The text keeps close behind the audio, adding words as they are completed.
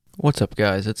What's up,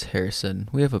 guys? It's Harrison.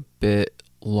 We have a bit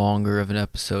longer of an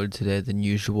episode today than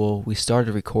usual. We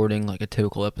started recording like a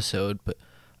typical episode, but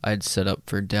I had set up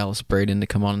for Dallas Braden to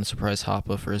come on and surprise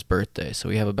Hoppa for his birthday. So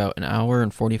we have about an hour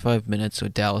and 45 minutes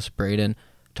with Dallas Braden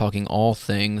talking all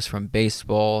things from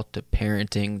baseball to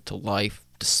parenting to life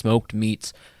to smoked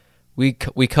meats. We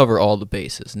cover all the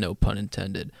bases, no pun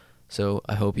intended. So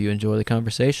I hope you enjoy the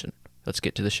conversation. Let's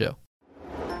get to the show.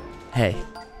 Hey,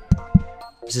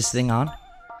 is this thing on?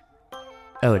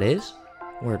 Oh, it is?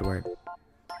 Word.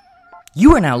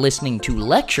 You are now listening to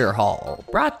Lecture Hall,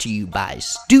 brought to you by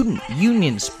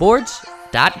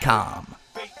StudentUnionSports.com.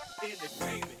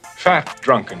 Fat,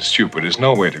 drunk, and stupid is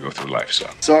no way to go through life, son.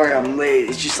 Sorry I'm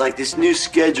late. It's just like this new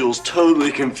schedule's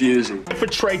totally confusing.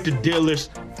 Infiltrate the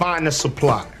dealers, find the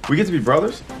supply. We get to be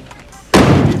brothers?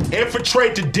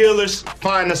 Infiltrate the dealers,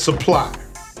 find the supply.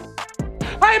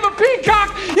 I am a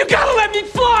peacock! You gotta let me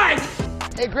fly!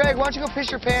 Hey, Greg, why don't you go piss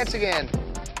your pants again?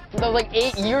 That was like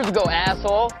 8 years ago,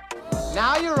 asshole.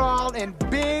 Now you're all in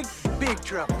big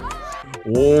trouble.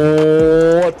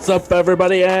 What's up,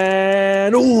 everybody,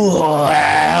 and welcome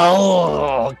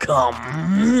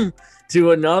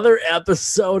to another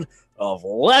episode of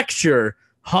Lecture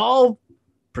Hall,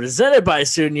 presented by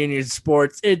Student Union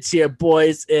Sports. It's your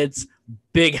boys. It's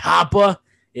Big Hoppa.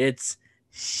 It's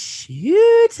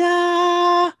Shooter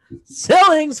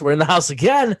Sillings. We're in the house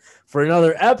again for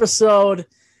another episode.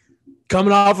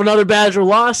 Coming off another Badger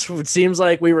loss. It seems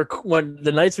like when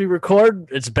the nights we record,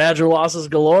 it's Badger losses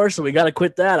galore, so we got to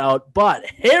quit that out. But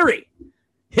Harry,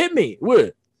 hit me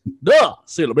with the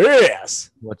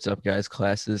syllabus. What's up, guys?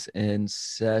 Classes in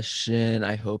session.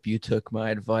 I hope you took my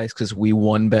advice because we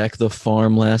won back the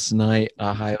farm last night.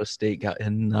 Ohio State got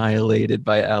annihilated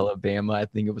by Alabama. I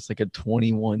think it was like a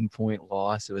 21-point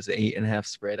loss. It was an 8.5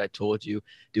 spread. I told you,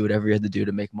 do whatever you had to do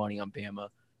to make money on Bama.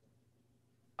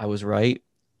 I was right.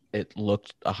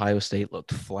 Ohio State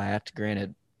looked flat.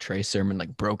 Granted, Trey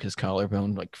Sermon broke his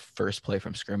collarbone first play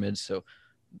from scrimmage, so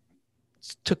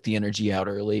took the energy out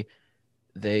early.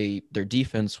 Their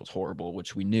defense was horrible,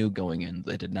 which we knew going in.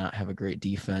 They did not have a great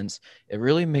defense. It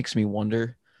really makes me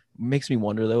wonder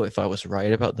though if I was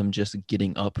right about them just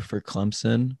getting up for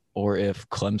Clemson, or if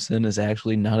Clemson is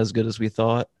actually not as good as we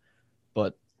thought.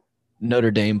 But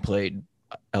Notre Dame played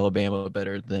Alabama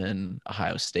better than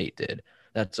Ohio State did.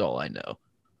 That's all I know.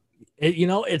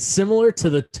 It's similar to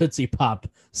the Tootsie Pop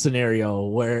scenario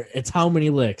where it's how many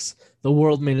licks. The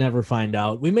world may never find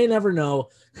out. We may never know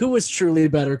who was truly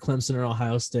better, Clemson or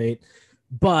Ohio State,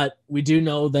 but we do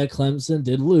know that Clemson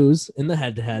did lose in the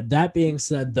head-to-head. That being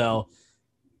said, though,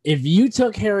 if you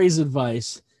took Harry's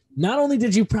advice, not only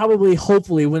did you probably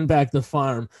hopefully win back the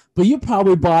farm, but you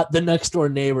probably bought the next-door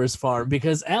neighbor's farm,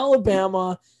 because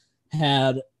Alabama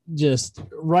had just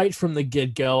right from the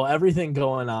get-go everything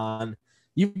going on.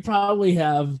 You probably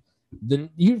have the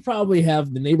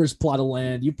neighbor's plot of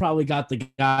land. You probably got the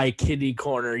guy kitty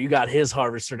corner. You got his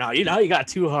harvester now. You got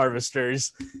two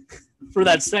harvesters for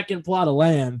that second plot of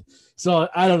land. So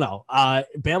I don't know.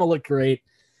 Bama looked great.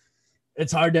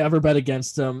 It's hard to ever bet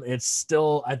against them. I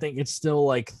think it's still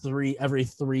like every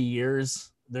 3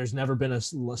 years. There's never been a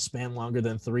span longer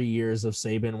than 3 years of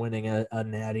Saban winning a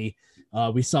natty.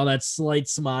 We saw that slight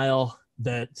smile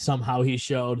that somehow he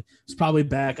showed. It's probably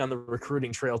back on the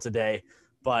recruiting trail today.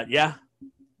 But yeah,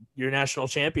 your national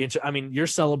championship. I mean, you're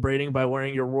celebrating by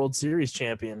wearing your World Series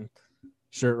champion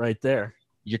shirt right there.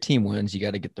 Your team wins, you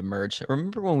got to get the merch.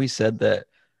 Remember when we said that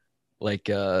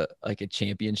a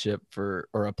championship or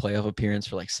a playoff appearance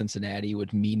for Cincinnati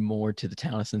would mean more to the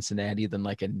town of Cincinnati than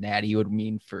a natty would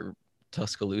mean for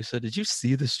Tuscaloosa? Did you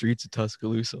see the streets of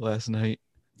Tuscaloosa last night?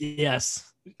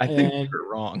 Yes. I think you're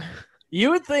wrong.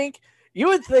 You would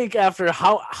think after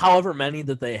however many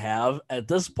that they have at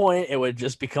this point, it would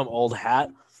just become old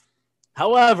hat.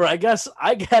 However, I guess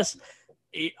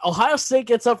Ohio State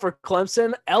gets up for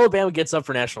Clemson. Alabama gets up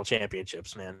for national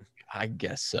championships, man. I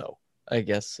guess so.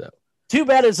 Too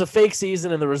bad it's a fake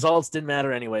season and the results didn't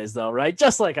matter anyways, though, right?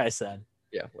 Just like I said.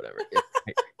 Yeah, whatever.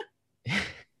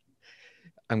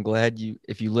 I'm glad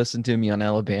if you listened to me on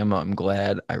Alabama, I'm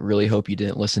glad. I really hope you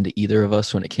didn't listen to either of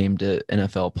us when it came to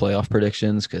NFL playoff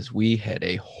predictions, because we had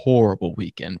a horrible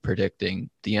weekend predicting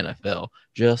the NFL.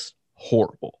 Just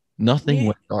horrible. Nothing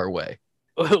went our way.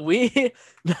 It's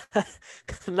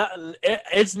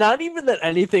not even that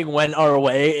anything went our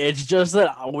way. It's just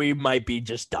that we might be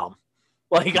just dumb.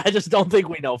 I just don't think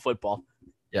we know football.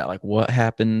 Yeah, what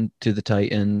happened to the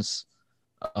Titans,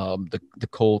 the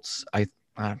Colts,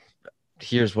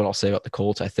 here's what I'll say about the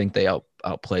Colts. I think they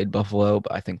outplayed Buffalo,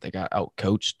 but I think they got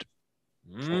outcoached.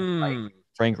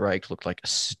 Frank Reich looked like a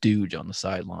stooge on the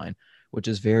sideline, which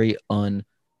is very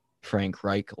Frank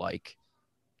Reich like.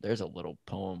 There's a little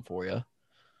poem for you.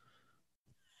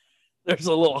 There's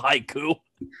a little haiku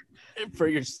for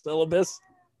your syllabus.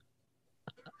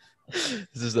 This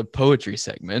is a poetry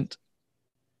segment.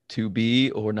 To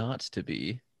be or not to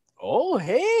be. Oh,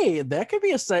 hey, that could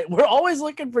be a segment. We're always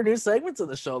looking for new segments of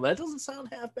the show. That doesn't sound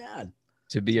half bad.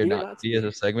 To be or not to be as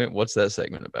a segment? What's that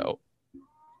segment about?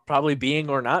 Probably being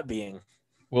or not being.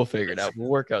 We'll figure it out. We'll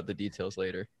work out the details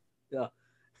later. Yeah.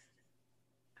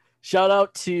 Shout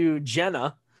out to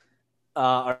Jenna,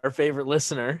 our favorite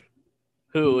listener,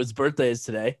 whose birthday is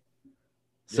today.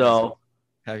 So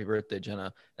happy birthday,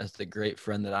 Jenna. As the great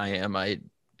friend that I am, I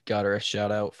got her a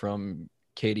shout out from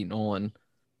Katie Nolan.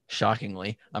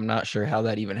 Shockingly, I'm not sure how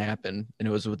that even happened, and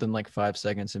it was within like 5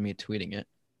 seconds of me tweeting it.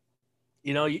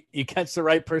 You know, you catch the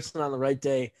right person on the right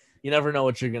day. You never know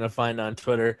what you're gonna find on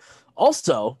Twitter.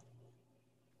 Also,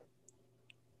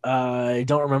 I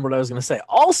don't remember what I was gonna say.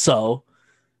 Also,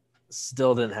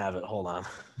 still didn't have it. Hold on.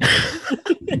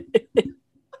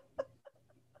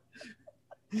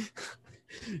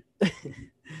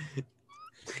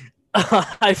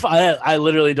 I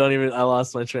literally don't even. I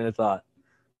lost my train of thought.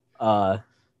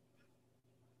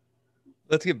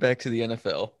 Let's get back to the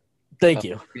NFL. Thank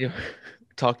you. We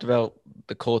talked about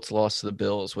the Colts loss to the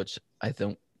Bills, which I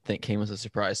don't think came as a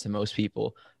surprise to most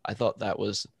people. I thought that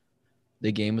was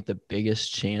the game with the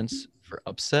biggest chance for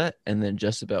upset, and then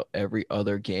just about every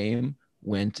other game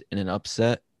went in an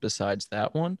upset besides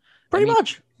that one. Pretty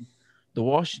much. The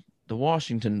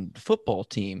Washington football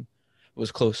team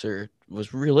was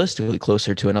realistically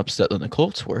closer to an upset than the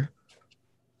Colts were.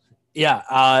 Yeah,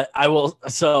 I will.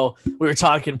 So we were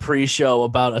talking pre-show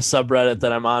about a subreddit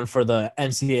that I'm on for the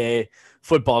NCAA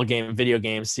football game video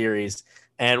game series,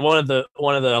 and one of the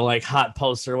like hot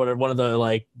posts or whatever, one of the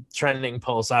like trending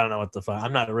posts. I don't know what the fuck.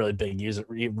 I'm not a really big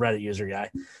Reddit user guy,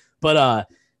 but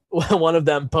one of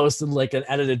them posted like an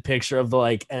edited picture of the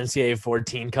like NCAA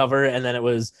 14 cover, and then it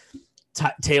was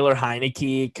Taylor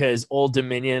Heineke because Old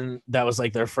Dominion, that was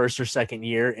like their first or second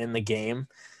year in the game.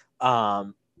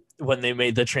 When they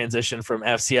made the transition from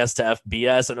FCS to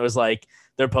FBS, and it was like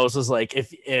their post was like,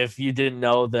 if you didn't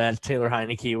know that Taylor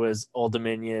Heineke was Old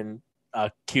Dominion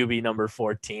QB number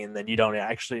 14, then you don't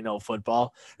actually know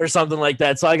football or something like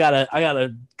that. So I got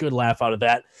a good laugh out of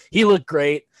that. He looked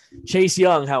great. Chase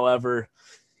Young, however,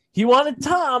 he wanted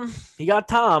Tom. He got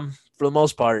Tom for the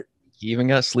most part. He even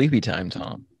got sleepy time,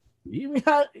 Tom. He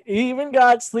even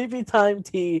got sleepy time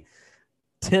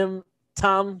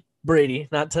Tom Brady,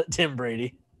 not Tim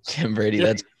Brady. Tim Brady,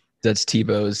 that's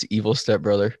Tebow's evil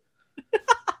stepbrother.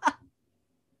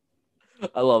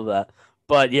 I love that.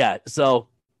 But yeah, so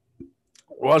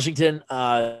Washington,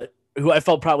 who I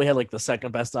felt probably had like the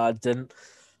second best odds, didn't.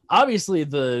 Obviously,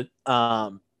 the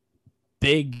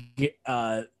big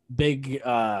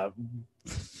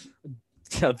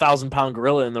 1,000-pound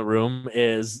gorilla in the room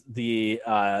is the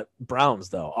Browns,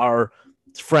 though. Our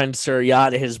friend Sir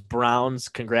Yacht, his Browns,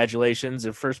 congratulations.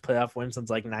 Their first playoff win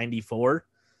since like 94.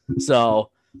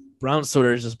 So Browns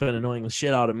Twitter has just been annoying the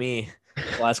shit out of me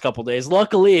the last couple of days.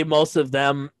 Luckily, most of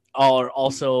them are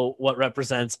also what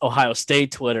represents Ohio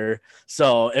State Twitter.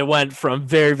 So it went from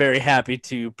very, very happy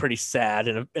to pretty sad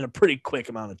in a pretty quick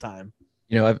amount of time.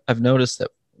 You know, I've noticed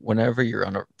that whenever you're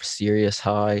on a serious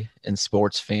high in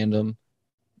sports fandom,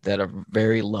 that a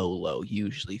very low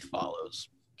usually follows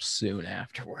soon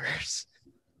afterwards.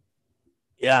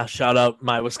 Yeah, shout out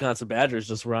my Wisconsin Badgers.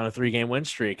 Just were on a 3-game win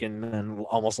streak and then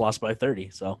almost lost by 30.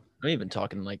 So I'm even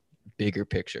talking like bigger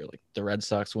picture. Like the Red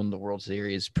Sox won the World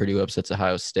Series, Purdue upsets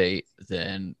Ohio State,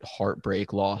 then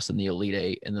heartbreak loss in the Elite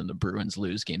Eight, and then the Bruins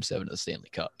lose Game 7 of the Stanley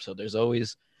Cup. So there's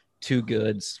always 2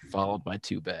 goods followed by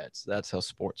 2 bads. That's how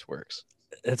sports works.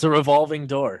 It's a revolving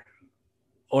door.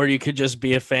 Or you could just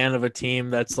be a fan of a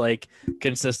team that's like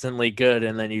consistently good,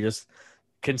 and then you just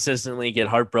consistently get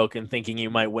heartbroken thinking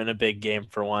you might win a big game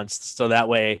for once. So that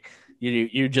way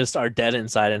you just are dead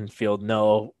inside and feel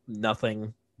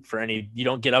nothing for any, you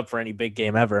don't get up for any big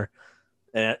game ever.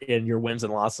 And your wins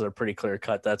and losses are pretty clear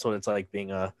cut. That's what it's like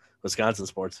being a Wisconsin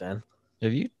sports fan.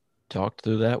 Have you talked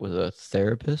through that with a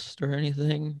therapist or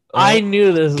anything? I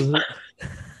knew this.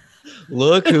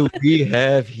 Look who we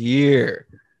have here.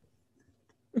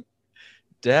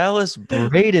 Dallas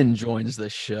Braden joins the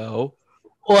show.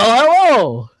 Well,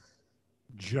 hello,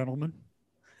 gentlemen.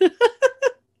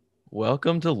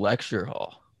 Welcome to Lecture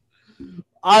Hall.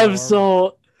 I'm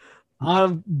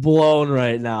blown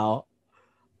right now.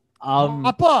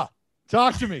 Papa,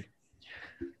 talk to me.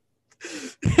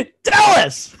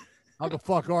 Dallas, how the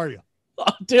fuck are you? Oh,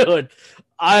 dude,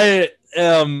 I'm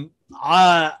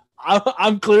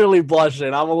clearly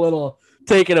blushing. I'm a little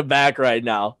taken aback right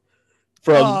now.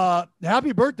 from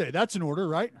happy birthday. That's in order,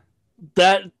 right?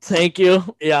 That. Thank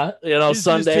you. Yeah,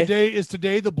 Sunday. Is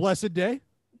today the blessed day?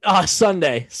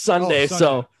 Sunday. Sunday.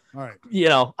 So, all right.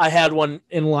 I had one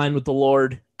in line with the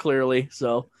Lord, clearly.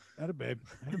 So, Atta babe.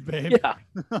 Yeah.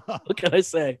 What can I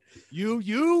say?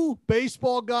 You,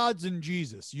 baseball gods, and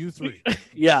Jesus. You three.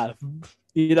 Yeah.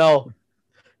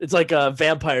 It's like a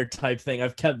vampire type thing.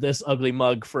 I've kept this ugly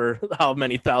mug for how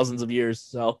many thousands of years.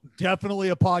 So definitely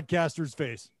a podcaster's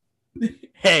face.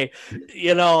 Hey,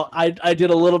 I did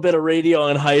a little bit of radio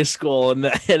in high school, and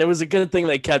it was a good thing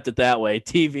they kept it that way.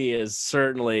 TV is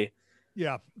certainly.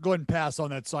 Yeah, go ahead and pass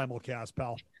on that simulcast,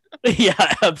 pal.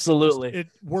 Yeah, absolutely. It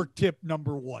work tip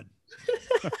number 1.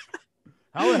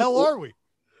 How the hell are we?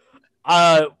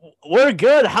 We're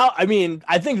good.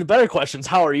 I think the better question is,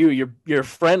 how are you? Your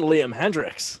friend Liam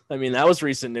Hendricks. That was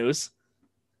recent news.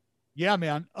 Yeah,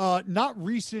 man. Not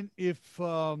recent. If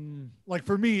like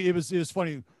for me, it was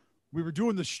funny. We were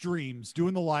doing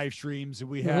the live streams, and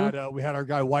we had our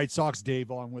guy White Sox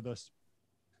Dave on with us,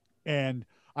 and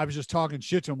I was just talking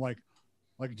shit to him, like,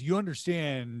 do you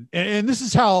understand? And this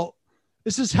is how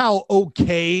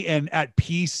okay and at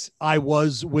peace I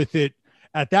was with it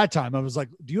at that time. I was like,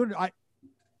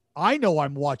 I know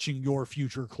I'm watching your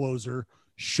future closer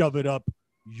shove it up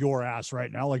your ass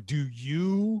right now. Like, do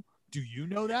you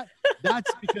know that?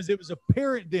 That's because it was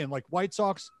apparent then. Like, White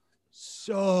Sox,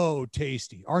 so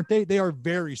tasty, aren't they? They are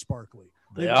very sparkly.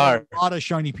 They are a lot of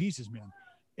shiny pieces, man.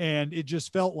 And it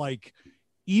just felt like,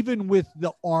 even with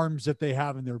the arms that they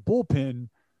have in their bullpen,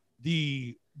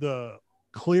 the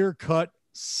clear cut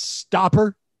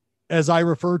stopper, as I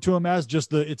refer to him as,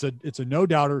 it's a no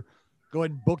doubter. Go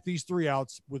ahead and book these 3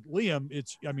 outs. With Liam,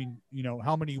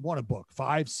 how many you want to book?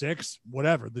 5, 6,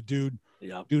 whatever. The dude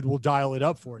will dial it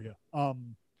up for you.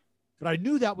 But I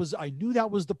knew that was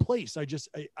the place.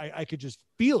 I could just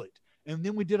feel it. And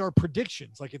then we did our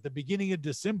predictions, like at the beginning of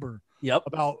December,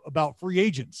 about free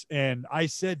agents. And I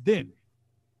said then,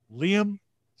 Liam,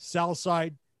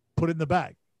 Southside, put it in the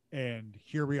bag. And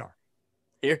here we are.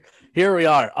 Here we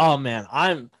are. Oh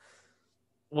man,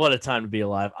 what a time to be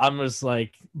alive. I'm just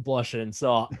like blushing.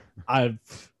 So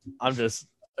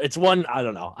it's one, I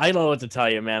don't know what to tell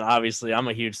you, man. Obviously I'm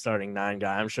a huge starting 9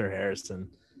 guy. I'm sure Harrison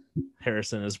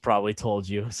has probably told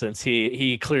you, since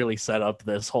he clearly set up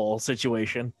this whole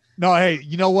situation. No, hey,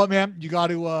 you know what, man? You got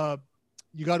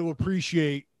to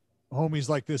appreciate homies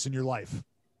like this in your life.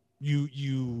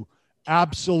 You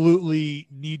absolutely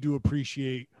need to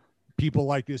appreciate people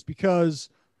like this, because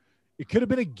it could have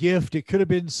been a gift. It could have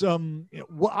been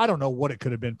I don't know what it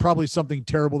could have been. Probably something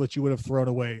terrible that you would have thrown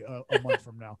away a month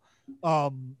from now.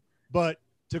 But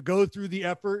to go through the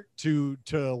effort to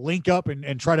link up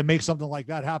and try to make something like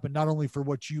that happen, not only for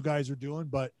what you guys are doing,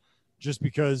 but just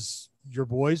because you're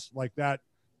boys like that.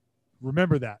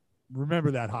 Remember that,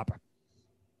 Hopper.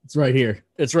 It's right here.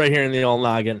 It's right here in the old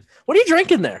noggin. What are you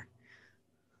drinking there?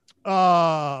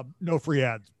 No free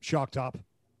ads. Shock Top.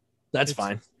 That's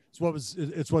fine.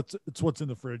 It's what's in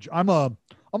the fridge. I'm a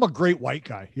Great White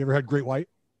guy. You ever had Great White?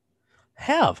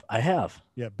 I have.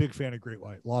 Yeah, big fan of Great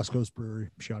White. Lost Coast Brewery.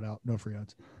 Shout out. No free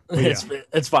ads.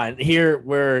 It's fine. Here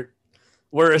we're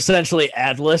essentially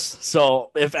adless. So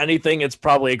if anything, it's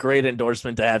probably a great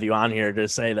endorsement to have you on here to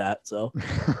say that. So.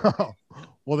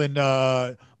 Well, then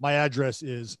my address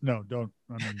is don't.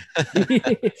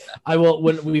 I will.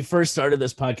 When we first started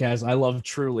this podcast, I love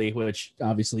Truly, which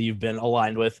obviously you've been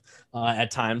aligned with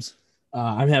at times.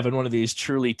 I'm having one of these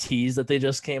Truly teas that they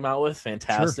just came out with.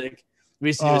 Fantastic. Sure. We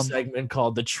used to do a segment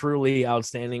called the Truly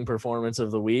Outstanding Performance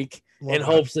of the Week, in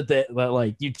hopes that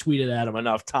you tweeted at them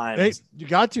enough times. Hey, you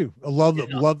got to. I love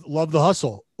the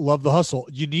hustle. Love the hustle.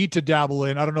 You need to dabble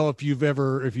in. I don't know if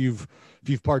you've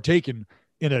partaken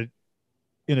in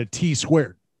a T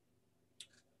squared.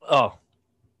 Oh,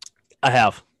 I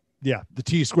have. Yeah, the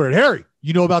T squared. Harry,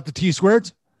 you know about the T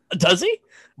squareds? Does he?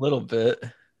 A little bit.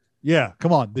 Yeah,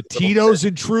 come on. The Tito's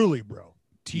and Truly, bro.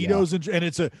 Tito's and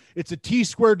it's a T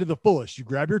squared to the fullest. You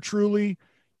grab your Truly,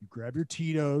 you grab your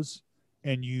Tito's,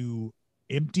 and you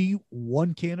empty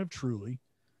 1 can of Truly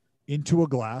into a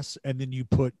glass, and then you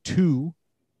put 2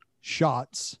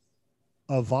 shots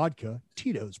of vodka,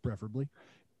 Tito's preferably,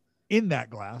 in that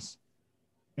glass,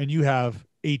 and you have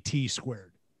a T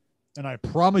squared. And I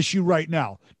promise you right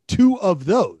now, 2 of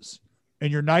those,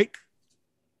 and your night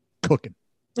cooking.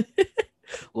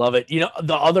 Love it.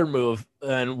 The other move,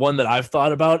 and one that I've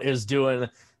thought about, is doing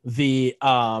the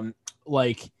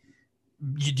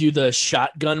you do the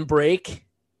shotgun break,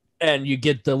 and you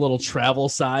get the little travel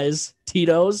size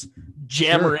Tito's,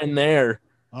 jammer in there,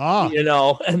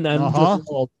 and then just a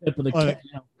little tip of the can.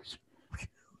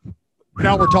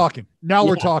 Now we're talking.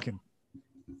 We're talking.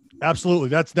 Absolutely.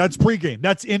 That's pregame.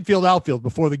 That's infield, outfield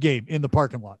before the game in the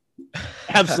parking lot.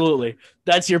 Absolutely.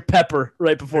 That's your pepper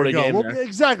right before the game.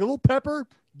 Exactly. A little pepper.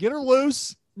 Get her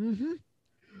loose. Mm-hmm.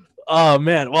 Oh,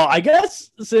 man. Well, I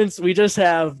guess since we just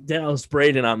have Dallas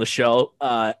Braden on the show,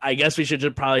 I guess we should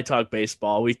just probably talk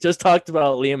baseball. We just talked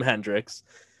about Liam Hendricks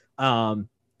and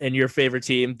your favorite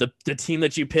team, the team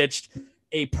that you pitched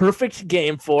a perfect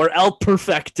game for, El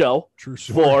Perfecto. True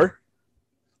story. For.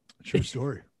 True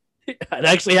story. It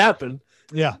actually happened.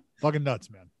 Yeah. Fucking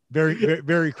nuts, man. Very, very,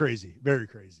 very crazy. Very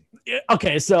crazy.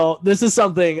 Okay, so this is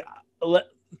something. Let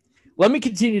me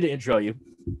continue to intro you.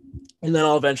 And then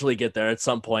I'll eventually get there at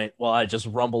some point while I just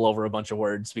rumble over a bunch of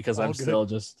words because I'm still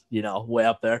just, way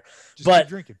up there. Just keep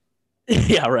drinking.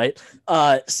 Yeah, right.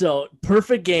 So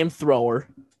perfect game thrower,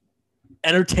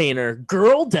 entertainer,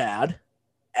 girl dad,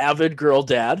 avid girl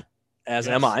dad, as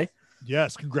am I.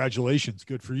 Yes, congratulations.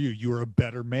 Good for you. You are a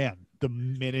better man. The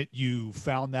minute you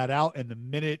found that out and the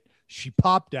minute she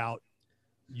popped out,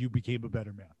 you became a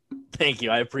better man. Thank you.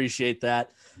 I appreciate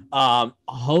that.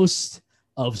 Host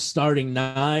of Starting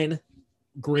Nine,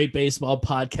 great baseball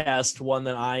podcast, one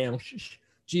that I am,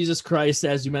 Jesus Christ,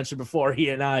 as you mentioned before, he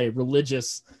and I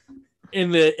religious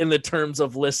in the terms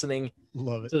of listening.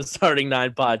 Love it. To the Starting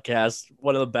Nine podcast,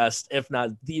 one of the best, if not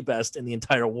the best in the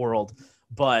entire world.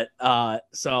 But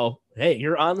so hey,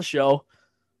 you're on the show.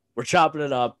 We're chopping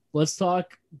it up. Let's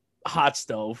talk hot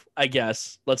stove, I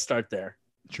guess. Let's start there.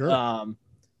 Sure.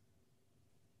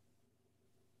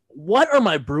 What are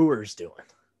my Brewers doing?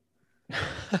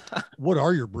 What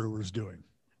are your Brewers doing?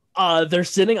 They're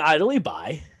sitting idly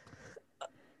by.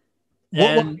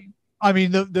 I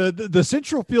mean, the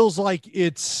Central feels like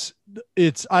I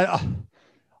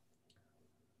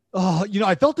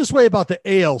felt this way about the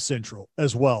AL Central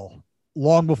as well,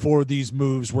 long before these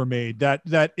moves were made.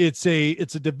 That it's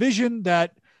a division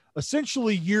that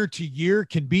essentially year to year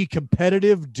can be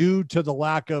competitive due to the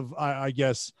lack of, I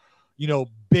guess,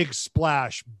 big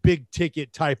splash, big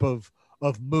ticket type of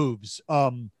moves.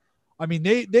 I mean,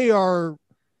 they are,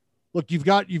 look, you've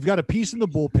got a piece in the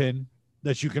bullpen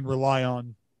that you can rely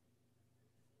on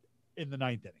in the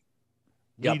ninth inning.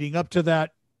 Yep. Leading up to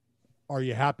that, are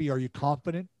you happy? Are you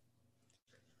confident?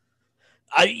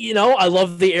 I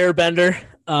love the airbender,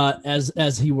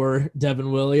 as he were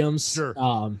Devin Williams. Sure.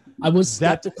 I was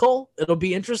skeptical. It'll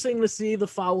be interesting to see the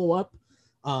follow-up.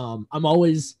 I'm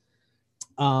always,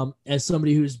 as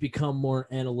somebody who's become more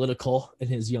analytical in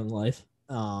his young life,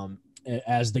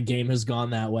 as the game has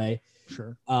gone that way.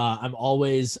 Sure. I'm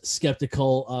always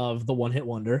skeptical of the one-hit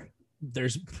wonder.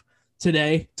 There's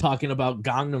today talking about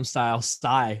Gangnam Style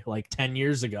Style like 10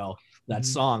 years ago. That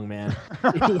song, man.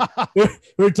 we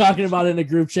were talking about it in a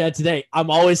group chat today.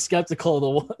 I'm always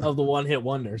skeptical of the one-hit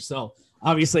wonder. So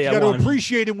obviously, you got to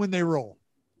appreciate it when they roll.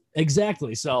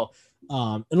 Exactly. So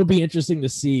it'll be interesting to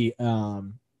see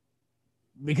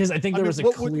because I think there was a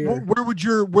clear. Where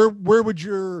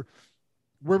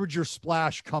would your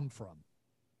splash come from?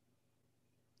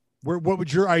 What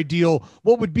would your ideal?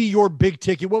 What would be your big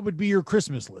ticket? What would be your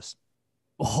Christmas list?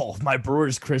 Oh, my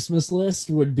Brewers Christmas list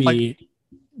would be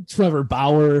Trevor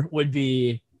Bauer, would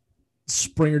be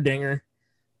Springer Dinger.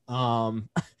 I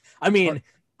mean,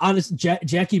 honest,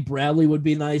 Jackie Bradley would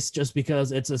be nice just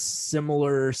because it's a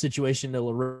similar situation to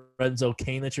Lorenzo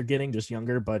Cain that you're getting, just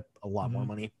younger, but a lot more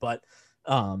money. But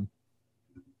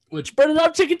which burn it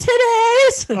up, chicken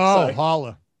titties. Oh,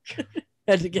 holla.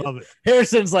 Had to get Love it.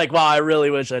 Harrison's like, wow, I really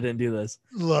wish I didn't do this.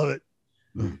 Love it.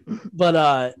 But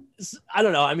I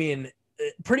don't know. I mean,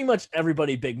 pretty much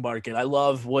everybody big market. I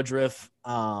love Woodruff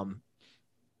and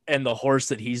the horse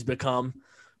that he's become.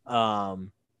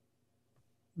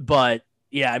 But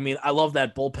yeah, I mean, I love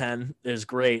that bullpen is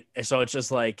great. And so it's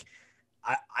just like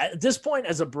I at this point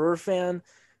as a Brewer fan,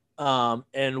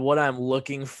 and what I'm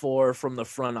looking for from the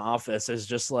front office is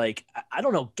just like, I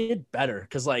don't know, get better.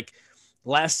 Cause like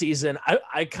last season,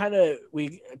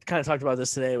 we kind of talked about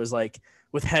this today. It was like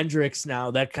with Hendricks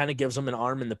now, that kind of gives him an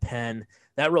arm in the pen.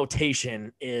 That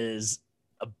rotation is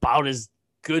about as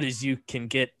good as you can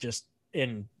get just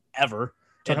in ever.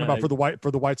 Talking about for the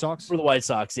White Sox? For the White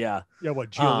Sox, yeah. Yeah, what,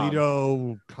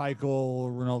 Giolito,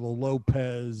 Keuchel, Ronaldo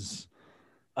Lopez.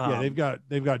 Yeah, they've got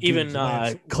even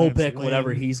Kopech,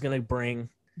 whatever he's gonna bring.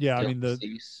 Yeah, I mean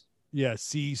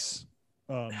Cease.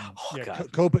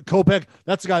 Kopech.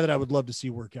 That's the guy that I would love to see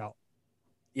work out.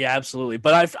 Yeah, absolutely.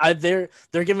 But they're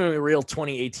giving me a real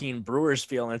 2018 Brewers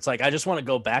feel, and it's like I just want to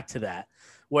go back to that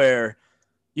where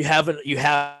you have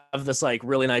this like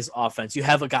really nice offense. You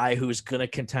have a guy who's gonna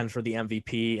contend for the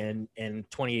MVP, and in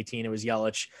 2018 it was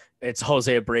Yelich. It's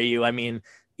Jose Abreu. I mean,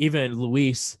 even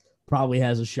Luis probably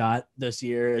has a shot this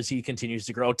year as he continues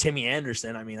to grow. Timmy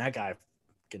Anderson. I mean, that guy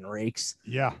fucking rakes.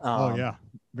 Yeah. Yeah.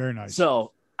 Very nice.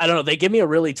 So I don't know. They give me a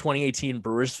really 2018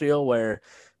 Brewers feel where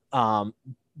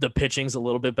the pitching's a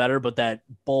little bit better, but that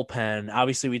bullpen,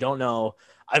 obviously we don't know.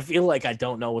 I feel like I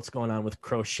don't know what's going on with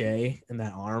Crochet in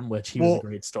that arm, which he was a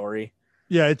great story.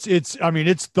 Yeah,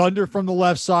 it's thunder from the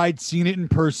left side. Seen it in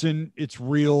person. It's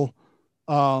real.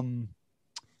 That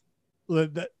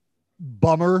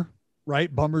Bummer,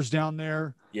 right? Bummer's down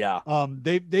there. Yeah.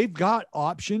 They've got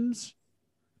options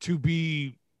to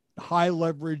be high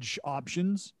leverage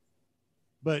options,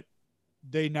 but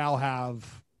they now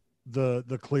have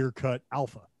the clear cut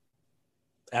alpha.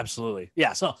 Absolutely.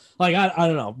 Yeah. So like, I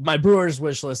don't know. My Brewers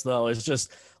wish list though is just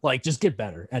get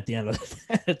better at the end of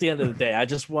the day. I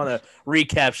just want to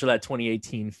recapture that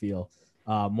 2018 feel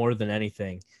more than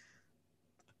anything.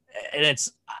 And it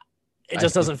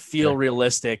just doesn't feel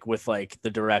realistic with like the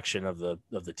direction of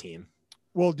the team.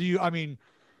 Well,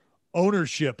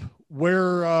 ownership,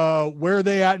 where are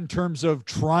they at in terms of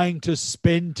trying to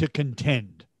spend to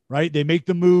contend, right? They make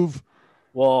the move.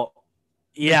 Well,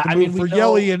 yeah, for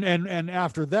Yelly, and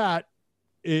after that,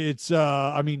 it's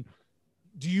do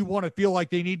you want to feel like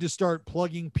they need to start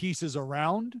plugging pieces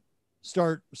around,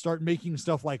 start making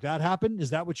stuff like that happen?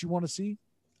 Is that what you want to see?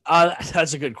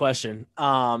 That's a good question.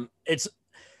 I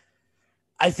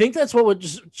think that's what we're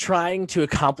just trying to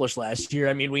accomplish last year.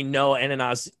 I mean, we know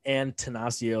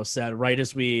Antanasio said right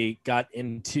as we got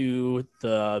into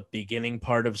the beginning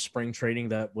part of spring trading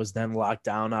that was then locked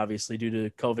down, obviously due to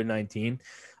COVID-19.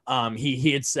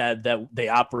 He had said that they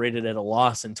operated at a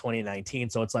loss in 2019.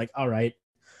 So it's like, all right,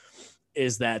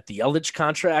 is that the Yelich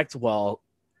contract? Well,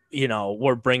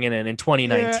 we're bringing in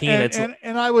 2019.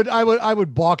 And I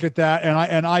would balk at that.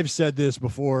 And I've said this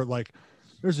before, like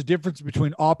there's a difference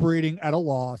between operating at a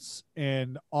loss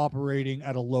and operating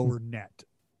at a lower net.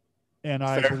 And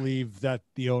I believe that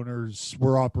the owners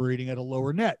were operating at a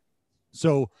lower net.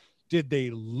 So did they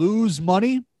lose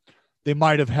money? They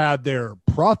might have had their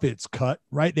profits cut,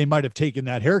 right? They might have taken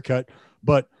that haircut,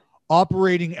 but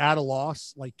operating at a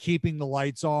loss, like keeping the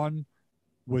lights on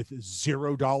with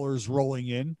 $0 rolling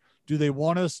in. Do they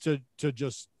want us to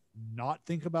just not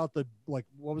think about the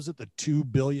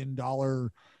 $2 billion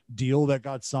deal that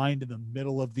got signed in the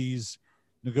middle of these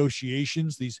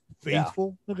negotiations, these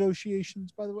faithful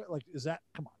negotiations, by the way? Like, is that,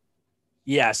 come on.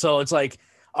 Yeah. So it's like,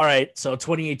 all right. So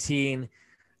 2018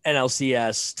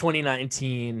 NLCS,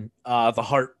 2019,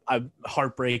 the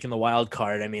heartbreak in the wild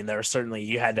card. I mean, there are certainly,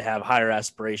 you had to have higher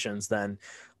aspirations than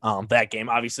that game.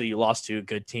 Obviously you lost to a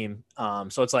good team.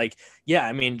 So it's like, yeah,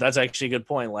 I mean, that's actually a good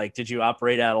point. Like, did you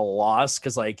operate at a loss?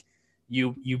 Cause like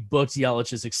you booked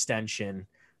Yelich's extension,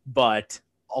 but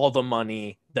all the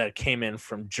money that came in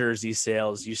from jersey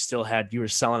sales, you were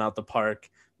selling out the park.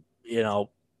 Now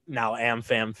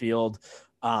AmFam Field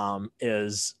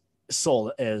is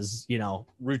sold as,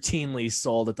 routinely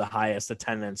sold at the highest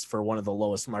attendance for one of the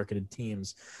lowest marketed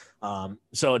teams.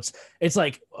 So it's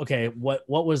like, okay, what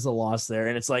was the loss there?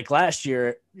 And it's like last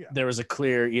year there was a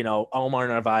clear, Omar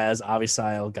Narvaez,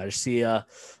 Avisail Garcia,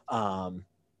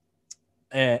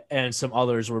 and some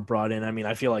others were brought in. I mean,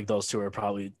 I feel like those two are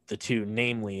probably the two,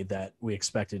 namely, that we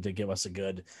expected to give us a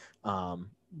good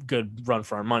run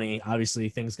for our money. Obviously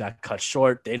things got cut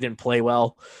short. They didn't play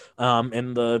well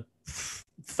in the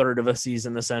third of a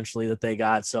season essentially that they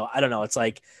got. So I don't know. It's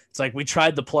like we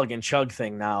tried the plug and chug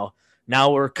thing. Now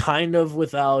we're kind of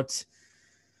without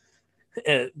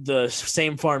the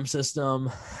same farm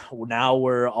system. Now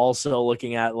we're also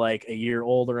looking at like a year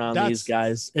old around these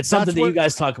guys. It's something that you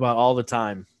guys talk about all the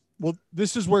time. Well,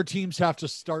 this is where teams have to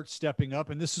start stepping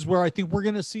up. And this is where I think we're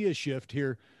going to see a shift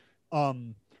here.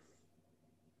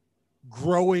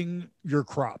 Growing your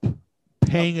crop,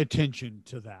 paying attention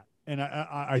to that. And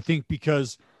I think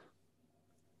because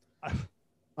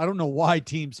I don't know why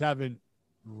teams haven't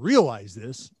realized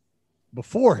this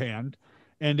beforehand.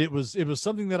 And it was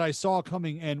something that I saw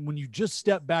coming. And when you just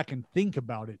step back and think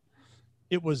about it,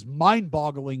 it was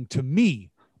mind-boggling to me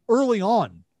early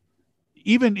on,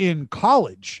 even in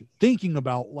college, thinking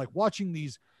about like watching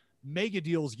these mega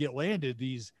deals get landed,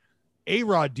 these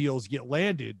A-Rod deals get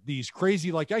landed, these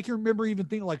crazy, like I can remember even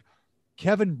thinking like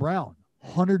Kevin Brown,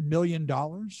 $100 million.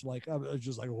 Like I was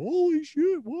just like, holy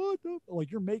shit, what the,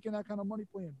 like you're making that kind of money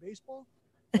playing baseball?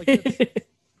 Like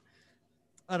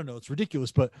I don't know, it's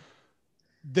ridiculous, but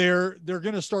they're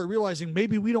going to start realizing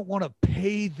maybe we don't want to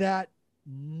pay that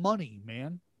money,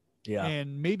 man. Yeah.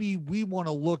 And maybe we want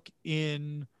to look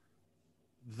in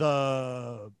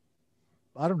the,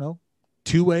 I don't know,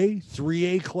 2A,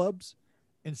 3A clubs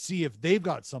and see if they've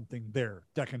got something there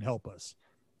that can help us.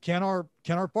 Can our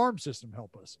farm system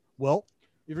help us? Well,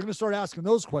 if you're going to start asking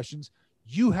those questions,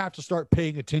 you have to start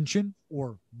paying attention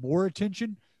or more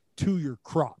attention to your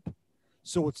crop.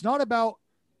 So it's not about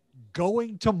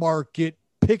going to market,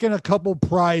 picking a couple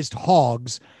prized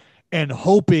hogs and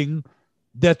hoping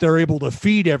that they're able to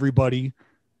feed everybody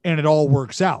and it all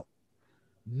works out.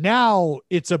 Now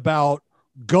it's about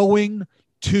going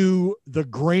to the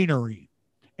granary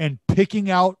and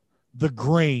picking out the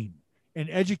grain and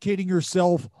educating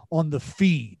yourself on the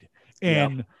feed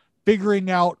and figuring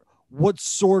out what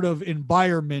sort of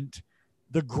environment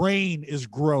the grain is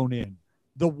grown in,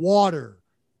 the water.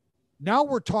 Now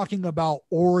we're talking about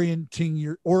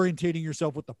orientating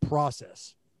yourself with the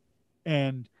process.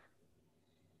 And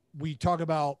we talk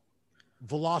about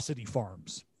velocity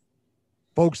farms,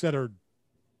 guys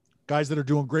that are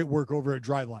doing great work over at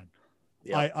Driveline.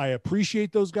 Yep. I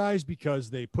appreciate those guys because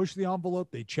they push the envelope,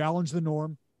 they challenge the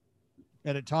norm.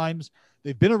 And at times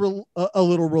they've been a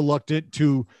little reluctant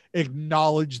to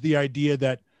acknowledge the idea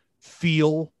that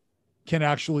feel can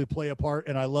actually play a part.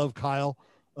 And I love Kyle,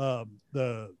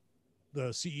 the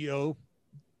CEO.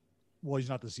 Well, he's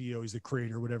not the CEO, he's the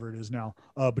creator, whatever it is now.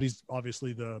 But he's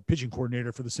obviously the pitching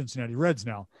coordinator for the Cincinnati Reds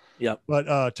now. Yep.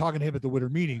 But talking to him at the winter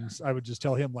meetings, I would just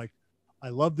tell him, like, I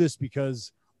love this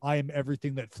because I am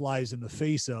everything that flies in the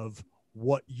face of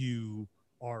what you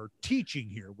are teaching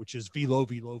here, which is velo.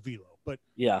 But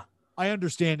yeah, I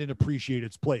understand and appreciate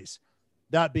its place.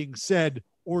 That being said,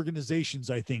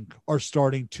 organizations, I think, are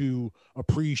starting to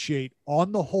appreciate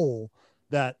on the whole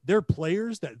that their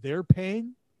players that they're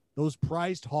paying, those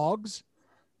prized hogs,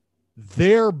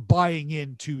 they're buying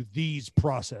into these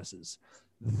processes.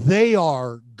 They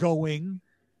are going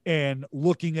and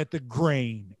looking at the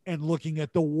grain and looking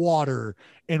at the water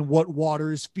and what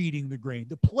water is feeding the grain.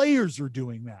 The players are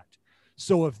doing that.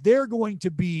 So if they're going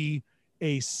to be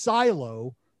a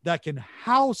silo that can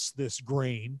house this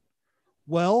grain,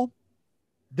 well,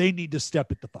 they need to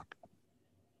step it the fuck up.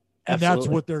 And that's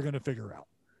what they're going to figure out.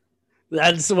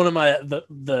 That's one of my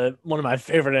one of my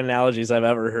favorite analogies I've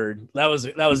ever heard. That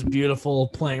was beautiful,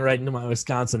 playing right into my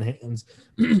Wisconsin hands.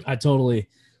 I totally.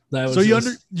 That was so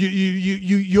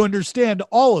you understand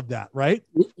all of that, right?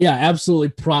 Yeah, absolutely.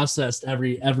 Processed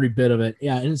every bit of it.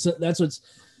 Yeah, and so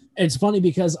it's funny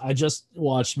because I just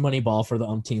watched Moneyball for the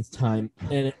umpteenth time,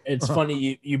 and it's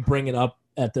funny you bring it up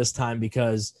at this time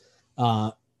because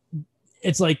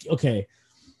it's like, okay,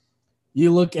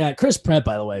 you look at Chris Pratt,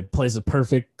 by the way, plays a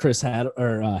perfect Scott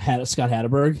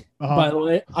Hatterberg. By the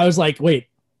way, I was like, wait,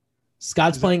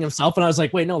 Scott's playing himself, and I was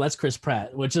like, wait, no, that's Chris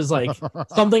Pratt, which is like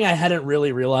something I hadn't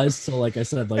really realized. So, like I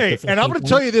said, like, hey, and I'm going to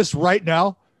tell you this right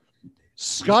now,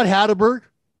 Scott Hatterberg,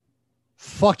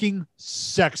 fucking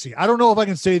sexy. I don't know if I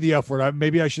can say the F word.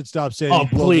 Maybe I should stop saying. Oh,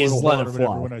 please let it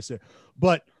fly when I say.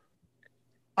 But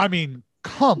I mean,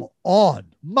 come on,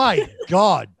 my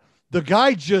God. The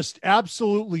guy just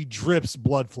absolutely drips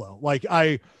blood flow. Like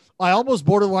I almost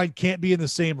borderline can't be in the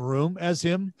same room as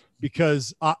him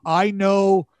because I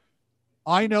know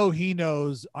he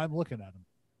knows I'm looking at him.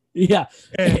 Yeah.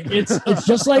 And it's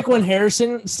just like when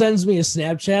Harrison sends me a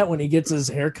Snapchat when he gets his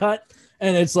haircut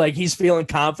and it's like he's feeling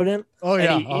confident. Oh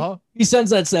yeah. He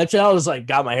sends that Snapchat. I was like,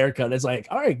 got my haircut. It's like,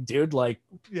 all right, dude, like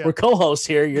we're co-hosts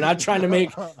here. You're not trying to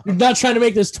make this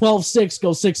 12-6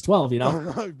 go 6-12, you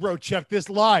know? Bro, check this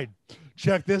line.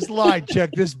 Check this line.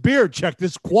 Check this beard. Check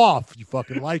this quaff. You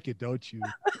fucking like it, don't you?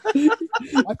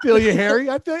 I feel you, Harry.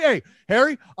 Hey,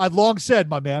 Harry, I've long said,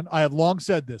 my man, I have long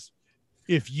said this.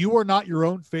 If you are not your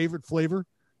own favorite flavor,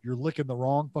 you're licking the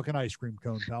wrong fucking ice cream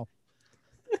cone, pal.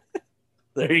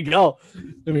 There you go.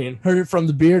 I mean, heard it from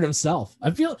the beard himself.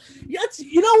 I feel,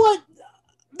 you know what?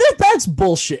 That's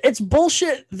bullshit. It's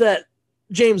bullshit that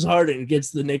James Harden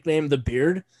gets the nickname the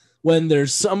Beard when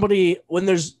there's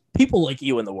people like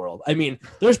you in the world. I mean,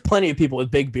 there's plenty of people with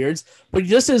big beards, but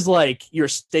this is like your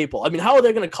staple. I mean, how are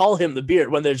they going to call him the Beard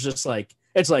when there's just like,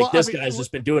 it's like, this guy's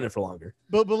just been doing it for longer.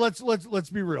 But let's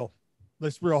be real.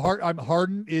 Let's be real.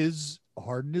 Harden is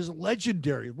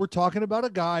legendary. We're talking about a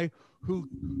guy who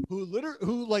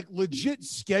like legit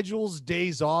schedules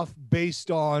days off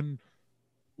based on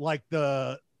like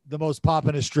the most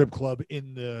poppin' strip club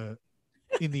in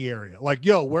the area. Like,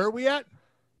 yo, where are we at?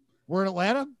 We're in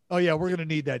Atlanta. Oh yeah, we're gonna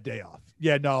need that day off.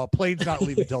 Yeah, no, a plane's not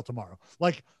leaving until tomorrow.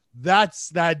 Like, that's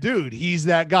that dude. He's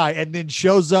that guy, and then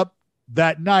shows up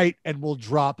that night and will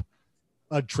drop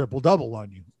a triple double on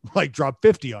you, like drop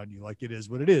 50 on you. Like, it is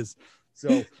what it is.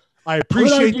 So I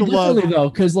appreciate the love, though,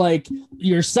 because like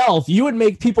yourself, you would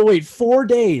make people wait 4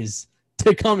 days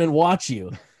to come and watch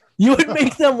you. You would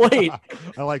make them wait.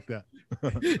 I like that.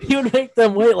 You would make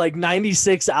them wait like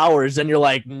 96 hours, and you're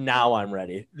like, now I'm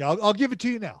ready. Yeah, I'll give it to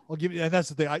you now. I'll give you, and that's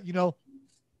the thing.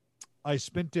 I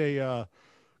spent a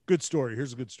good story.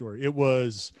 Here's a good story. It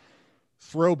was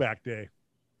throwback day.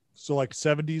 So like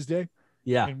 70s day.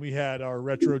 Yeah. And we had our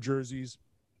retro jerseys,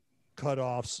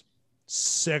 cutoffs,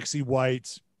 sexy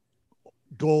whites,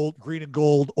 gold, green and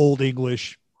gold, old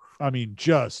English. I mean,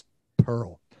 just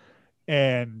pearl.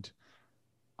 And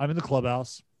I'm in the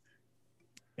clubhouse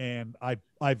and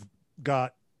I've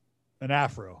got an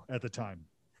afro at the time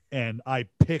and I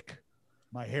pick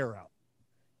my hair out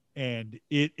and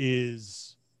it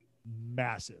is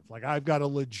massive. Like I've got a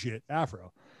legit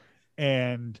afro.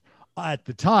 And at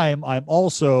the time I'm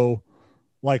also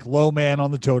like low man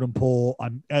on the totem pole.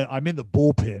 I'm in the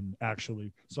bullpen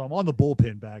actually. So I'm on the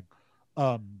bullpen bag.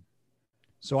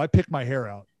 So I pick my hair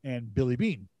out and Billy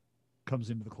Bean comes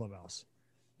into the clubhouse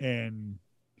and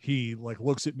he like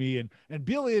looks at me and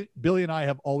Billy and I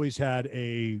have always had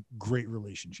a great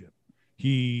relationship.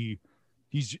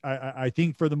 I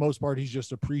think for the most part, he's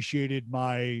just appreciated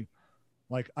my,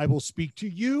 like, I will speak to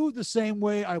you the same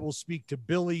way I will speak to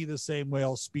Billy, the same way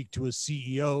I'll speak to a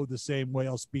CEO, the same way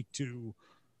I'll speak to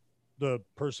the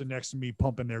person next to me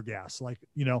pumping their gas. Like,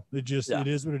 you know, it is what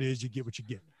it is. You get what you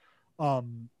get.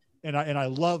 And I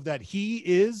love that he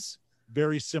is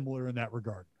very similar in that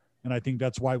regard. And I think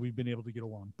that's why we've been able to get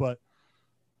along. But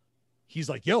he's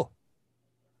like, yo,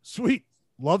 sweet.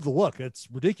 Love the look. It's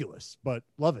ridiculous, but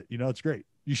love it. You know, it's great.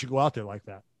 You should go out there like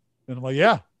that. And I'm like,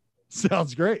 yeah,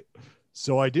 sounds great.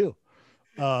 So I do.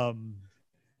 And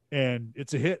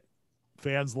it's a hit.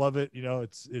 Fans love it. You know,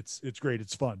 it's great.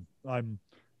 It's fun. I'm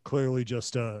clearly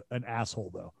just an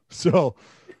asshole though. So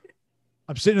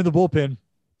I'm sitting in the bullpen.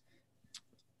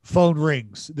 Phone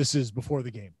rings. This is before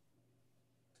the game.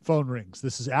 Phone rings.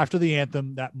 This is after the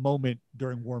anthem, that moment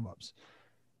during warmups.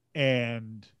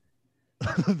 And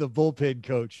the bullpen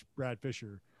coach, Brad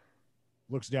Fisher,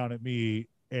 looks down at me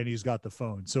and he's got the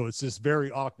phone. So it's this very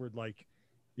awkward, like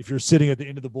if you're sitting at the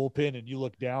end of the bullpen and you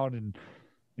look down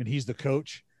and he's the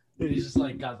coach. He's just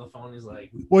like got the phone. He's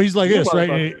like, well, he's like this, right?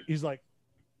 And he's like,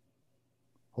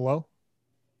 hello?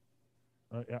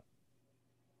 Yeah.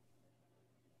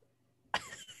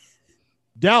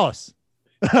 Dallas.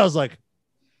 I was like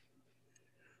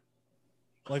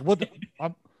what the,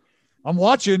 I'm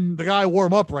watching the guy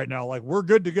warm up right now. Like, we're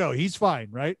good to go. He's fine,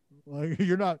 right? Like,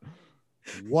 you're not.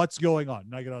 What's going on?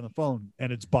 And I get on the phone,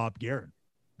 and it's Bob Guerin,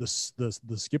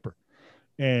 the skipper,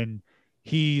 and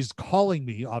he's calling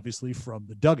me, obviously from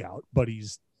the dugout, but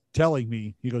he's telling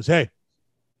me. He goes, "Hey,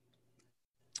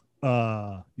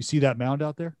 you see that mound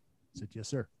out there?" I said, "Yes,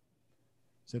 sir."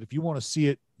 He said, "If you want to see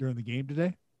it during the game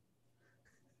today,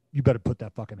 you better put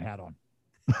that fucking hat on."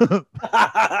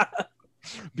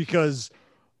 Because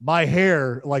my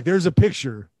hair, like there's a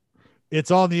picture, it's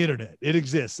on the internet. It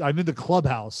exists. I'm in the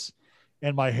clubhouse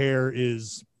and my hair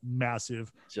is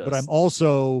massive, but I'm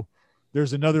also,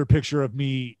 there's another picture of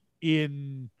me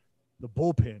in the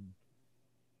bullpen.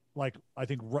 Like, I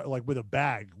think like with the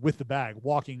bag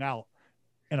walking out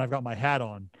and I've got my hat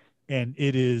on and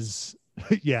it is,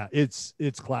 yeah, it's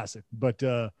classic, but,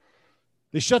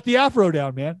 they shut the afro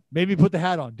down, man. Maybe put the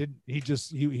hat on.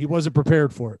 He wasn't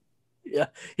prepared for it. Yeah,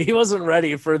 he wasn't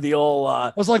ready for the old.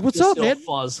 I was like, "What's up, man?"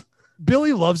 Fuzz.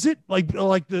 Billy loves it. Like,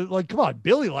 come on,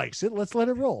 Billy likes it. Let's let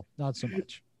it roll. Not so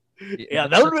much. Yeah,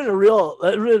 that would have been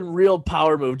a real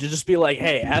power move to just be like,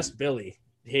 "Hey, ask Billy."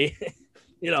 He,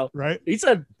 you know, right? He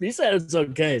said it's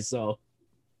okay. So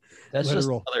that's just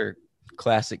another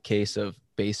classic case of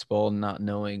baseball not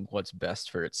knowing what's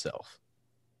best for itself.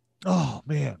 Oh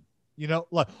man, you know,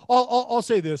 like I'll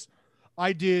say this: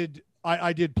 I did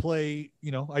play,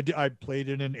 you know, I played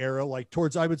in an era like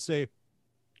towards, I would say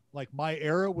like my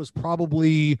era was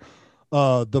probably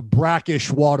the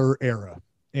brackish water era.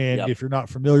 And if you're not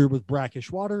familiar with brackish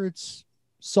water, it's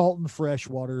salt and fresh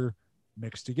water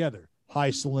mixed together, high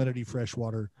salinity fresh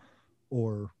water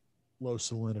or low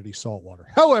salinity salt water,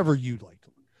 however you'd like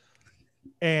to.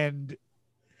 And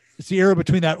it's the era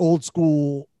between that old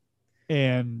school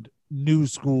and new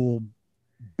school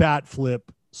bat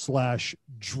flip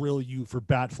 / drill you for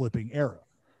bat flipping era.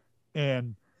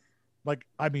 And like,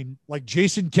 I mean, like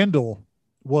Jason Kendall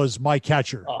was my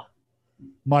catcher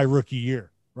my rookie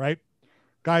year, right?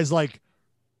 Guys like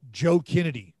Joe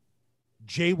Kennedy,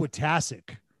 Jay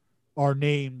Watasic are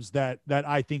names that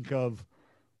I think of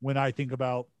when I think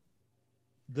about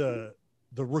the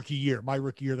rookie year, my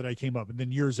rookie year that I came up. And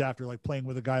then years after, like playing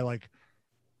with a guy like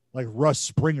Russ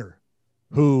Springer,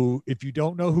 who, if you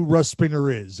don't know who Russ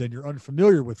Springer is and you're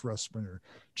unfamiliar with Russ Springer,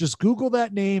 just Google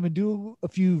that name and do a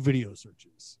few video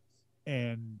searches.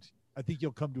 And I think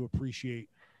you'll come to appreciate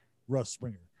Russ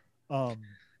Springer.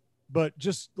 But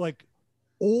just like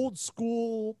old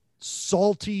school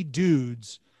salty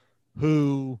dudes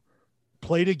who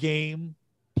played a game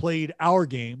played our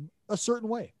game a certain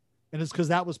way. And it's because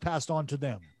that was passed on to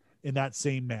them in that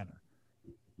same manner.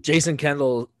 Jason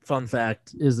Kendall, fun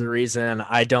fact, is the reason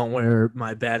I don't wear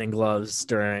my batting gloves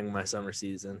during my summer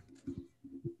season.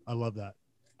 I love that.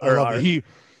 I love it.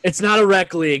 It's not a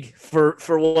rec league for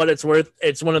what it's worth.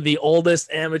 It's one of the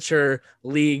oldest amateur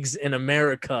leagues in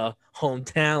America. Home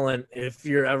talent, if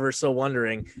you're ever so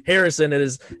wondering. Harrison, it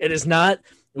is not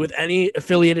with any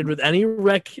affiliated with any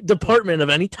rec department of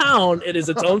any town. It is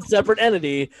its own separate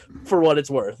entity for what it's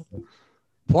worth.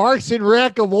 Parks and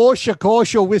Rec of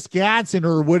Oshkosh, Wisconsin,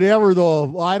 or whatever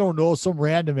I don't know, some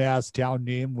random ass town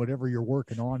name, whatever you're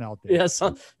working on out there. Yes,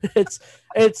 it's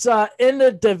in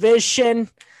the division.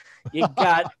 You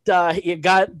got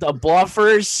the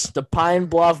Bluffers, the Pine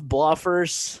Bluff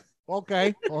Bluffers.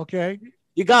 Okay.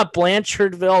 You got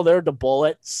Blanchardville. They're the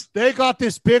Bullets. They got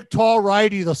this big, tall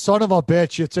righty, the son of a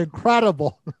bitch. It's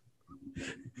incredible.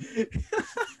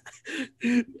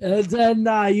 And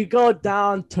then you go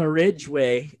down to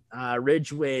Ridgeway.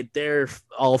 Ridgeway, they're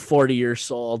all 40 years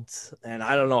old, and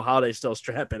I don't know how they still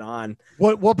strap it on.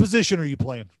 What position are you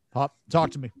playing? Hop,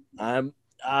 talk to me.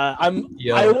 I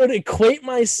would equate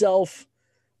myself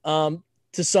to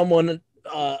someone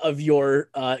of your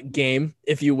game,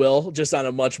 if you will, just on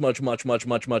a much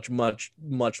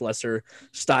lesser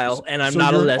style. And I'm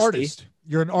not a lefty. Artist.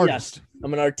 You're an artist. Yes,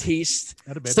 I'm an artiste.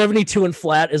 72 and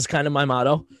flat is kind of my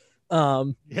motto.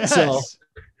 Yes. So,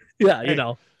 yeah, hey,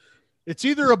 it's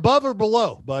either above or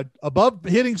below, but above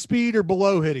hitting speed or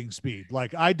below hitting speed.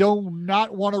 Like, I do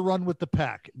not want to run with the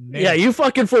pack. Yeah, you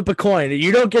fucking flip a coin.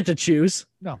 You don't get to choose.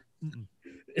 No.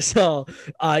 So,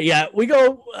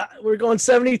 we're going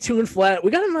 72 and flat.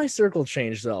 We got a nice circle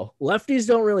change, though. Lefties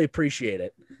don't really appreciate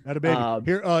it. Not a baby.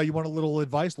 Here, you want a little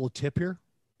advice, a little tip here?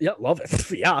 Yeah, love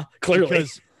it. Yeah, clearly.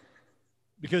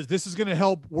 Because this is going to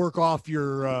help work off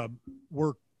your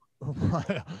work.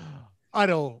 I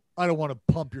don't want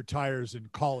to pump your tires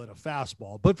and call it a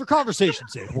fastball, but for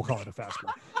conversation's sake, we'll call it a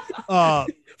fastball.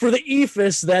 For the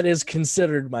eephus, that is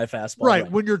considered my fastball.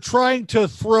 Right. When you're trying to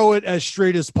throw it as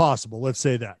straight as possible, let's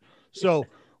say that. So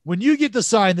when you get the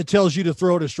sign that tells you to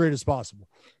throw it as straight as possible,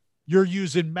 you're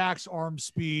using max arm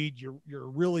speed. You're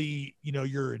really,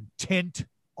 your intent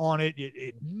on it.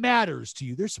 It matters to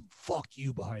you. There's some fuck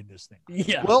you behind this thing.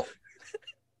 Yeah. Well,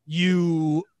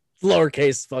 you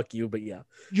lowercase fuck you, but yeah,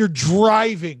 you're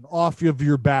driving off of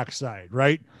your backside,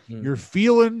 right? You're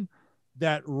feeling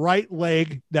that right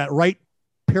leg, that right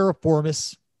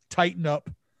piriformis tighten up,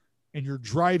 and you're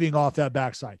driving off that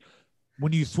backside.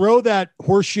 When you throw that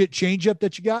horseshit changeup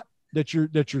that you got, that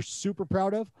you're super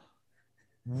proud of,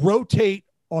 rotate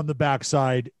on the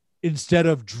backside instead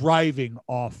of driving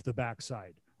off the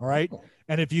backside. All right.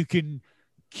 And if you can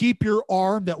keep your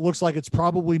arm that looks like it's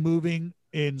probably moving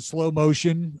in slow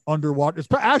motion underwater, it's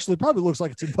probably looks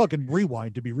like it's in fucking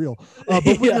rewind, to be real. But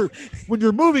when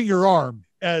you're moving your arm,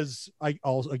 as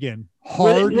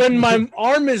hard when my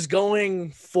arm is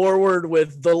going forward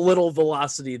with the little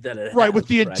velocity that it right has, with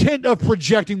the intent of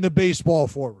projecting the baseball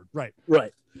forward, right,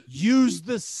 right. Use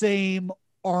the same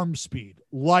arm speed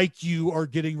like you are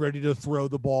getting ready to throw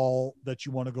the ball that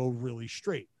you want to go really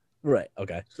straight. Right.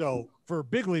 Okay. So for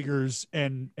big leaguers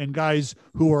and guys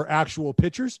who are actual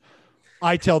pitchers,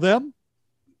 I tell them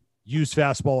use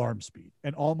fastball arm speed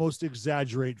and almost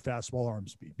exaggerate fastball arm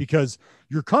speed because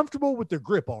you're comfortable with their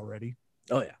grip already.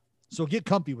 Oh yeah. So get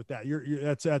comfy with that.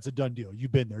 That's a done deal.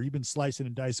 You've been there. You've been slicing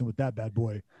and dicing with that bad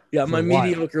boy. Yeah. My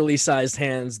mediocrely sized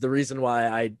hands. The reason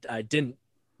why I didn't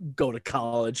go to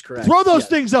college. Correct. Throw those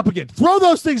things up again. Throw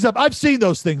those things up. I've seen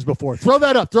those things before. Throw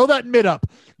that up. Throw that mid up.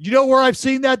 You know where I've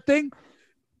seen that thing?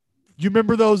 You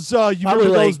remember those? You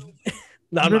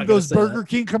remember those Burger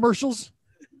King commercials?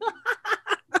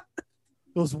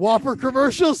 Those Whopper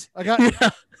commercials? I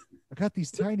got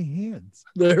these tiny hands.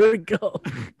 There we go.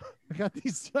 I got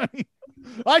these tiny.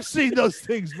 I've seen those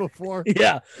things before.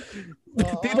 Yeah.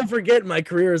 People forget my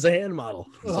career as a hand model.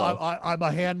 So. I'm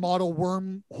a hand model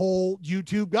wormhole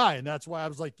YouTube guy, and that's why I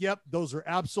was like, "Yep, those are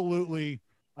absolutely."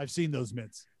 I've seen those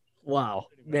mitts. Wow,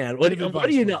 man! What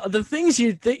do you know? The things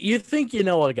you think you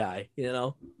know a guy,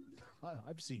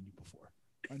 I've seen you before.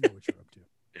 I know what you're up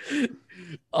to.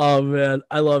 Oh man,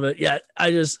 I love it. Yeah,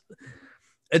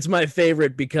 it's my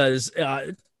favorite because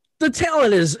the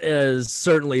talent is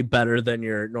certainly better than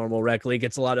your normal rec league.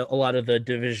 It's a lot of the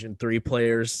Division III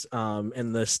players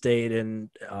in the state, and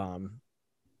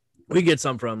we get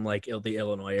some from like the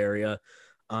Illinois area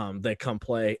that come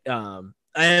play.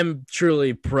 am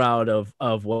truly proud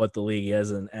of what the league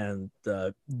is and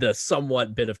the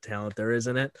somewhat bit of talent there is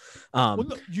in it. Well,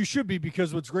 no, you should be,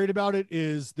 because what's great about it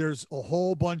is there's a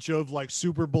whole bunch of like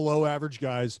super below average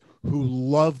guys who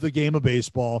love the game of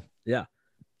baseball. Yeah.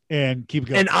 And keep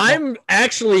going. And I'm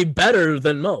actually better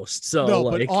than most. So no,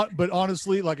 like, but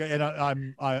honestly, like, and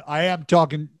I am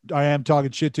talking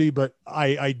shit to you, but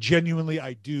I genuinely,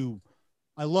 I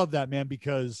love that, man,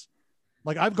 because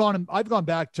like I've gone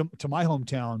back to my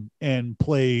hometown and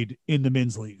played in the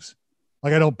men's leagues.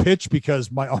 Like I don't pitch because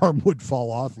my arm would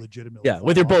fall off legitimately. Yeah.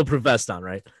 With your bulletproof vest on.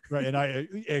 Right. Right.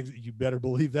 And you better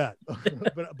believe that,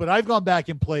 but I've gone back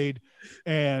and played,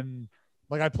 and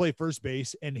like I play first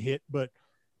base and hit, but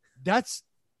that's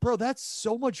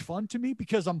so much fun to me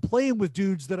because I'm playing with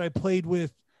dudes that I played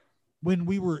with when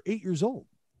we were 8 years old,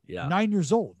 9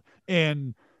 years old.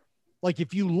 And like,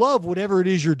 if you love whatever it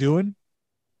is you're doing,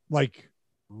 like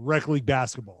rec league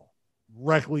basketball,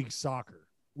 rec league soccer,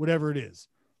 whatever it is,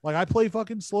 like I play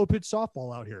fucking slow pitch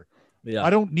softball out here. Yeah.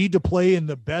 I don't need to play in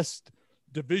the best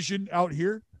division out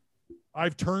here.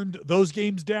 I've turned those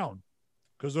games down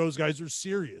because those guys are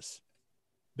serious.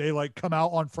 They like come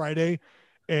out on Friday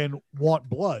and want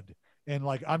blood. And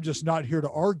like, I'm just not here to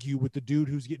argue with the dude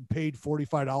who's getting paid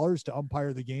 $45 to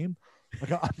umpire the game.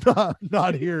 Like I'm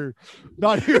not here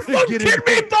to get into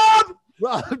me, Bob.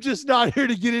 I'm just not here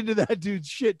to get into that dude's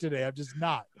shit today. I'm just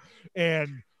not.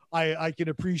 And I can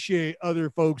appreciate other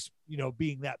folks, you know,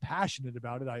 being that passionate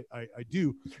about it. I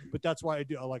do, but that's why I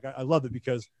do. Like, I love it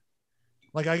because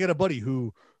like I got a buddy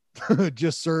who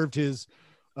just served his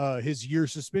year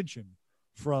suspension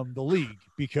from the league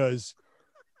because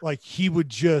like he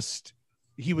would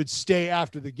stay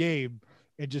after the game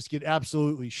and just get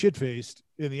absolutely shit-faced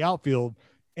in the outfield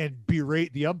and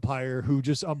berate the umpire who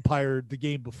just umpired the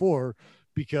game before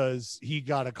because he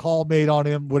got a call made on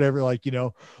him, whatever. Like, you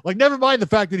know, like never mind the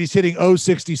fact that he's hitting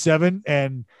 067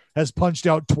 and has punched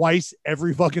out twice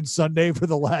every fucking Sunday for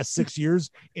the last 6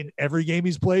 years in every game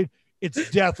he's played.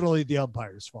 It's definitely the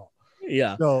umpire's fault.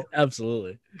 Yeah, so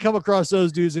absolutely. Come across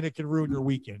those dudes and it can ruin your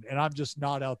weekend. And I'm just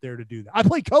not out there to do that. I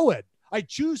play co-ed. I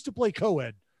choose to play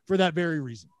co-ed for that very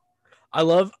reason. I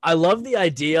love the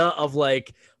idea of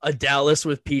like a Dallas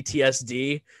with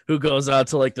PTSD who goes out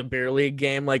to like the beer league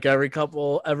game like every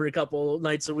couple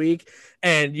nights a week,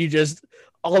 and you just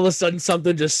all of a sudden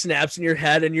something just snaps in your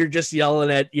head and you're just yelling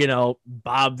at, you know,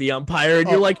 Bob the umpire, and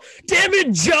you're like, damn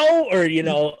it, Joe, or, you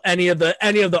know, any of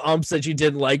the umps that you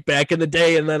didn't like back in the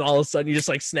day, and then all of a sudden you just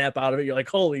like snap out of it. You're like,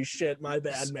 holy shit, my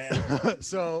bad, man.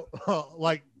 So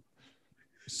like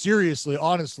seriously,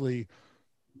 honestly,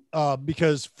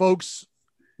 because folks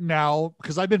now,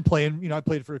 because I've been playing, you know, I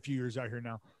played for a few years out here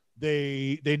now.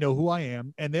 They know who I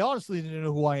am, and they honestly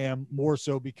know who I am more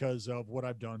so because of what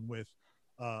I've done with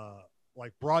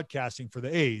like broadcasting for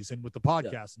the A's and with the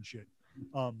podcast and shit,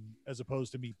 as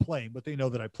opposed to me playing, but they know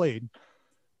that I played.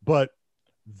 But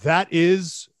that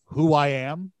is who I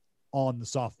am on the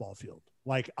softball field.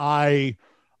 Like I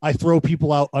throw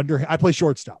people out underhand. I play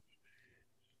shortstop.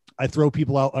 I throw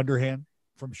people out underhand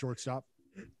from shortstop.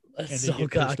 That's and so they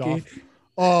get pissed cocky. off.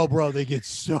 Oh, bro, they get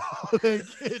so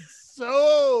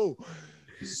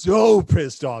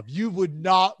pissed off. You would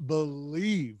not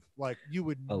believe. Like, you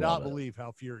would not believe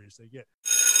how furious they get.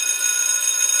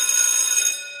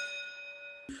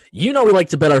 You know, we like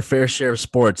to bet our fair share of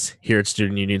sports here at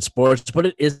Student Union Sports, but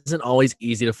it isn't always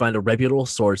easy to find a reputable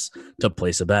source to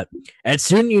place a bet. At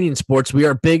Student Union Sports, we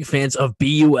are big fans of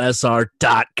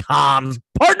BUSR.com's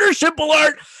partnership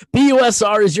alert.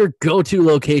 BUSR is your go-to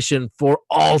location for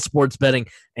all sports betting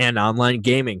and online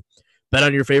gaming. Bet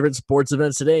on your favorite sports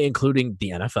events today, including the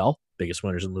NFL, biggest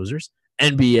winners and losers,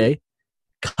 NBA,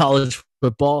 college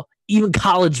football, even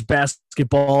college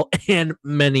basketball, and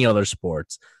many other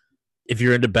sports. If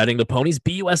you're into betting the ponies,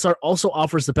 BUSR also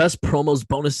offers the best promos,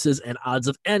 bonuses, and odds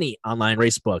of any online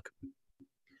racebook.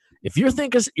 If you're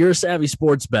thinking you're a savvy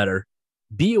sports bettor,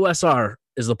 BUSR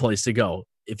is the place to go.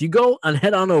 If you go and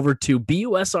head on over to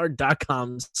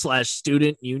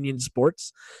busr.com/student union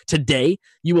sports today,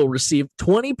 you will receive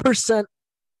 20%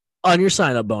 on your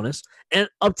sign-up bonus and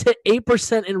up to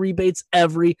 8% in rebates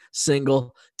every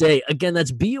single day. Again,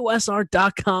 that's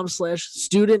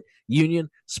busr.com/student union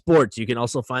sports. You can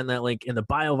also find that link in the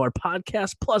bio of our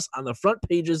podcast, plus on the front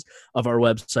pages of our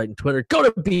website and Twitter. Go to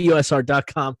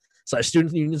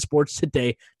busr.com/student union sports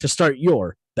today to start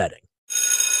your betting.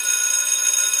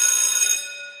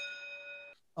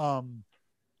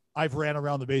 I've ran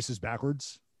around the bases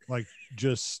backwards, like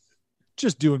just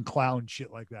doing clown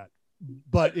shit like that.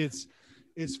 But it's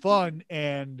fun,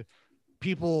 and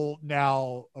people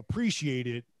now appreciate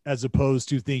it as opposed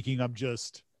to thinking I'm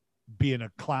just being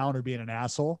a clown or being an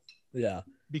asshole. Yeah.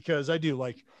 Because I do,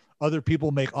 like, other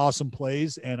people make awesome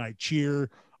plays and I cheer.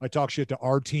 I talk shit to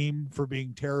our team for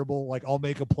being terrible. Like, I'll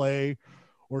make a play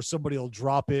or somebody will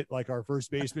drop it, like our first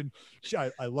baseman.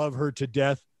 I love her to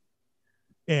death.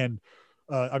 And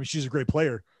I mean, she's a great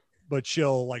player, but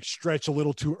she'll like stretch a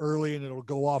little too early and it'll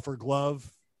go off her glove.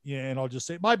 Yeah. And I'll just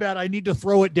say, my bad. I need to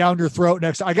throw it down your throat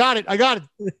next. I got it.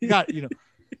 You know,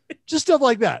 just stuff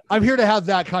like that. I'm here to have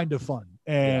that kind of fun.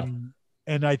 And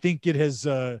I think it has,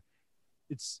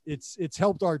 it's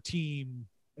helped our team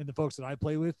and the folks that I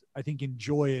play with, I think,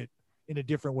 enjoy it in a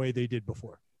different way they did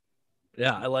before.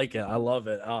 Yeah, I like it. I love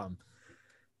it.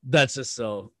 That's just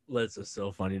so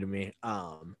funny to me.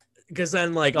 Because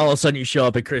then, like, all of a sudden you show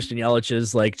up at Christian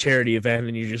Yelich's like charity event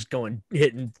and you're just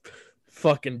hitting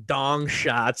fucking dong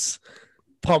shots,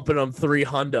 pumping them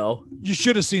 300. You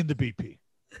should have seen the BP.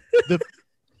 The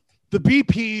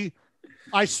BP.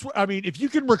 I mean, if you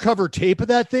can recover tape of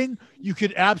that thing, you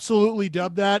could absolutely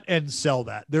dub that and sell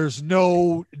that. There's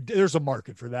a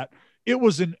market for that. It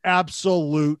was an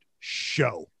absolute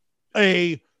show.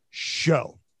 A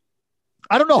show.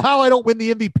 I don't know how I don't win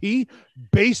the MVP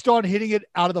based on hitting it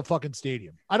out of the fucking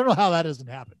stadium. I don't know how that doesn't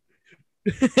happen.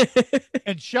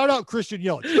 And shout out Christian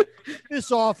Yelich. This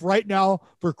off right now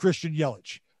for Christian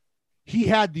Yelich. He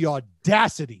had the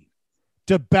audacity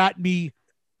to bat me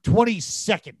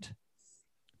 22nd.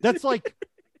 That's like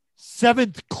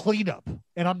 7th cleanup.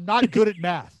 And I'm not good at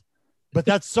math, but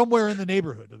that's somewhere in the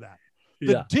neighborhood of that.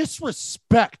 The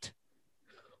disrespect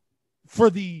for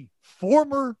the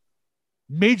former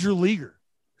major leaguer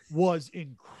was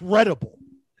incredible.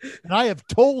 And I have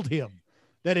told him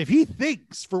that if he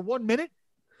thinks for 1 minute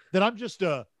that I'm just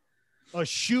a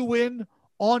shoe-in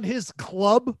on his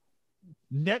club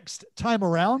next time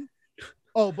around,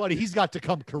 oh, buddy, he's got to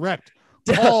come correct.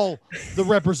 Call the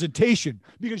representation,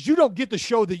 because you don't get the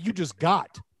show that you just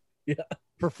got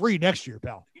for free next year,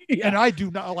 pal. Yeah. And I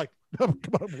do not like.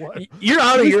 What? You're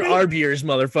out of your ARB years,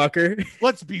 motherfucker.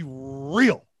 Let's be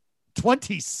real.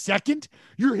 22nd?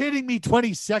 You're hitting me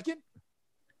 22nd?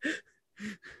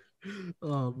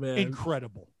 Oh, man.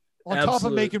 Incredible. On top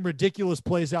of making ridiculous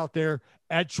plays out there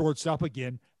at shortstop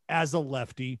again as a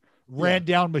lefty, ran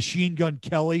down Machine Gun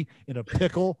Kelly in a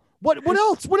pickle. What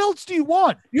else? What else do you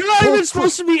want? You're not even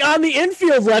supposed to be on the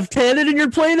infield left-handed, and you're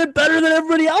playing it better than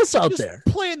everybody else out there.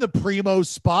 Playing the primo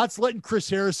spots, letting Chris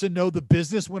Harrison know the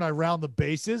business when I round the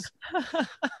bases.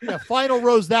 Yeah, final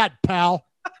row's that, pal.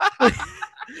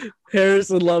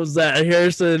 Harrison loves that.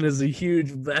 Harrison is a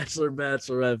huge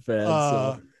Bachelorette fan.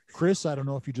 So. Chris, I don't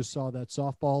know if you just saw that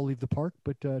softball leave the park,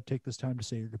 but take this time to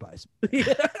say your goodbyes.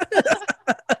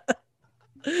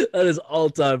 That is all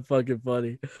time fucking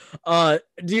funny.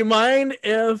 Do you mind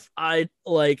if I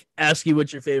like ask you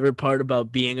what your favorite part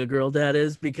about being a girl dad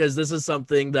is? Because this is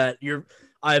something that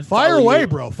fire away,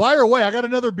 bro. Fire away. I got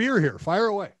another beer here. Fire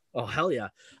away. Oh, hell yeah.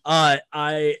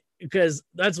 Because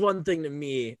that's one thing to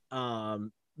me,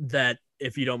 that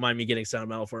if you don't mind me getting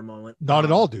sentimental for a moment. Not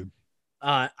at all, dude.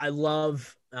 I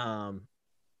love, I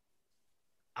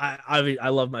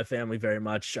love my family very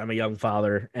much. I'm a young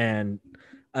father and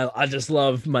I just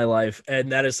love my life.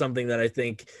 And that is something that I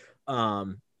think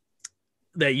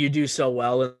that you do so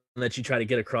well and that you try to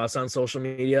get across on social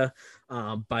media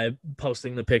by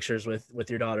posting the pictures with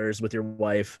your daughters, with your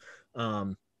wife,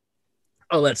 all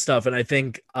that stuff. And I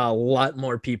think a lot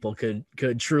more people could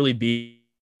truly be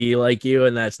like you.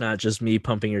 And that's not just me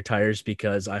pumping your tires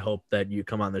because I hope that you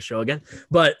come on the show again.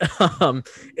 But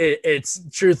it's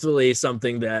truthfully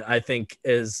something that I think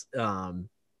is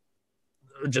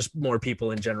just more people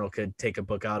in general could take a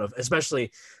book out of,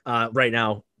 especially right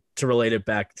now. To relate it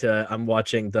back to, I'm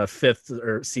watching the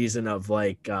 5th season of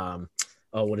like,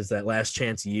 what is that? Last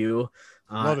Chance U.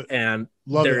 Love it. And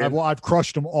love it. I've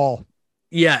crushed them all.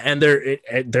 Yeah. And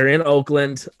they're in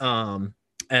Oakland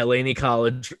at Laney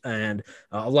College. And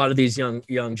a lot of these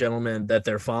young gentlemen that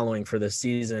they're following for this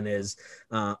season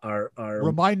are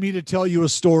remind me to tell you a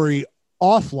story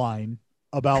offline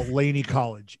about Laney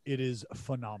College. It is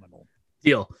phenomenal.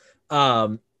 Deal.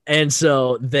 And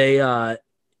so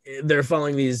they're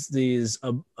following these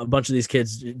a bunch of these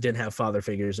kids didn't have father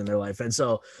figures in their life. And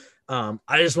so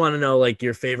I just want to know like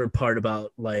your favorite part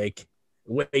about like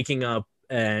waking up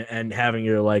and having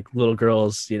your like little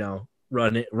girls, you know,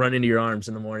 run into your arms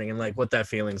in the morning and like what that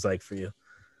feeling's like for you.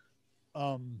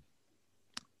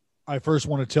 I first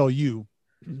want to tell you,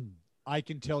 I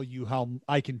can tell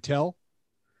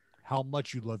how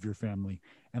much you love your family,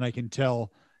 and I can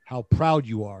tell how proud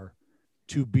you are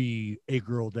to be a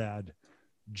girl dad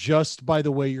just by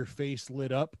the way your face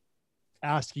lit up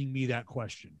asking me that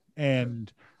question.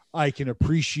 And I can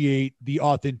appreciate the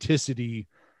authenticity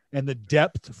and the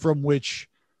depth from which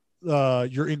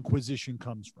your inquisition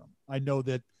comes from. I know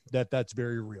that's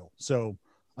very real. So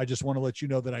I just want to let you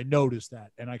know that I noticed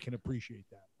that, and I can appreciate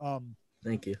that.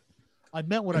 Thank you. I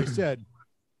meant what I said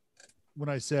when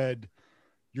I said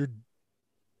your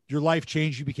life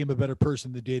changed. You became a better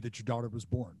person the day that your daughter was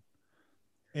born.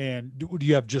 And do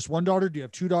you have just one daughter? Do you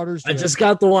have two daughters? I just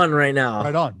got the one right now.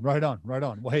 Right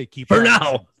on. Well, hey, keep for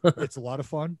practicing. now. It's a lot of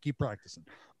fun. Keep practicing.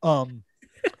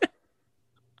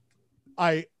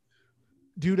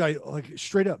 Dude, I like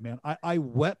straight up, man. I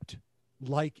wept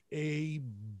like a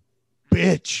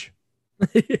bitch,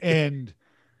 and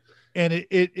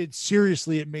it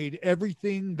seriously, it made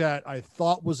everything that I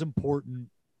thought was important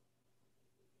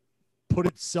put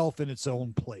itself in its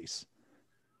own place,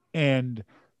 and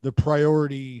the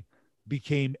priority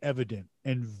became evident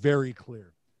and very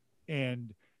clear,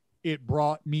 and it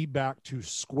brought me back to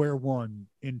square one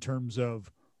in terms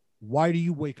of, why do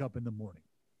you wake up in the morning,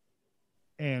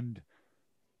 and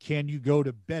can you go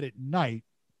to bed at night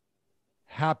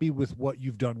happy with what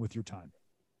you've done with your time?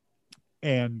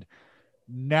 And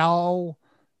now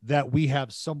that we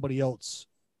have somebody else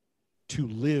to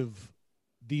live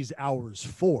these hours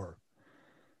for,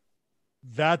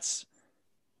 that's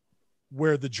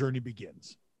where the journey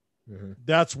begins. Mm-hmm.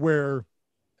 That's where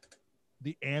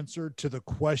the answer to the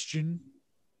question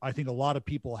I think a lot of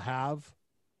people have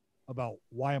about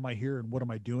why am I here and what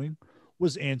am I doing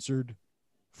was answered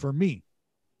for me.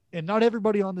 And not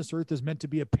everybody on this earth is meant to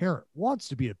be a parent, wants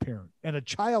to be a parent. And a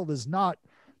child is not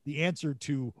the answer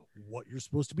to what you're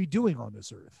supposed to be doing on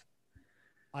this earth.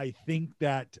 I think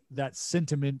that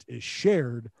sentiment is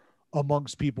shared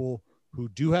amongst people who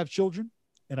do have children.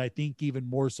 And I think even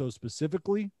more so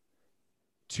specifically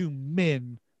to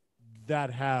men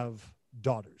that have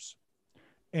daughters.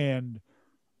 And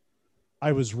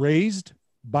I was raised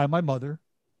by my mother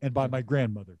and by my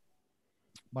grandmother.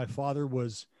 My father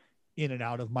was in and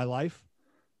out of my life,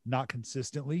 not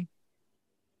consistently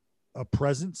a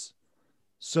presence.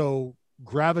 So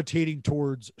gravitating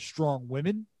towards strong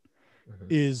women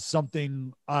is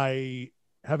something I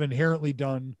have inherently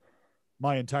done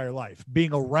my entire life.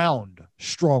 Being around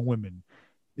strong women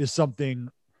is something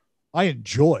I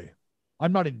enjoy.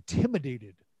 I'm not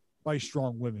intimidated by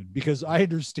strong women because I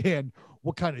understand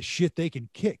what kind of shit they can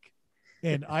kick.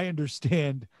 And I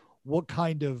understand what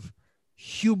kind of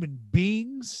human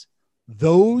beings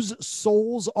those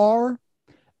souls are,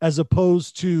 as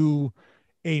opposed to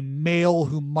a male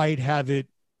who might have it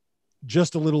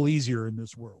just a little easier in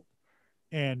this world.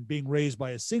 And being raised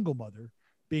by a single mother,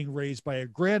 being raised by a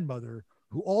grandmother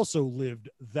who also lived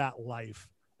that life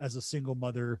as a single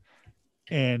mother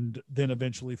and then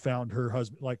eventually found her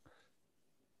husband. Like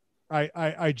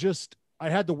I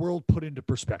had the world put into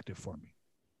perspective for me.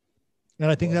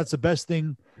 And I think that's the best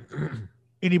thing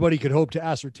anybody could hope to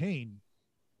ascertain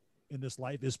in this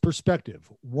life is perspective,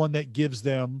 one that gives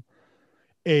them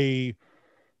a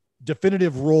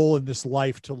definitive role in this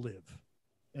life to live.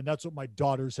 And that's what my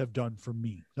daughters have done for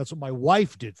me. That's what my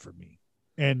wife did for me.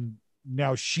 And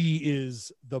now she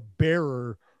is the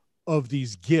bearer of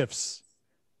these gifts.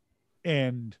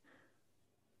 And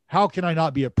how can I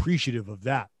not be appreciative of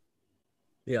that?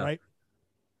 Yeah. Right.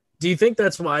 Do you think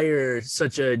that's why you're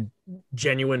such a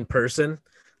genuine person?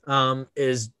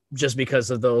 Is just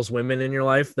because of those women in your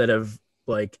life that have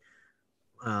like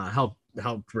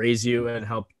helped raise you and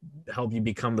help you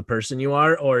become the person you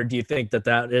are? Or do you think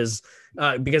that is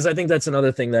because I think that's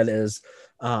another thing that is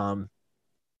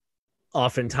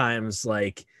oftentimes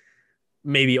like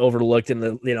maybe overlooked in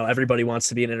the, everybody wants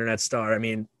to be an internet star. I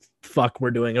mean, fuck,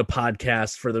 we're doing a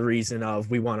podcast for the reason of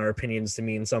we want our opinions to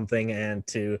mean something and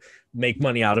to make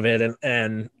money out of it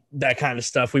and that kind of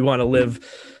stuff. We want to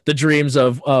live the dreams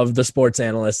of the sports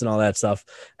analyst and all that stuff.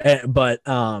 But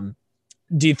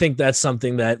do you think that's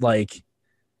something that like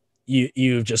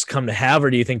you've just come to have,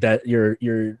 or do you think that your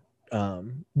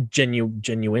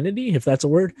genuinity, if that's a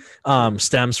word,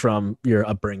 stems from your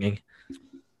upbringing?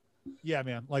 Yeah,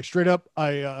 man. Like straight up,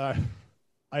 I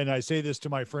say this to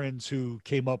my friends who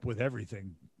came up with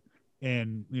everything,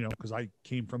 and because I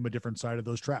came from a different side of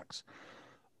those tracks.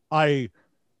 I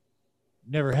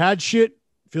never had shit.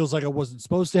 Feels like I wasn't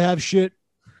supposed to have shit.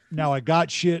 Now I got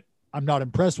shit. I'm not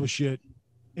impressed with shit.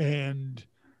 And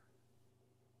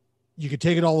you could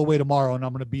take it all away tomorrow and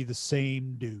I'm going to be the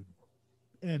same dude.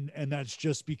 And that's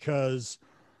just because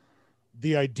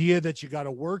the idea that you got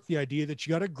to work, the idea that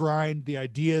you got to grind, the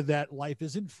idea that life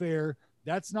isn't fair,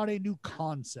 that's not a new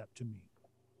concept to me.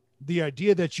 The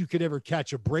idea that you could ever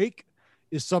catch a break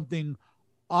is something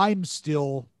I'm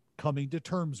still coming to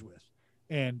terms with.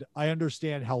 And I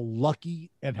understand how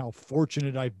lucky and how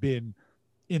fortunate I've been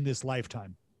in this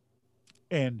lifetime.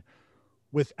 And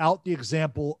without the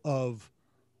example of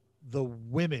the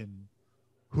women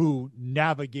who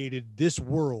navigated this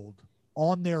world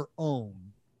on their own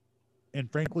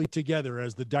and frankly together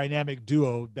as the dynamic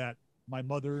duo that my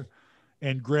mother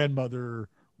and grandmother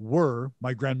were,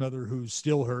 my grandmother, who's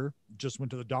still her, just went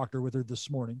to the doctor with her this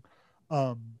morning.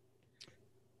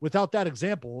 Without that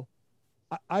example,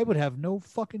 I would have no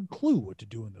fucking clue what to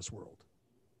do in this world.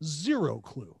 Zero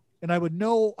clue. And I would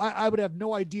have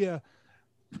no idea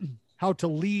how to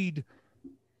lead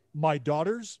my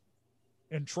daughters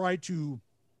and try to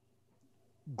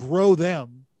grow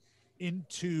them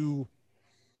into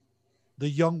the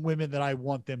young women that I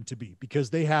want them to be, because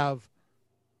they have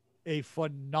a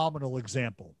phenomenal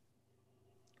example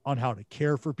on how to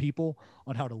care for people,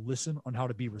 on how to listen, on how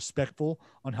to be respectful,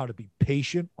 on how to be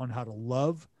patient, on how to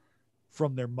love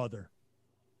from their mother,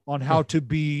 on how to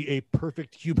be a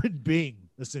perfect human being,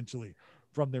 essentially,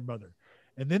 from their mother.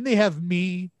 And then they have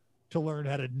me to learn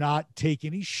how to not take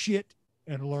any shit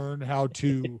and learn how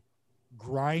to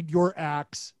grind your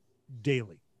axe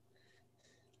daily.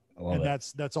 And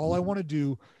that's all I want to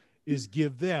do, is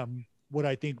give them what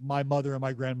I think my mother and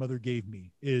my grandmother gave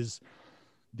me, is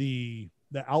the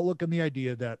outlook and the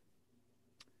idea that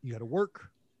you got to work.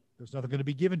 There's nothing going to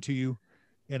be given to you.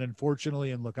 And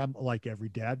unfortunately, and look, I'm like every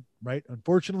dad, right?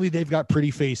 Unfortunately, they've got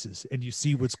pretty faces and you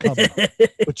see what's coming,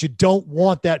 but you don't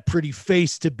want that pretty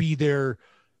face to be their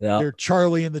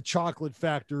Charlie in the Chocolate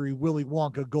Factory, Willy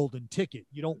Wonka golden ticket.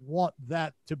 You don't want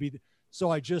that to be.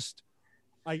 So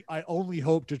I only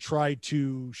hope to try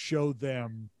to show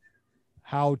them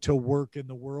how to work in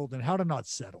the world and how to not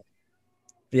settle.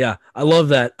 Yeah, I love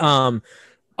that.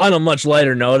 On a much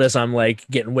lighter note, as I'm like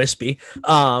getting wispy,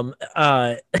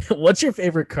 what's your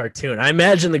favorite cartoon? I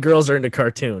imagine the girls are into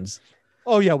cartoons.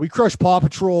 Oh yeah, we crush Paw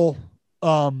Patrol.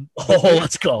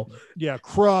 Let's go. Yeah,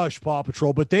 crush Paw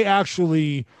Patrol, but they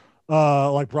actually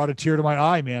like brought a tear to my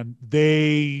eye, man.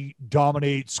 They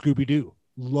dominate Scooby-Doo.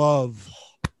 Love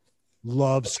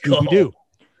Scooby-Doo.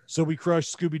 So we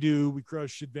crush Scooby-Doo, we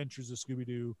crush Adventures of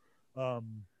Scooby-Doo.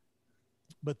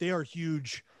 But they are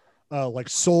huge, like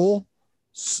Soul,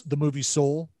 the movie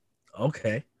Soul.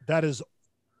 Okay. That is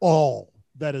all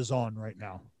that is on right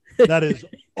now. That is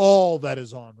all that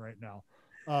is on right now.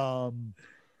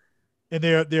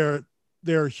 And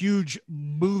they're huge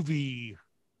movie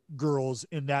girls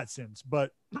in that sense.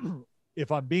 But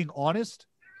if I'm being honest,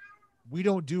 we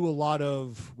don't do a lot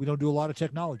of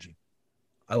technology.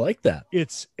 I like that.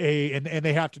 It's and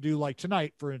they have to do, like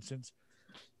tonight, for instance,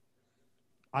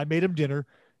 I made them dinner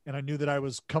and I knew that I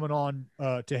was coming on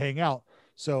to hang out.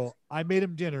 So I made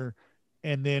them dinner.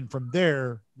 And then from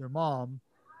there, their mom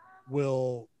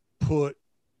will put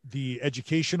the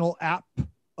educational app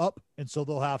up. And so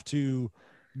they'll have to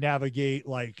navigate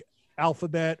like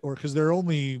alphabet, or because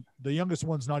the youngest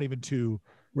one's not even 2,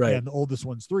 right? And the oldest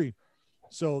one's 3.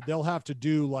 So they'll have to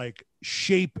do like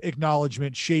shape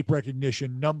acknowledgement, shape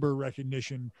recognition, number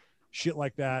recognition, shit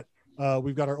like that.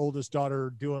 We've got our oldest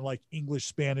daughter doing like English,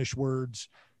 Spanish words,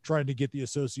 trying to get the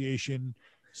association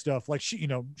stuff. Like she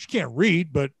can't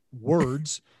read, but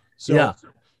words. So, yeah.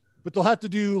 But they'll have to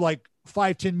do like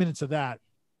 5-10 minutes of that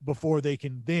before they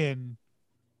can then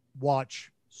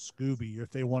watch Scooby,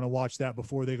 if they want to watch that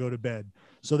before they go to bed.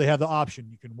 So they have the option.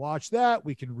 You can watch that.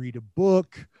 We can read a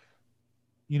book,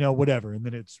 whatever. And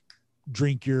then it's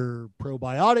drink your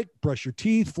probiotic, brush your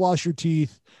teeth, floss your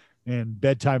teeth, and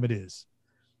bedtime it is.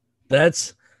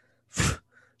 That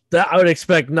I would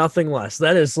expect nothing less.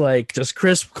 That is like just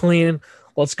crisp, clean.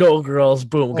 Let's go, girls.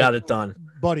 Boom. Got it done.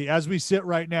 Buddy, as we sit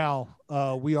right now,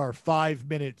 we are 5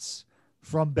 minutes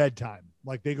from bedtime.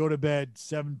 Like they go to bed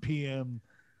 7 p.m.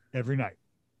 every night.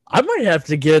 I might have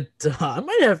to get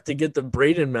the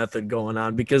Braden method going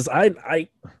on, because I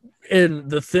in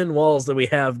the thin walls that we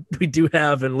do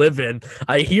have and live in,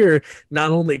 I hear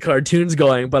not only cartoons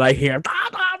going, but I hear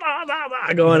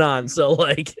going on. So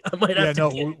like I might have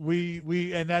to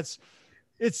we and that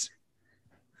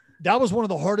was one of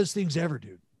the hardest things ever,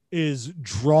 dude, is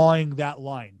drawing that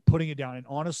line, putting it down. And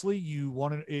honestly,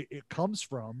 it comes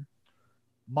from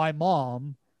my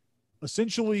mom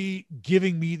essentially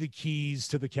giving me the keys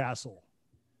to the castle,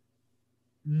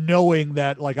 knowing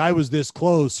that like I was this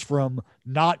close from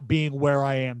not being where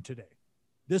I am today,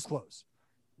 this close.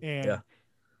 And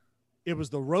it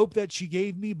was the rope that she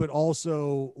gave me, but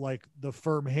also like the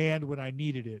firm hand when I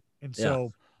needed it. And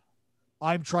so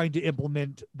I'm trying to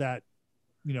implement that,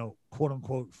 quote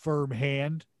unquote, firm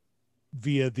hand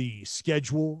via the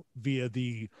schedule, via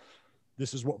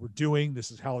this is what we're doing. This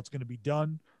is how it's going to be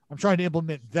done. I'm trying to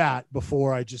implement that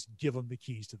before I just give them the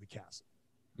keys to the castle.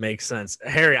 Makes sense.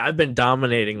 Harry, I've been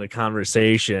dominating the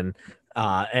conversation.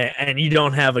 and you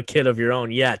don't have a kid of your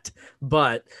own yet.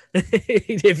 But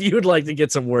if you would like to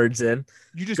get some words in,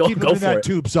 you just keep them in that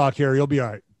tube sock, Harry. You'll be all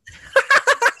right.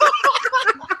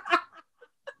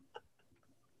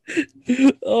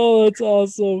 Oh, that's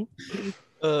awesome.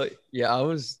 Yeah, I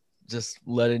was just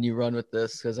letting you run with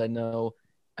this because I know,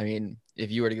 I mean, if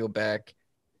you were to go back,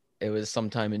 it was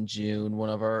sometime in June, one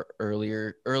of our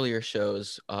earlier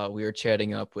shows. We were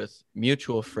chatting up with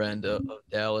mutual friend of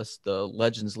Dallas, the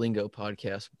Legends Lingo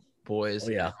podcast boys.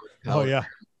 Oh yeah.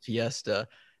 Fiesta,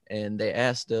 and they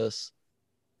asked us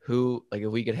who, like,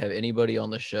 if we could have anybody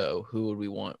on the show, who would we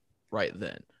want right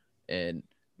then? And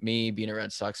me, being a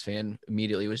Red Sox fan,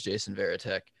 immediately was Jason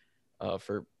Varitek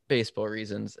for baseball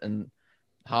reasons. And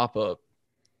Hoppa,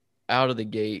 out of the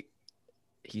gate,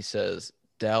 he says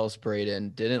Dallas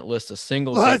Braden, didn't list a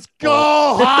single. Let's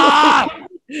go!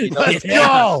 Let's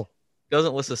go!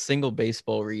 Doesn't list a single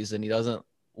baseball reason. He doesn't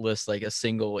list like a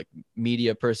single like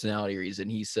media personality reason.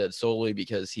 He said solely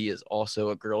because he is also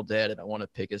a girl dad, and I want to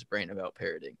pick his brain about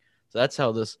parenting. So that's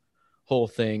how this whole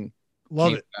thing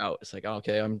came out. It's like,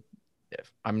 okay, I'm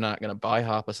not gonna buy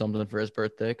Hoppa something for his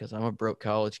birthday because I'm a broke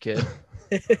college kid.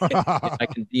 If I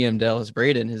can DM Dallas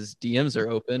Braden, his DMs are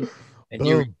open. And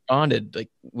you responded like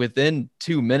within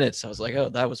 2 minutes. I was like, oh,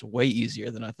 that was way easier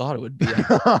than I thought it would be.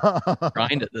 I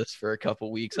grinded this for a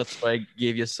couple weeks. That's why I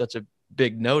gave you such a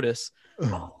big notice.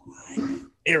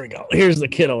 Here we go. Here's the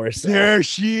kiddo herself. There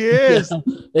she is.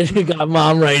 Yeah. We got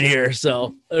mom right here.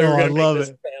 So I love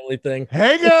it. Family thing.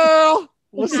 Hey, girl.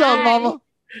 What's up, mama?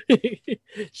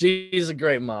 She's a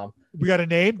great mom. We got a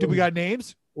name? Do we got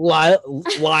names?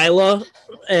 Lila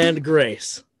and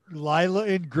Grace. Lila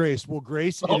and Grace. Well,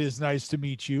 Grace, it is nice to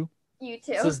meet you. You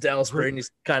too. This is Dallas Braden. He's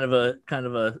kind of a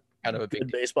good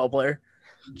baseball player.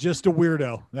 Just a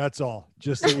weirdo. That's all.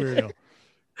 Just a weirdo.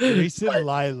 Grace and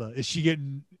Lila. Is she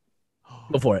getting?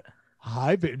 Go for it.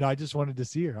 Hi, no, I just wanted to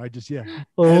see her.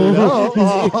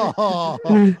 Oh.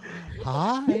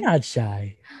 Hi. You're not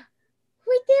shy.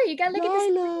 Right there. You gotta look at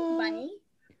this bunny.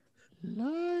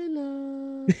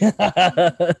 Lila.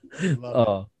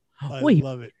 I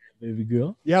love it. Baby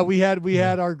girl. Yeah, we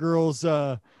had our girls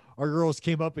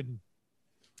came up and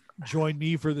joined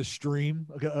me for the stream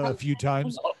a few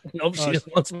times. Nope, she just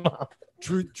wants mom.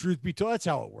 Truth be told, that's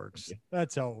how it works.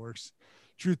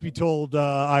 Truth be told,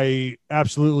 I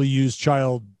absolutely used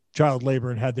child labor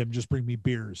and had them just bring me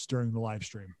beers during the live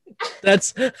stream.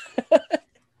 That's because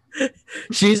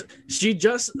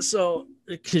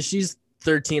she's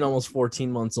 13, almost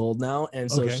 14 months old now,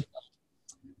 and so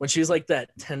when she was like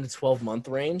that 10 to 12 month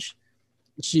range,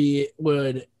 she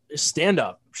would stand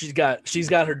up. She's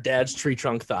got her dad's tree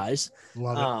trunk thighs,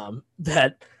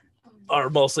 that are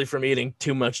mostly from eating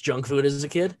too much junk food as a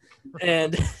kid,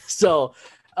 and so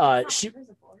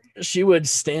she would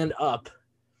stand up,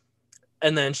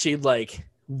 and then she'd like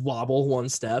wobble one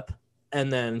step,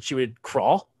 and then she would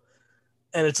crawl,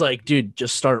 and it's like, dude,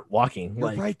 just start walking. You're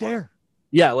like right there.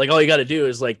 Yeah, like all you got to do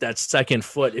is like that second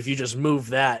foot. If you just move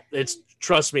that,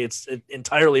 trust me, it's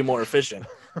entirely more efficient.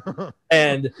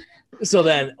 And so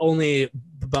then only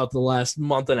about the last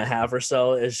month and a half or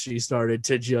so as she started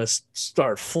to just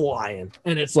start flying.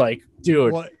 And it's like,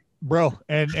 dude. Bro,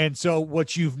 and so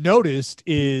what you've noticed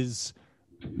is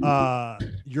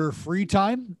your free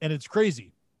time, and it's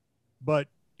crazy. But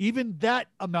even that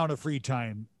amount of free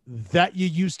time that you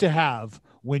used to have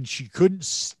when she couldn't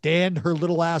stand her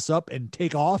little ass up and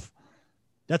take off,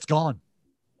 that's gone.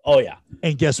 Oh, yeah.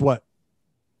 And guess what?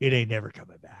 It ain't never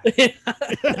coming back. It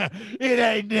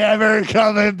ain't never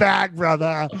coming back,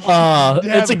 brother.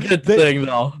 It's a good thing,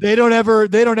 though. They don't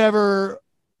ever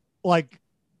like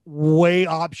weigh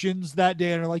options that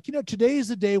day and are like, today is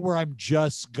the day where I'm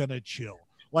just gonna chill.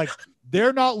 Like,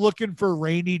 they're not looking for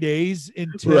rainy days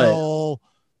until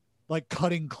like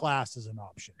cutting class is an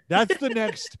option. That's the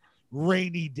next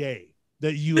rainy day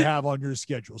that you have on your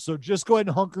schedule. So just go ahead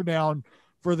and hunker down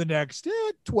for the next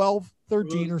 12,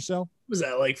 13 or so. Was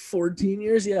that like 14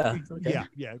 years? Yeah. Okay.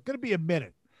 Yeah. Gonna be a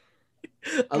minute.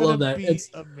 I love that. It's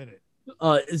a minute.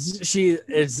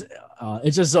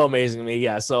 It's just so amazing to me.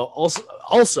 Yeah. So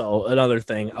also another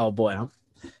thing. Oh boy, I'm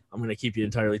gonna keep you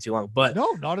entirely too long, but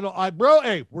no, not at all. Bro,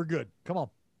 hey, we're good. Come on.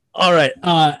 All right.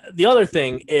 The other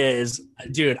thing is,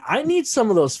 dude, I need some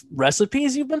of those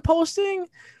recipes you've been posting.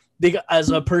 Because as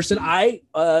a person, I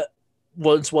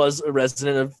once was a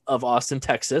resident of Austin,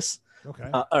 Texas.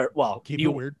 Okay. Keep it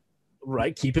weird.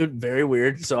 Right. Keep it very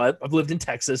weird. So I've lived in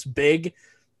Texas, big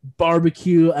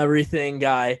barbecue, everything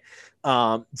guy.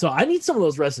 So I need some of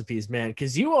those recipes, man,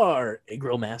 because you are a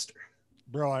grill master.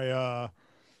 Bro,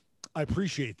 I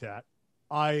appreciate that.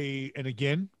 And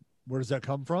again, where does that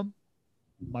come from?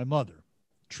 My mother.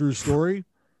 true story.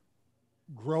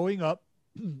 Growing up,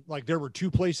 like there were two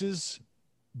places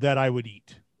that I would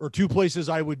eat, or two places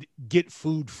I would get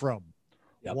food from.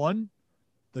 Yep. One,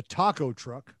 the taco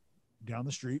truck down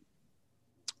the street,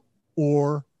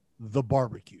 or the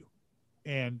barbecue.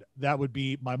 And that would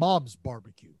be my mom's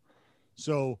barbecue.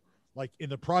 So like in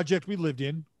the project we lived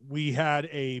in, we had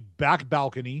a back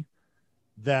balcony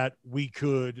that we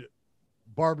could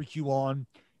barbecue on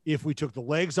if we took the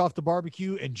legs off the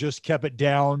barbecue and just kept it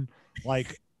down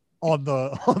like on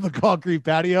the concrete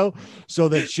patio so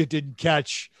that shit didn't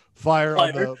catch fire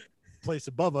on the place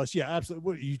above us. Yeah, absolutely.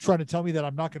 What, are you trying to tell me that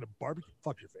I'm not going to barbecue?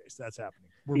 Fuck your face. That's happening.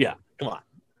 Come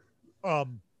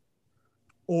on.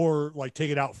 Or like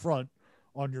take it out front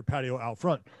on your patio out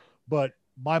front. But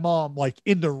my mom, like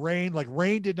in the rain, like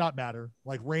rain did not matter.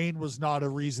 Like rain was not a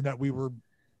reason that we were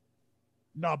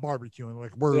not barbecuing.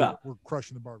 Like we're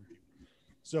crushing the barbecue.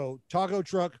 So taco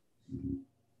truck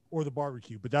or the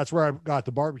barbecue, but that's where I got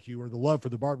the barbecue or the love for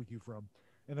the barbecue from.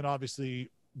 And then obviously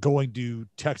going to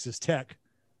Texas Tech,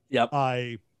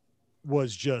 I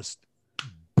was just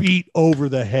beat over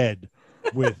the head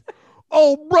with,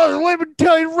 oh brother, let me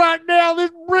tell you right now,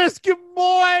 this brisket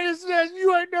boy says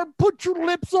you ain't never put your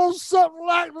lips on something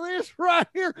like this right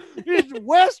here. It's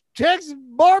West Texas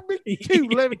barbecue.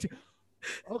 Let me tell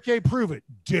you. Okay, prove it.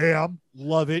 Damn,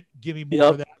 love it. Give me more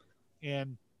of that.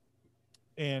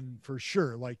 And for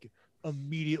sure, like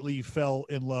immediately fell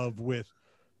in love with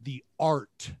the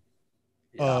art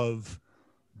of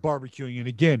barbecuing. And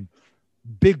again,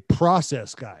 big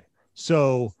process guy.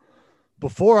 So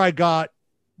before I got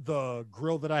the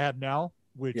grill that I have now,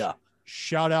 which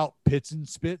shout out Pits and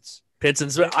Spits.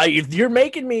 You're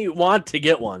making me want to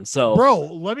get one. So bro,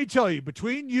 let me tell you,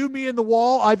 between you, me, and the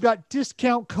wall, I've got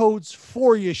discount codes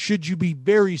for you should you be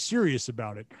very serious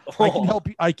about it.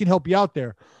 I can help you out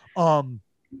there.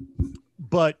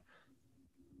 But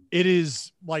it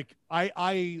is like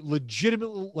I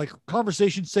legitimately, like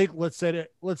conversation's sake, let's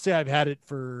say I've had it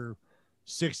for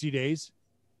 60 days.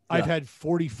 I've had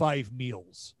 45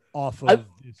 meals off of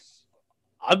this.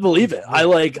 I believe it.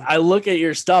 I look at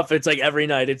your stuff. It's like every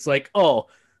night. It's like, oh,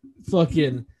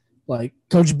 fucking like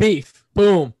Coach Beef.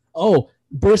 Boom. Oh,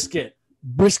 brisket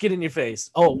in your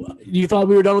face. Oh, you thought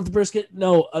we were done with the brisket?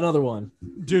 No, another one.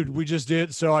 Dude, we just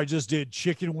did. So I just did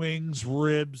chicken wings,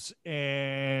 ribs,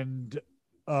 and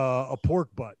a pork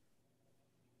butt.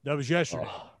 That was yesterday.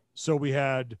 So we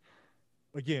had,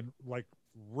 again, like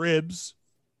ribs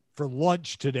for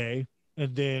lunch today.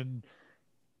 And then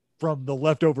from the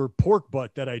leftover pork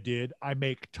butt that I did, I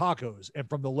make tacos. And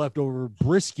from the leftover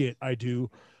brisket I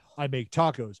make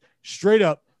tacos. Straight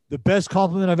up, the best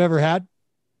compliment I've ever had.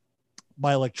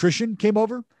 My electrician came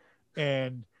over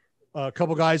and a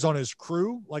couple guys on his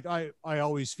crew. Like I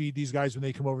always feed these guys when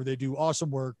they come over. They do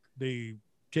awesome work. They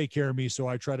take care of me. So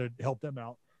I try to help them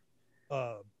out.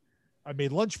 I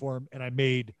made lunch for him and I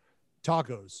made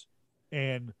tacos,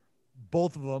 and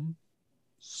both of them,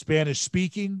 Spanish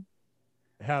speaking,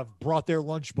 have brought their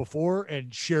lunch before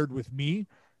and shared with me.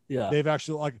 Yeah. They've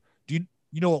actually, like, do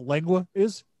you know what lengua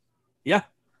is? Yeah.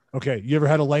 Okay. You ever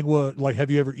had a lengua? Like,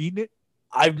 have you ever eaten it?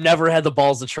 I've never had the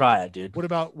balls to try it, dude. What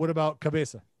about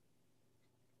cabeza?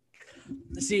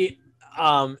 See,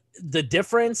 the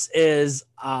difference is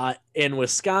in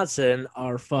Wisconsin,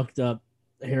 our fucked up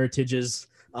heritages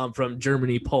from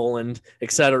Germany, Poland,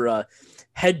 etc.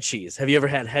 Head cheese. Have you ever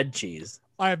had head cheese?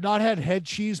 I have not had head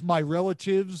cheese. My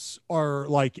relatives are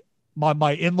like,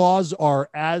 my in-laws are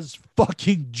as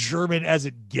fucking German as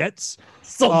it gets.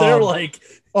 So they're like,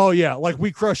 oh yeah, like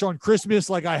we crush on Christmas.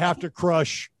 Like I have to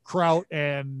crush kraut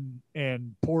and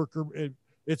pork.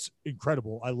 It's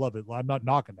incredible. I love it. I'm not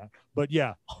knocking that, but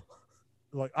yeah,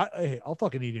 like I'll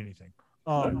fucking eat anything.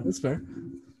 That's fair.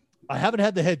 I haven't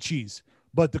had the head cheese,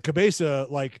 but the cabeza,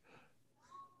 like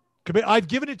I've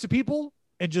given it to people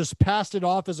and just passed it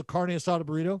off as a carne asada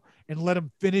burrito and let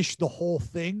them finish the whole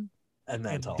thing and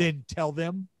then tell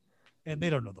them, and they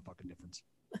don't know the fucking difference.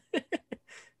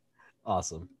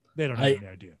 Awesome. They don't have any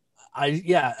idea.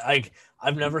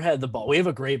 I've never had the ball. We have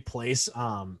a great place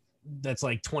that's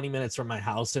like 20 minutes from my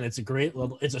house, and it's a great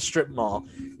little, it's a strip mall.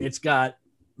 It's got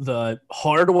the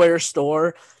hardware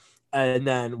store, and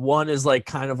then one is like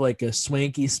kind of like a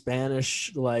swanky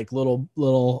Spanish, like little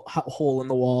hole in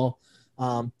the wall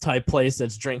type place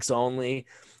that's drinks only,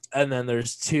 and then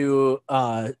there's two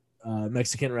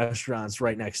Mexican restaurants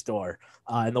right next door,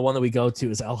 and the one that we go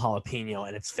to is El Jalapeno,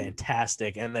 and it's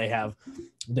fantastic. And they have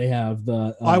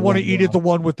the I want to eat at the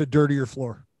one with the dirtier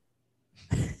floor.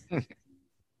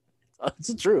 It's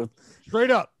the truth. Straight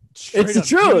up. Straight It's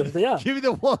the up. truth. Yeah. Give me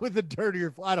the one with the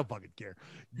dirtier. I don't fucking care.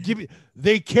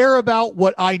 They care about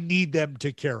what I need them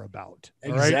to care about.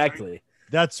 All right? Exactly.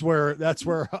 That's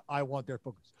where I want their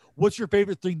focus. What's your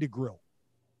favorite thing to grill?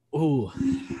 Ooh.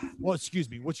 Well, excuse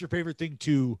me. What's your favorite thing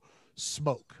to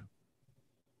smoke?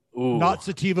 Ooh. Not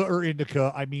sativa or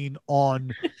indica. I mean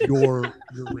on your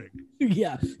rig.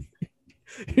 Yeah.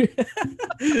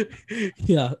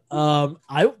 Yeah.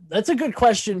 That's a good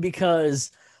question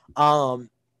because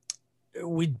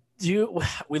we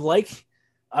like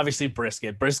obviously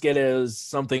brisket. Brisket is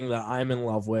something that I'm in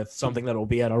love with, something that will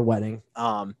be at our wedding.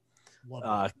 Come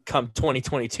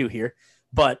 2022 here.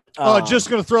 But just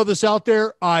gonna throw this out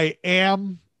there. I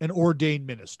am an ordained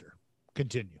minister.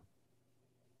 Continue.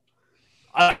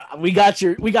 We got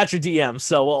your DM,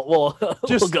 so we'll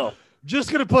go.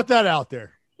 Just gonna put that out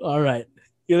there. All right.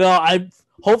 I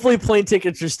hopefully plane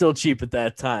tickets are still cheap at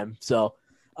that time. So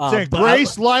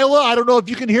Grace, Lila, I don't know if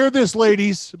you can hear this,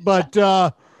 ladies, but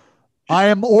I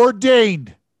am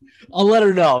ordained. I'll let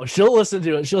her know. She'll listen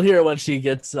to it. She'll hear it when she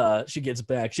gets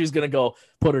back. She's gonna go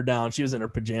put her down. She was in her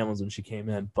pajamas when she came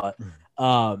in. But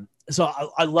so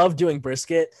I love doing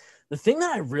brisket. The thing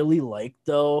that I really like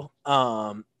though,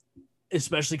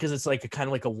 especially because it's like a kind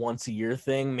of like a once a year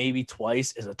thing, maybe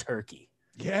twice, is a turkey.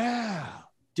 Yeah.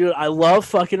 Dude, I love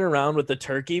fucking around with the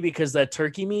turkey because that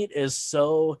turkey meat is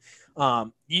so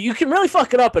you can really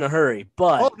fuck it up in a hurry,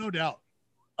 but no doubt.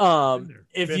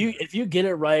 If you get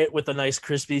it right with a nice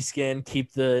crispy skin,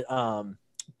 keep the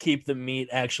meat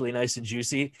actually nice and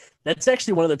juicy. That's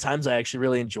actually one of the times I actually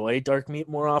really enjoy dark meat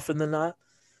more often than not.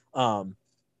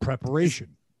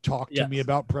 Preparation. Talk to me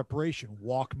about preparation.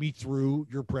 Walk me through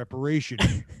your preparation.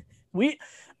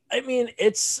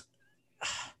 It's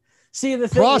see the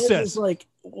thing process is like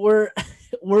we're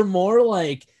more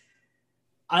like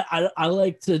I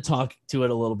like to talk to it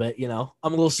a little bit, I'm a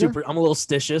little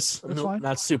superstitious.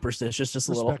 Not superstitious, just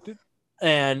a little.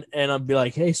 And I'll be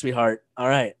like, hey, sweetheart, all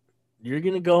right, you're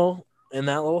gonna go in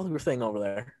that little thing over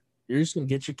there. You're just gonna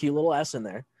get your cute little ass in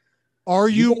there. Are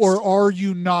you or are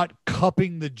you not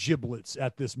cupping the giblets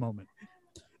at this moment?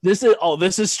 This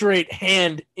is straight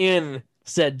hand in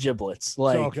said giblets.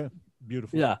 Like, okay,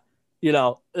 beautiful. Yeah,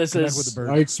 this Connect is with the bird.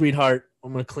 all right, sweetheart.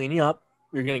 I'm gonna clean you up.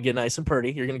 You're gonna get nice and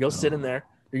pretty. You're gonna go sit in there.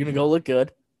 You're gonna go look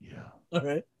good. Yeah. All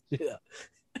right. Yeah.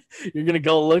 You're gonna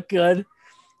go look good.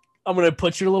 I'm gonna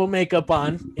put your little makeup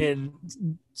on and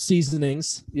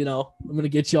seasonings. I'm gonna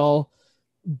get you all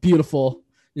beautiful.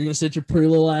 You're gonna sit your pretty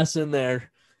little ass in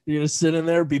there. You're gonna sit in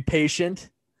there, be patient.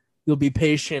 You'll be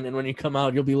patient, and when you come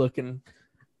out, you'll be looking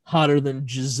hotter than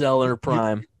Giselle in her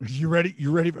prime. You ready?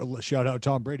 You ready? Shout out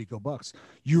Tom Brady, go Bucks.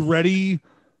 You ready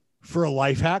for a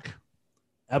life hack?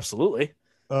 Absolutely.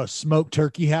 A smoked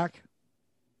turkey hack.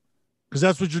 Because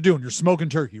that's what you're doing. You're smoking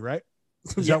turkey, right?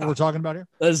 Is that what we're talking about here?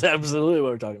 That's absolutely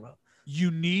what we're talking about.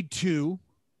 You need to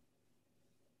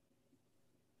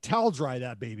towel dry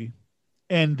that baby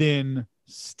and then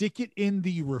stick it in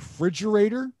the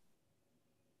refrigerator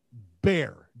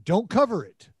bare. Don't cover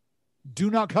it. Do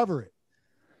not cover it.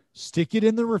 Stick it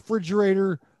in the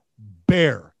refrigerator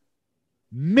bare.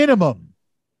 Minimum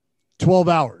 12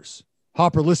 hours.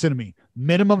 Hopper, listen to me.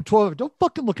 Minimum 12. Don't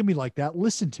fucking look at me like that.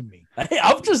 Listen to me. Hey,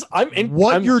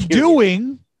 What you're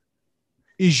doing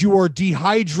is you are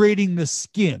dehydrating the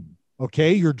skin.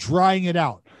 Okay. You're drying it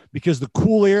out because the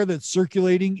cool air that's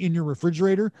circulating in your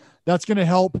refrigerator, that's going to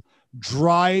help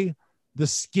dry the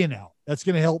skin out. That's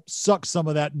going to help suck some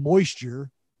of that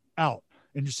moisture out.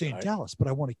 And you're saying, Dallas, but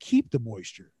I want to keep the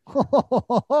moisture.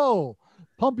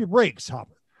 Pump your brakes,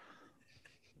 Hopper.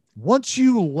 Once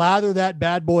you lather that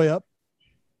bad boy up,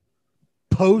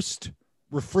 post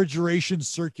refrigeration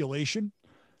circulation,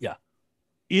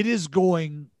 it is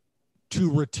going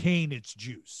to retain its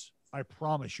juice. I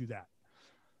promise you that.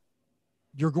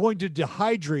 You're going to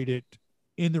dehydrate it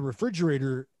in the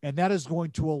refrigerator, and that is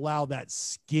going to allow that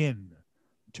skin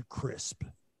to crisp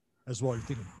as well. You're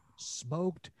thinking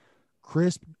smoked,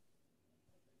 crisp.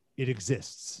 It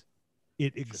exists.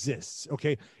 It exists.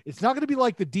 Okay. It's not going to be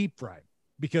like the deep fry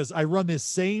because I run this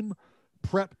same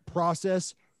prep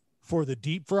process for the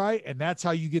deep fry, and that's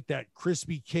how you get that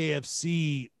crispy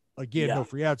KFC. Again, no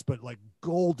free ads, but like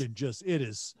golden, just it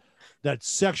is that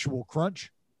sexual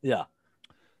crunch. Yeah.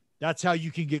 That's how you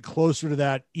can get closer to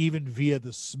that even via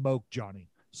the smoke, Johnny.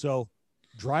 So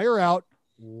dry her out,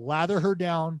 lather her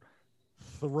down,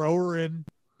 throw her in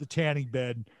the tanning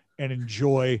bed, and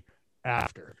enjoy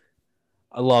after.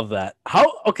 I love that.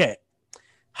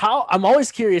 I'm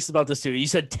always curious about this too. You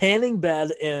said tanning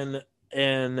bed in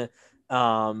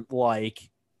like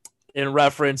in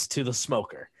reference to the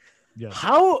smoker. Yes.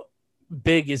 How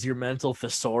big is your mental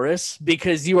thesaurus,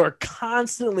 because you are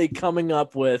constantly coming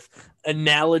up with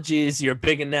analogies. You're a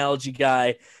big analogy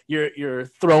guy. You're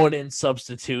throwing in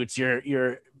substitutes.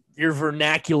 Your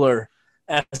vernacular,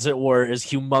 as it were, is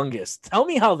humongous. Tell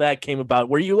me how that came about.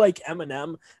 Were you like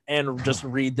Eminem and just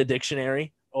read the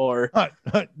dictionary, or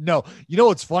no? You know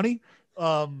what's funny?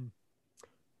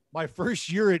 My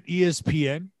first year at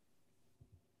ESPN,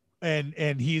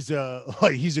 and he's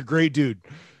a great dude,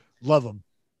 love him,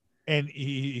 and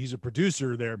he's a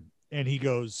producer there, and he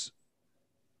goes,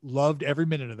 loved every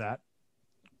minute of that.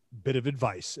 Bit of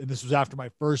advice, and this was after my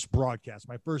first broadcast,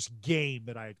 my first game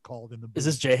that I had called in the booth. Is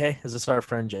this Jay Hay? Is this our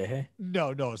friend Jay Hay?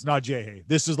 No, it's not Jay Hay.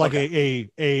 This is like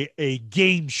a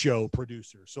game show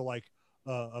producer. So like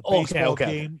a baseball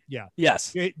game. Yeah.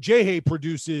 Yes. Jay Hay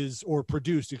produced,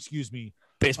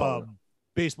 baseball.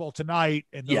 Baseball Tonight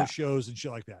and those shows and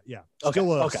shit like that. Yeah.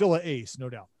 Still an ace, no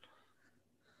doubt.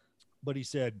 But he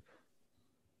said,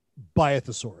 buy a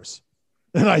thesaurus.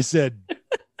 And I said,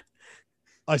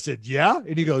 yeah.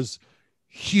 And he goes,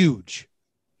 huge.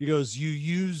 He goes, you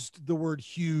used the word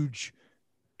huge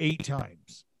 8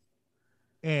 times.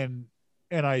 And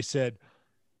I said,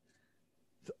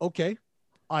 okay.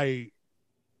 I'm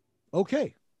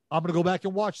going to go back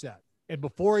and watch that. And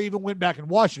before I even went back and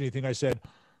watched anything, I said,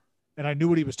 and I knew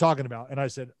what he was talking about. And I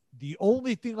said, the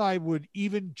only thing I would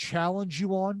even challenge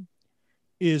you on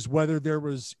is whether there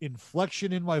was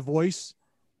inflection in my voice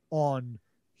on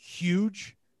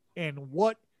huge and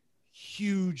what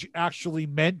huge actually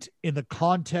meant in the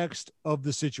context of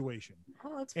the situation.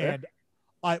 Oh, that's fair. And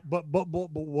but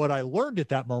what I learned at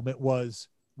that moment was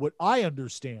what I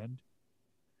understand,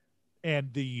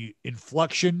 and the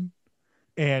inflection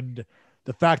and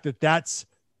the fact that that's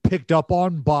picked up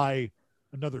on by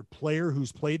another player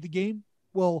who's played the game.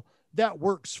 Well, that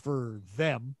works for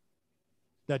them.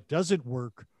 That doesn't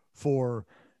work for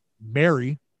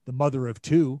Mary, the mother of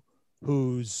 2,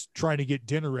 who's trying to get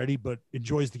dinner ready, but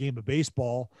enjoys the game of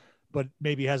baseball, but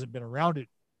maybe hasn't been around it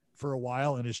for a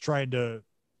while and is trying to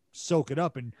soak it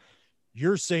up. And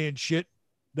you're saying shit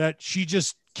that she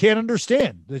just can't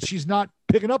understand, that she's not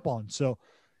picking up on. So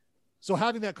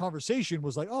having that conversation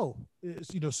was like, I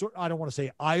don't want to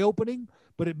say eye-opening,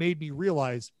 but it made me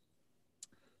realize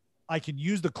I can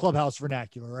use the clubhouse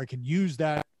vernacular. I can use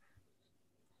that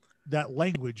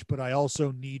language, but I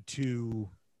also need to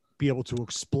be able to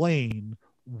explain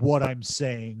what I'm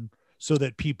saying so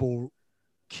that people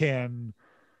can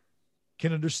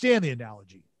understand the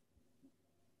analogy,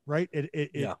 right?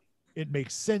 It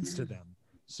makes sense to them.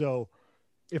 So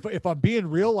if I'm being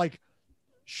real, like,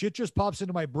 shit just pops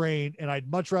into my brain, and I'd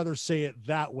much rather say it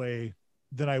that way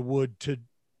than I would to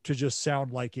just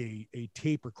sound like a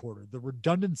tape recorder. The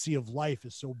redundancy of life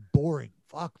is so boring.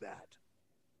 Fuck that.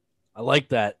 I like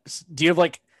that. Do you have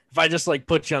like, if I just like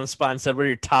put you on the spot and said, what are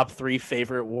your top 3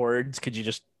 favorite words? Could you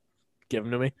just give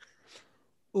them to me?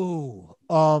 Ooh,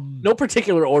 no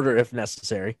particular order if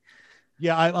necessary.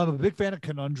 Yeah. I'm a big fan of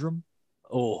conundrum.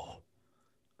 Oh,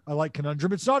 I like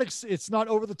conundrum. It's not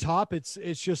over the top. It's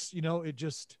just,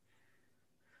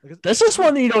 this is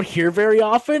one that you don't hear very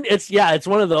often. It's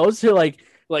one of those who like,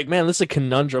 man, this is a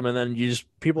conundrum. And then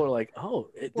people are like, oh,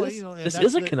 this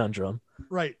is a conundrum.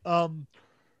 Right.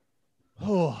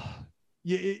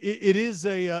 It is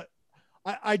a,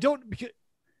 I don't,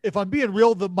 if I'm being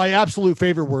real, my absolute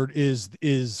favorite word is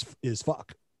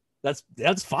fuck.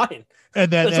 That's fine.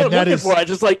 And that's what I'm looking for. I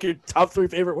just like your top 3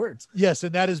 favorite words. Yes.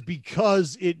 And that is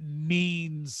because it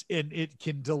means, and it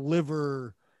can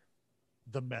deliver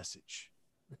the message.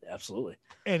 Absolutely.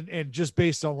 And just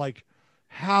based on like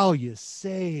how you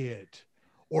say it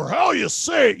or how you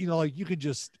say it, like you can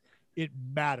just, it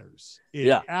matters.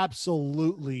 It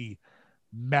absolutely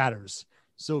matters.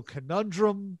 So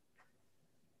conundrum,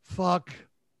 fuck.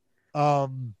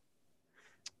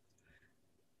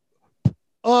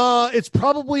 It's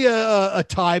probably a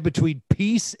tie between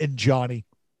Peace and Johnny.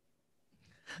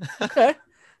 Okay.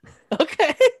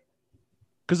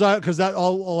 Because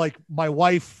I'll like my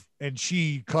wife, and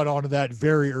she caught on to that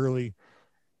very early.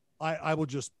 I will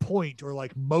just point or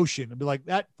like motion and be like,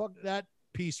 that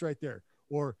piece right there,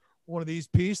 or one of these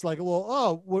piece, like a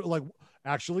little, like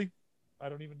actually, I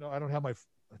don't even know. I don't know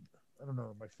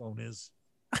where my phone is.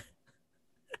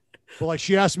 But like,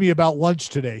 she asked me about lunch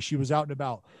today. She was out and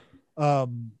about.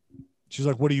 She's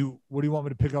like, what do you want me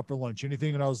to pick up for lunch?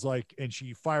 Anything? And I was like, and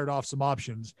she fired off some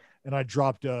options, and I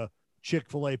dropped a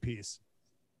Chick-fil-A piece.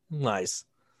 Nice.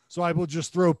 So I will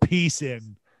just throw piece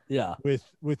in. Yeah.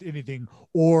 With anything,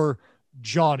 or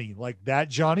Johnny, like that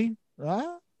Johnny.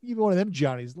 Even one of them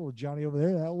Johnnies, little Johnny over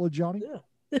there, that little Johnny.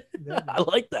 Yeah. I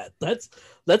like that.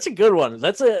 That's a good one.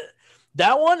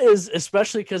 That one is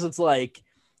especially because it's like,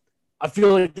 I feel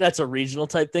like that's a regional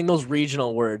type thing. Those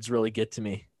regional words really get to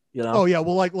me, you know? Oh yeah.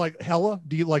 Well, like hella.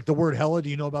 Do you like the word hella? Do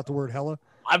you know about the word hella?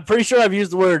 I'm pretty sure I've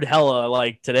used the word hella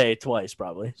like today twice,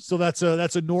 probably. So that's a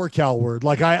NorCal word.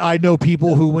 Like I know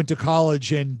people who went to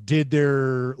college and did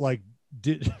their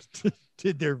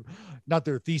did their, not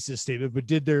their thesis statement, but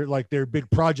did their big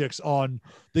projects on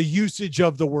the usage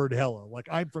of the word hella. Like,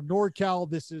 I'm from NorCal.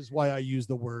 This is why I use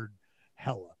the word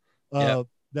hella.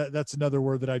 That's another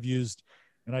word that I've used,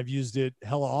 and I've used it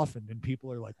hella often. And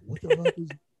people are like, what the fuck is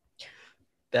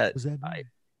that? What does that mean?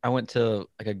 I went to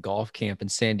like a golf camp in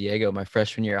San Diego my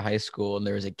freshman year of high school, and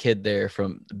there was a kid there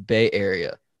from the Bay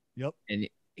Area. Yep. And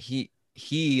he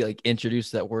like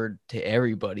introduced that word to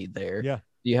everybody there. Yeah.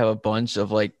 You have a bunch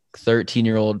of like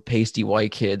 13-year-old pasty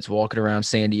white kids walking around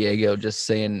San Diego just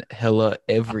saying hella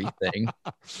everything.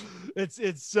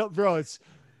 It's so, bro,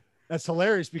 that's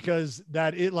hilarious, because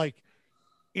that it, like,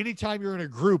 anytime you're in a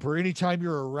group or anytime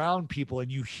you're around people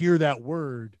and you hear that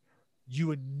word,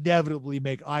 you inevitably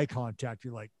make eye contact.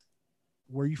 You're like,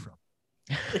 where are you from?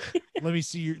 let me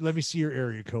see your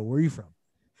area code. Where are you from?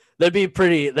 That'd be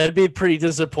pretty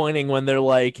disappointing when they're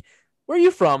like, where are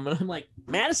you from? And I'm like,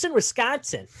 Madison,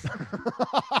 Wisconsin.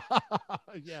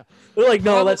 Yeah. They're like,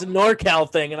 no, that's a NorCal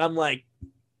thing. And I'm like,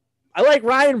 I like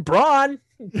Ryan Braun.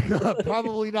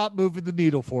 Probably not moving the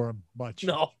needle for him much.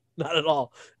 No, not at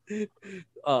all.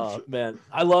 Oh man,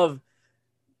 I love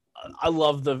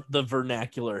the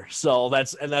vernacular. So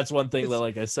that's one thing that,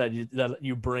 like I said, that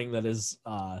you bring, that is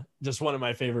just one of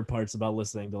my favorite parts about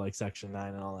listening to like Section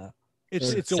 9 and all that.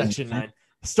 It's Section 9,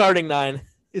 starting 9.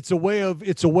 It's a way of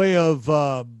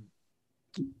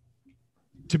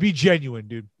to be genuine,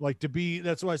 dude. Like,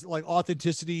 that's why like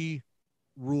authenticity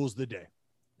rules the day.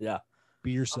 Yeah.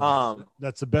 Be yourself.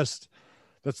 That's the best.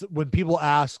 That's when people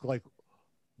ask, like,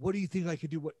 what do you think I could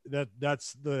do?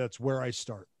 That's where I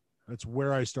start. That's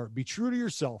where I start. Be true to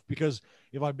yourself, because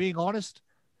if I'm being honest,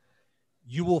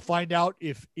 you will find out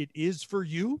if it is for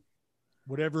you,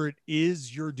 whatever it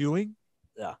is you're doing.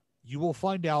 Yeah. You will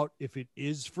find out if it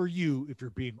is for you, if you're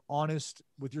being honest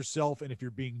with yourself and if you're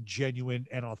being genuine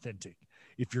and authentic.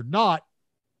 If you're not,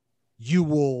 you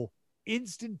will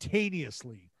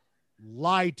instantaneously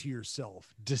lie to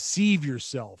yourself, deceive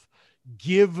yourself,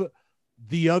 give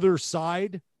the other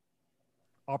side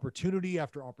opportunity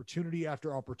after opportunity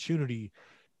after opportunity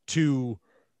to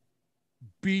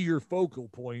be your focal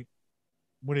point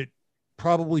when it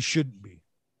probably shouldn't be,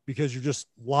 because you're just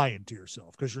lying to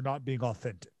yourself, because you're not being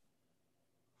authentic.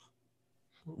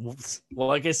 Well,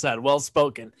 like I said, well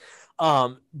spoken.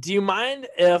 Do you mind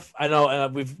if, I know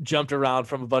we've jumped around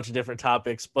from a bunch of different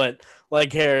topics, but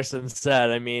like Harrison said,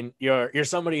 I mean, you're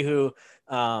somebody who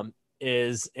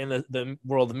is in the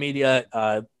world of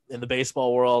media, in the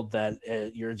baseball world, that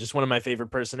you're just one of my favorite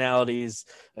personalities,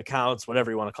 accounts, whatever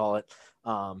you want to call it,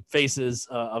 faces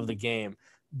of the game.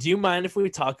 Do you mind if we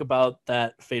talk about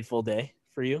that fateful day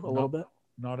for you a little bit?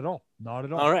 Not at all. Not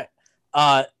at all. All right.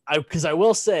 Because I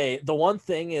will say, the one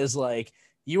thing is, like,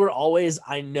 you were always,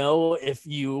 I know if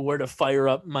you were to fire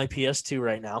up my PS2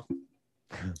 right now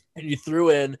and you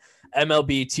threw in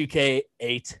MLB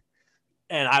 2K8,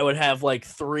 and I would have like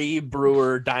 3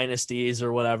 Brewer dynasties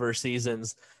or whatever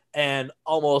seasons, and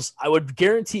I would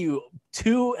guarantee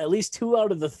you at least 2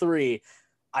 out of the 3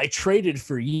 I traded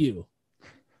for you.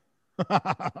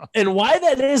 And why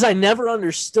that is, I never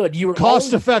understood. You were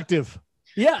cost effective.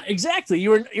 Yeah, exactly.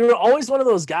 You were always one of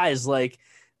those guys. Like,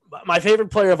 my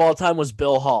favorite player of all time was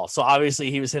Bill Hall. So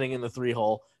obviously he was hitting in the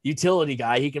 3-hole. Utility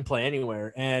guy. He can play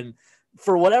anywhere. And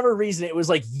for whatever reason, it was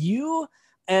like you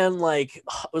and like,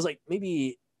 it was like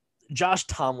maybe Josh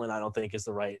Tomlin, I don't think is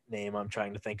the right name I'm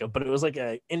trying to think of, but it was like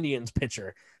a Indians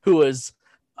pitcher who was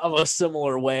of a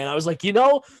similar way. And I was like, you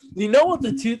know what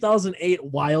the 2008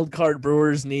 wild card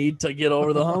Brewers need to get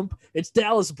over the hump? It's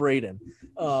Dallas Braden.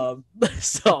 Love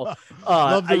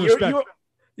the respect.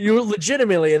 You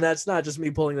legitimately, and that's not just me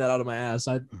pulling that out of my ass.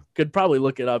 I could probably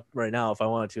look it up right now if I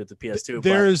wanted to at the PS2.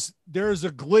 There's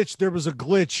a glitch. There was a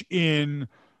glitch in,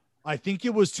 I think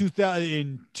it was 2000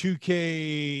 in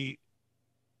 2K,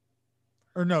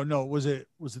 or no, was it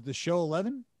the show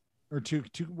 11 or 2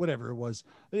 whatever it was?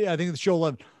 Yeah, I think the show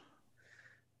 11.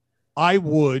 I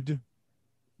would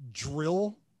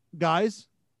drill guys,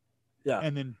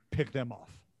 and then pick them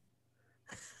off.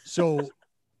 So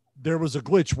there was a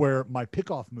glitch where my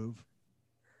pickoff move,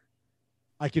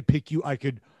 I could pick you. I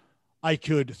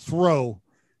could throw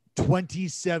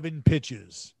 27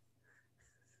 pitches.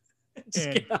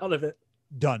 Just get out of it.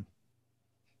 Done.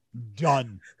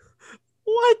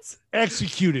 What?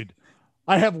 Executed.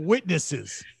 I have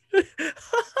witnesses.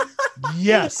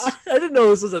 Yes. I didn't know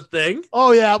this was a thing.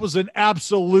 Oh yeah, it was an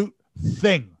absolute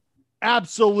thing.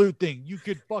 Absolute thing. You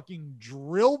could fucking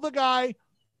drill the guy,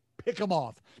 pick him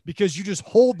off, because you just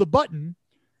hold the button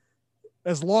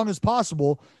as long as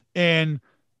possible and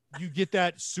you get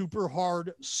that super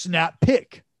hard snap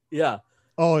pick. Yeah.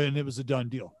 Oh, and it was a done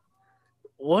deal.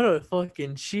 What a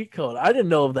fucking cheat code. I didn't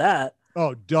know of that.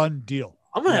 Oh, done deal.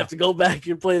 I'm gonna have to go back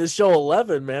and play the show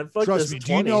 11, man. Fuck Trust this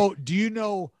me. 20. Do you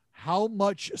know how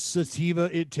much sativa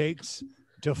it takes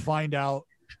to find out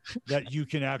that you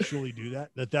can actually do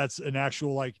that? That's an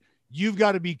actual, like, you've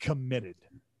got to be committed.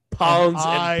 Pounds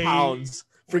and pounds.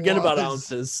 Forget about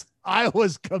ounces. I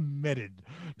was committed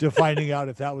to finding out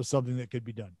if that was something that could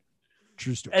be done.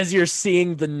 True story. As you're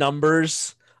seeing the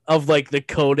numbers of like the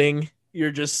coding,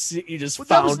 you just But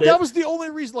found it. That was the only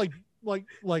reason.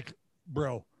 Like,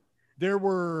 bro, there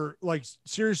were like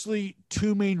seriously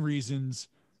two main reasons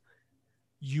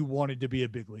you wanted to be a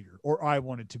big leaguer, or I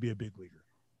wanted to be a big leaguer.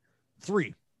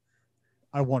 3,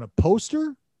 I want a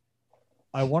poster,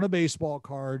 I want a baseball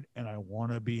card, and I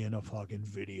want to be in a fucking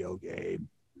video game.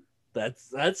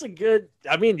 That's a good.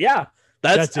 I mean, yeah,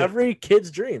 that's every kid's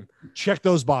dream. Check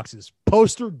those boxes.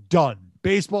 Poster done.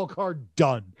 Baseball card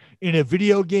done. In a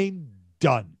video game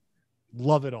done.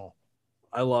 Love it all.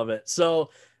 I love it. So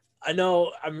I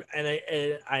know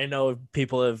I know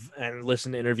people have and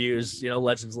listened to interviews,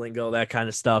 Legends Lingo, that kind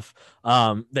of stuff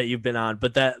that you've been on,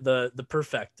 but that the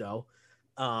Perfecto,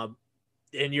 and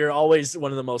you're always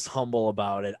one of the most humble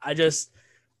about it.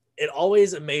 It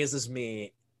always amazes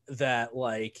me that,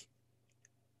 like,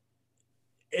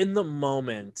 in the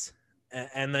moment,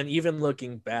 and then even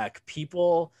looking back,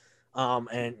 people,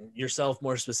 and yourself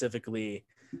more specifically,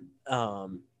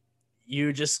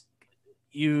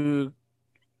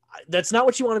 that's not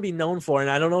what you want to be known for. And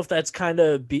I don't know if that's kind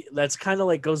of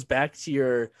like goes back to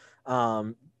your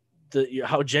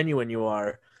how genuine you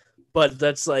are, but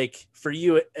that's like, for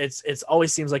you, it's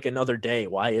always seems like another day.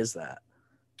 Why is that?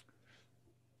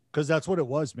 Because that's what it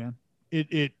was, man.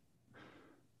 It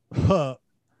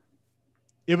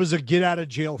was a get out of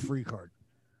jail free card.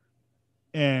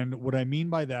 And what I mean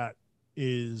by that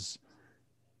is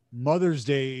Mother's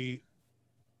Day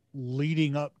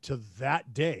leading up to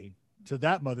that day, to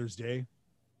that Mother's Day,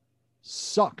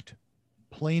 sucked.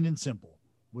 Plain and simple.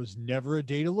 Was never a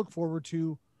day to look forward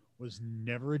to, was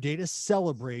never a day to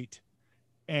celebrate.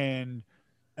 And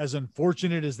as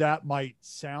unfortunate as that might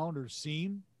sound or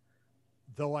seem,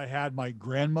 though I had my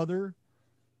grandmother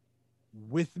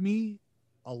with me,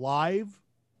 alive,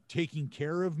 taking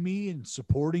care of me and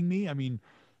supporting me. I mean,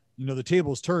 the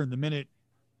tables turned the minute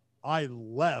I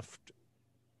left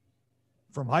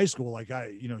from high school. Like,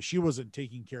 she wasn't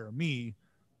taking care of me.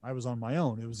 I was on my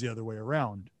own. It was the other way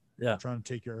around. Yeah. Trying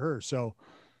to take care of her. So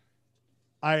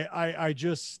I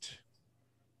just,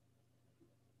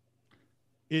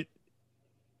 it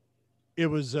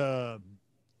was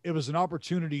an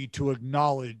opportunity to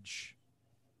acknowledge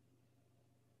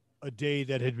a day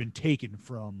that had been taken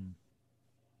from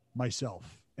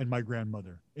myself and my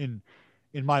grandmother. In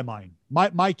my mind,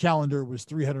 my calendar was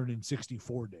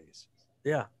 364 days.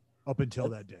 Yeah. Up until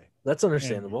that day. That's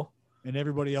understandable. And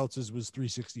everybody else's was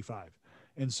 365.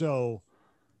 And so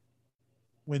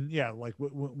when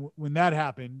that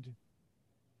happened,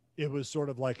 it was sort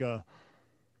of like a,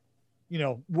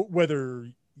 whether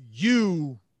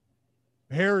you,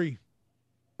 Harry,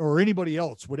 or anybody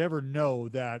else would ever know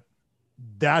that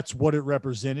that's what it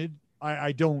represented.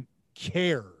 I don't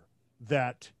care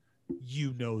that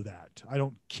you know that. I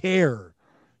don't care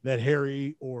that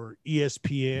Harry or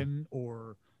ESPN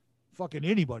or fucking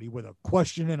anybody with a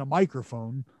question and a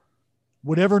microphone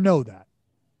would ever know that.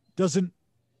 Doesn't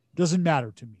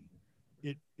matter to me.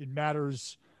 It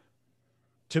matters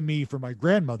to me for my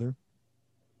grandmother,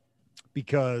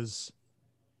 because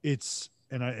it's,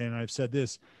 and I've said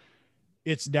this,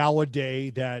 it's now a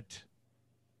day that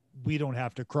we don't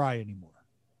have to cry anymore,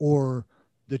 or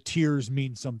the tears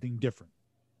mean something different.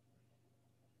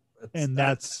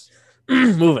 That's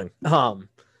moving. That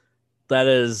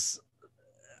is,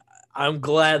 I'm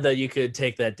glad that you could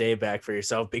take that day back for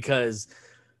yourself, because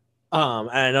and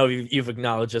I know you've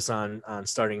acknowledged this on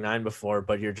Starting Nine before,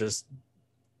 but you're just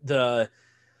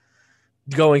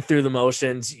going through the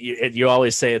motions. You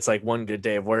always say it's like one good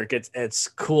day of work. It's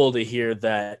cool to hear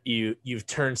that you've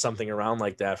turned something around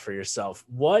like that for yourself.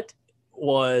 What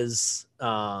was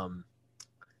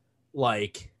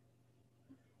like,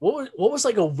 what was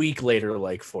like a week later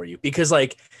like for you? Because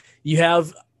like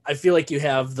I feel like you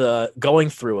have the going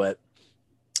through it,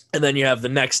 and then you have the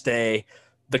next day,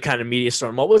 the kind of media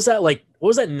storm. What was that like? What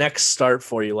was that next start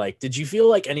for you like? Did you feel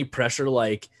like any pressure,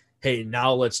 like, hey,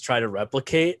 now let's try to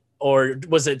replicate? or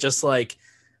was it just like,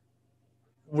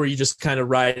 were you just kind of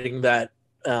riding that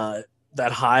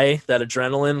that high, that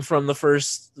adrenaline from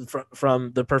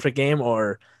the perfect game,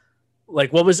 or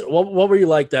like what were you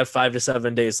like that 5 to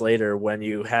 7 days later when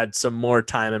you had some more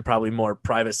time and probably more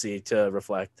privacy to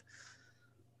reflect?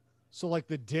 So like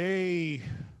the day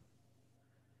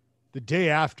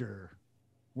after,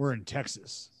 we're in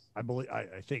Texas. I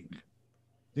think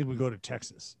we go to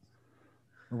Texas,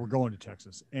 or we're going to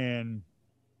Texas, and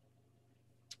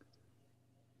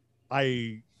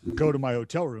I go to my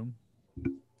hotel room,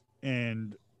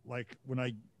 and like when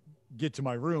I get to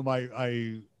my room,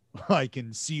 I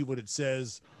can see what it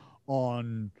says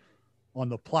on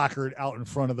the placard out in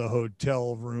front of the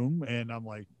hotel room, and I'm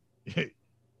like, hey,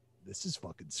 this is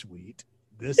fucking sweet.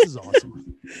 This is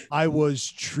awesome. I was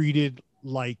treated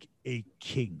like a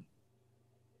king.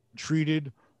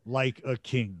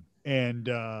 And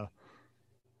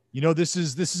this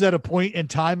is at a point in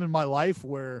time in my life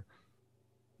where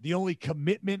the only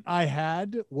commitment I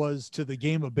had was to the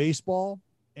game of baseball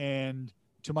and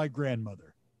to my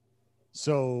grandmother.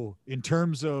 So in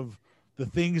terms of the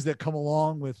things that come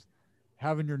along with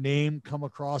having your name come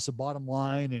across the bottom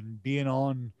line and being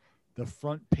on the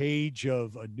front page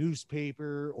of a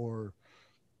newspaper or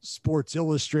Sports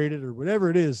Illustrated or whatever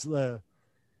it is, that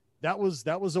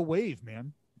was a wave,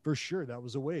 man, for sure. That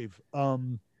was a wave.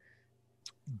 But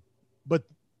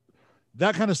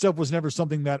that kind of stuff was never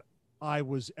something that I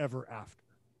was ever after.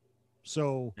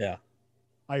 So yeah,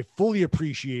 I fully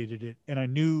appreciated it, and I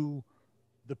knew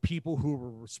the people who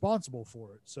were responsible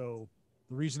for it. So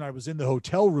the reason I was in the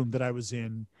hotel room that I was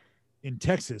in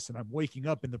Texas, and I'm waking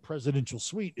up in the presidential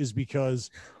suite, is because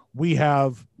we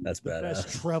have the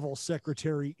best travel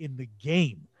secretary in the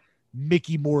game,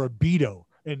 Mickey Morabito,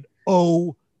 an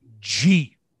OG,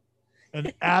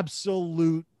 an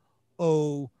absolute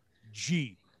OG.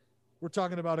 We're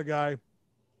talking about a guy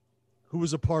who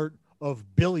was a part of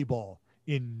Billy Ball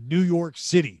in New York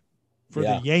City for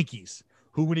the Yankees,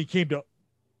 who when he came to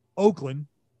Oakland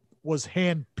was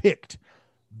handpicked.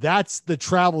 That's the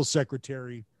travel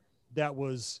secretary that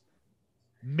was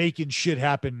making shit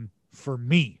happen for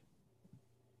me.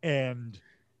 And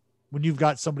when you've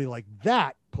got somebody like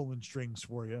that pulling strings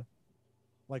for you,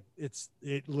 like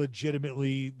it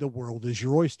legitimately, the world is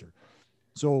your oyster.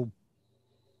 So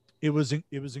it was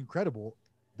incredible.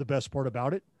 The best part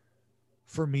about it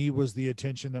for me was the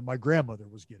attention that my grandmother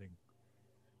was getting.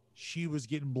 She was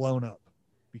getting blown up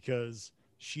because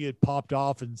she had popped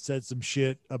off and said some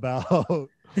shit about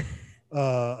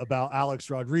Alex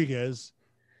Rodriguez,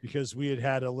 because we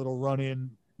had a little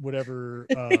run-in, whatever.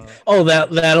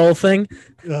 That old thing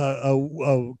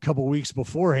a couple weeks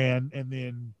beforehand, and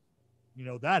then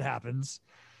that happens,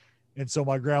 and so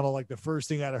my grandma, like, the first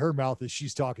thing out of her mouth is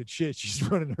she's talking shit. She's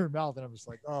running her mouth, and I'm just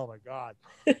like, oh my god,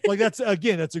 like that's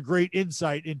a great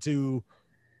insight into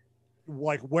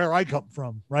like where I come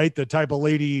from, right? The type of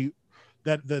lady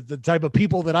that the type of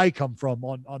people that I come from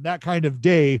on that kind of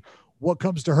day. What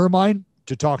comes to her mind?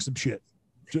 To talk some shit,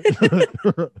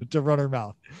 to run her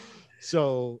mouth.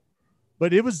 So,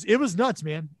 but it was nuts,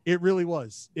 man. It really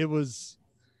was. It was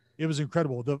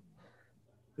incredible.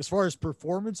 As far as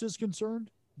performance is concerned,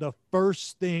 the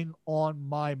first thing on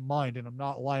my mind, and I'm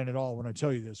not lying at all when I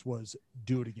tell you this, was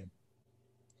do it again.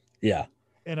 Yeah.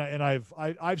 And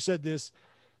I've said this,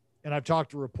 and I've talked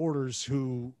to reporters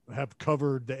who have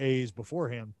covered the A's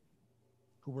beforehand,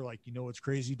 who were like, what's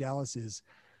crazy, Dallas, is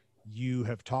you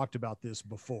have talked about this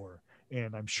before,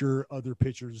 and I'm sure other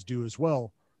pitchers do as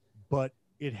well, but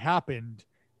it happened,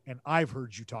 and I've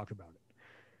heard you talk about it.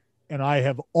 And I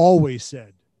have always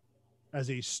said,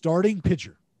 as a starting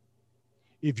pitcher,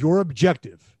 if your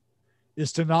objective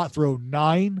is to not throw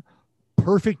 9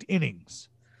 perfect innings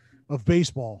of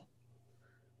baseball,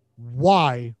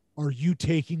 why are you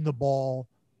taking the ball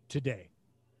today?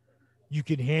 You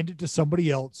can hand it to somebody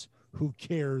else who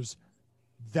cares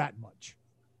that much.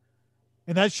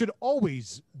 And that should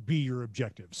always be your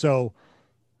objective. So,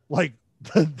 like,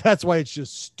 that's why it's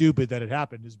just stupid that it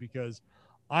happened, is because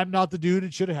I'm not the dude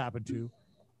it should have happened to.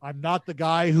 I'm not the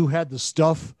guy who had the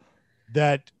stuff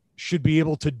that should be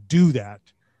able to do that.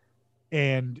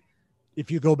 And if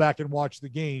you go back and watch the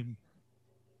game,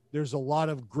 there's a lot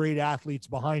of great athletes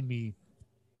behind me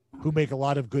who make a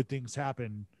lot of good things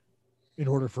happen in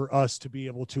order for us to be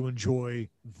able to enjoy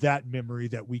that memory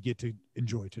that we get to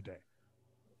enjoy today.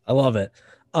 I love it.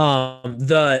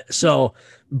 So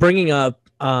bringing up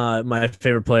my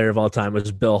favorite player of all time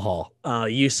was Bill Hall.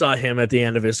 You saw him at the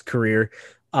end of his career.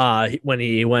 when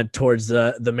he went towards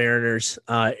the Mariners.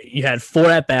 You had 4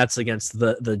 at-bats against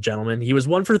the gentleman. He was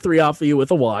 1 for 3 off of you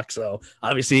with a walk, so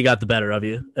obviously he got the better of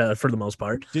you for the most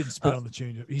part. Didn't spit on the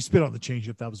changeup. He spit on the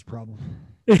changeup. That was a problem.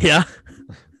 Yeah.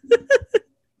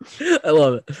 I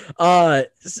love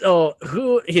it. So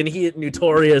he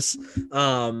notorious,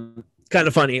 kind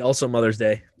of funny, also Mother's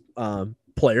Day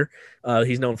player.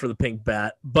 He's known for the pink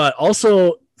bat, but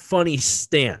also funny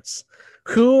stance.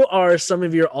 Who are some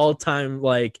of your all-time,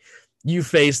 like, you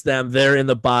face them, they're in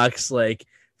the box, like,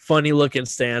 funny looking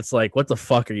stance, like, what the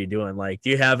fuck are you doing? Like, do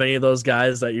you have any of those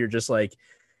guys that you're just like,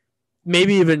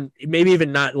 maybe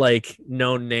even not like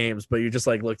known names, but you just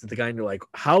like looked at the guy and you're like,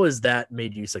 how has that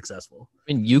made you successful?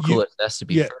 I mean, Euclid has to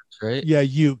be first, right? Yeah,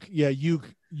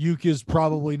 Uke is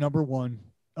probably number one.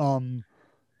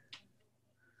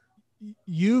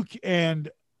 Uke, and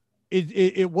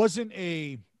it wasn't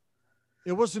a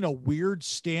weird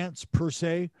stance per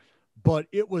se, but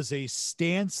it was a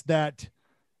stance that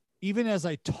even as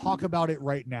I talk about it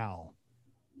right now,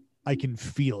 I can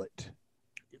feel it.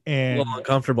 And a little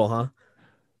uncomfortable, huh?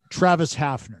 Travis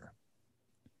Hafner.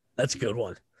 That's a good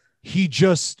one. He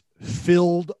just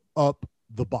filled up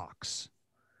the box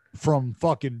from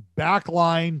fucking back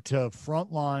line to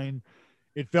front line.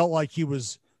 It felt like he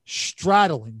was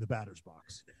straddling the batter's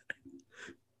box.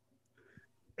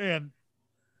 And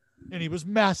he was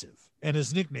massive. And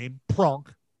his nickname, Pronk,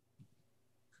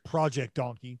 Project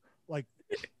Donkey, like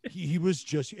he was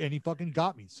just, and he fucking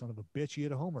got me, son of a bitch. He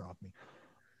hit a homer off me.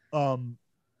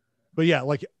 But yeah,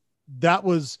 like that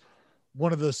was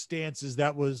one of the stances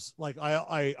that was like,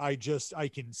 I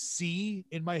can see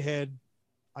in my head,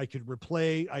 I could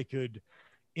replay, I could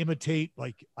imitate,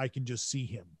 like I can just see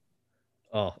him.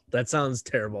 Oh, that sounds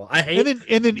terrible. I hate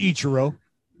and then Ichiro.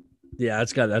 Yeah,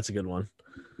 that's a good one.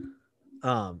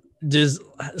 Just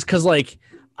because like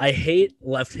I hate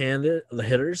left-handed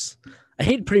hitters. I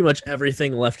hate pretty much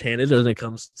everything left-handed when it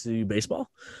comes to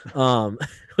baseball.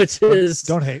 Which is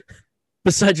don't hate.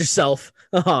 Besides yourself,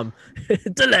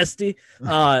 Celeste.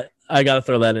 I gotta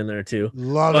throw that in there too.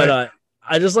 Love it.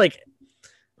 I just like,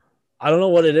 I don't know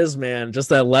what it is, man. Just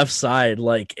that left side,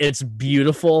 like it's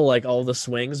beautiful, like all the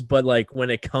swings, but like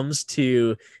when it comes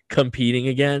to competing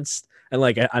against, and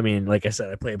like I mean, like I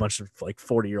said, I play a bunch of like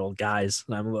 40-year-old guys,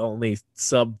 and I'm the only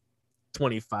sub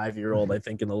 25-year-old I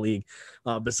think in the league,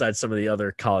 besides some of the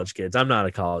other college kids. I'm not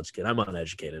a college kid, I'm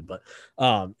uneducated, but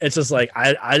it's just like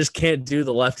I just can't do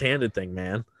the left-handed thing,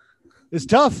 man. It's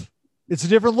tough. It's a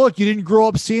different look. You didn't grow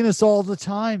up seeing us all the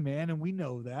time, man, and we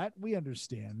know that. We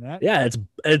understand that. Yeah,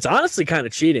 it's honestly kind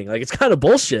of cheating. Like it's kind of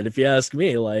bullshit if you ask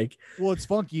me. Like, well, it's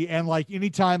funky, and like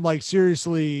anytime, like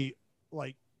seriously,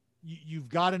 like you've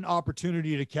got an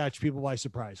opportunity to catch people by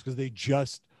surprise because they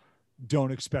just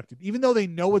don't expect it. Even though they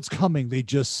know it's coming, they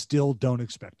just still don't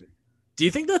expect it. Do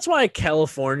you think that's why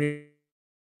California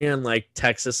and like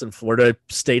Texas and Florida,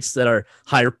 states that are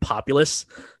higher populous,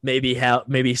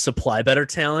 maybe supply better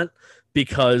talent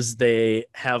because they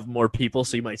have more people,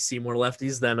 so you might see more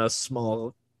lefties than a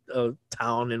small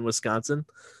town in Wisconsin?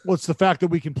 Well, it's the fact that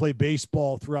we can play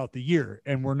baseball throughout the year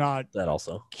and we're not that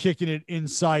also kicking it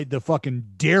inside the fucking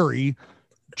dairy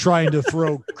trying to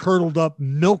throw curdled up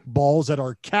milk balls at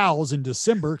our cows in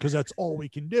December because that's all we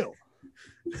can do.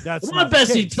 That's come on,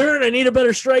 Bessie, turn. I need a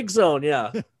better strike zone.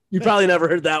 Yeah. You probably never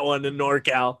heard that one in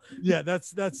NorCal. Yeah,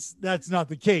 that's not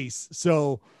the case.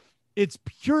 So it's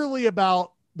purely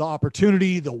about the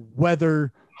opportunity, the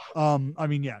weather. I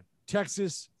mean, yeah,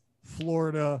 Texas,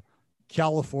 Florida,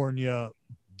 California,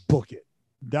 book it.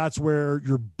 That's where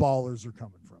your ballers are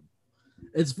coming from.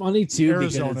 It's funny too.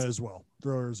 Arizona as well.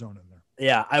 Throw Arizona in there.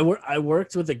 Yeah, I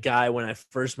worked with a guy when I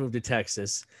first moved to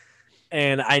Texas,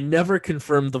 and I never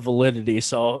confirmed the validity,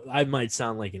 so I might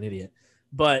sound like an idiot.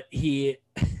 But he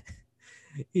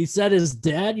said his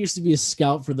dad used to be a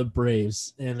scout for the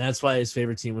Braves, and that's why his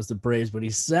favorite team was the Braves. But he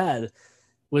said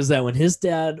was that when his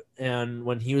dad and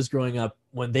when he was growing up,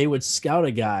 when they would scout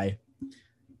a guy,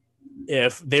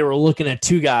 if they were looking at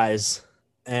two guys,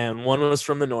 and one was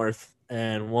from the north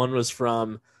and one was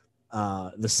from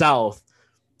the south,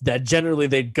 that generally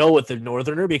they'd go with the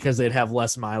northerner because they'd have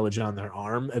less mileage on their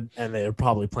arm and they're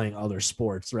probably playing other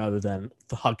sports rather than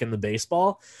hucking the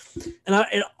baseball. And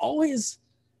it always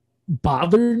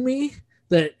bothered me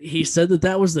that he said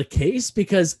that was the case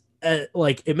because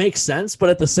like it makes sense, but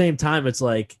at the same time it's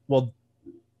like, well,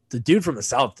 the dude from the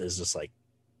south is just like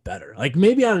better. Like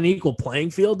maybe on an equal playing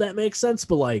field that makes sense,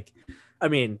 but like, I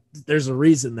mean, there's a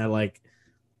reason that like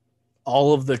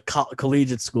all of the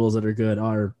collegiate schools that are good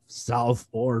are South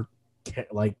or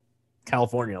like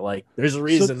California. Like there's a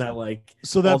reason that like,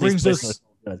 so that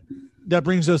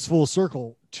brings us full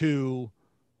circle to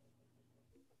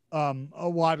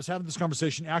well, I was having this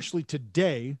conversation actually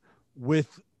today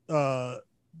with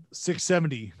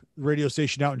 670 radio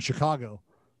station out in Chicago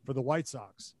for the White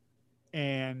Sox,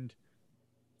 and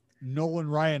Nolan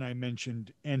Ryan I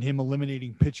mentioned, and him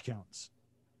eliminating pitch counts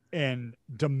and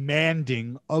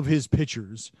demanding of his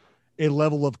pitchers a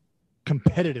level of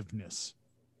competitiveness,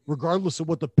 regardless of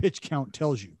what the pitch count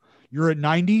tells you. You're at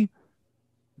 90,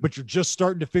 but you're just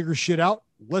starting to figure shit out.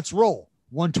 Let's roll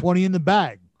 120 in the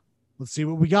bag. Let's see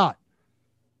what we got.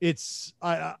 It's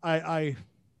I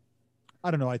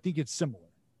don't know. I think it's similar.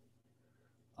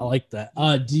 I like that.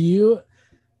 Do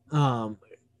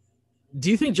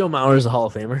you think Joe Mauer is a Hall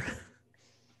of Famer?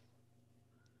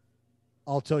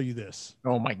 I'll tell you this.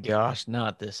 Oh my gosh,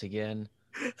 not this again.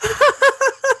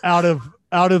 out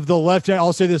of the left hand,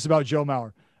 I'll say this about Joe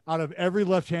Mauer. Out of every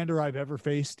left-hander I've ever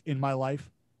faced in my life,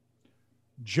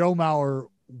 Joe Mauer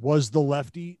was the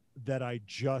lefty that I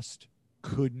just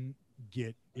couldn't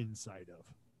get inside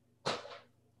of.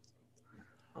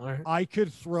 All right. I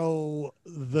could throw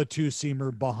the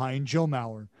two-seamer behind Joe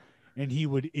Mauer, and he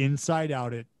would inside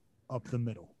out it up the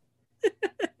middle.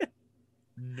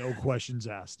 No questions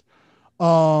asked.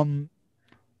 No,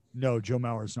 Joe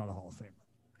Mauer is not a Hall of Famer.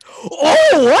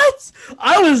 Oh, what?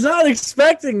 I was not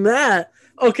expecting that.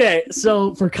 Okay,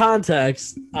 so for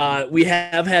context, we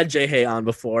have had Jay Hay on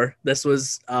before. This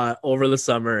was over the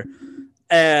summer.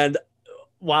 And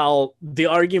while the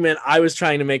argument, I was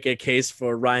trying to make a case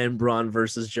for Ryan Braun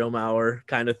versus Joe Mauer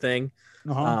kind of thing.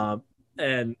 Uh-huh.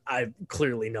 And I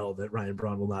clearly know that Ryan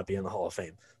Braun will not be in the Hall of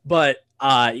Fame. But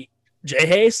Jay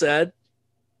Hay said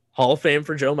Hall of Fame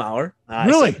for Joe Mauer.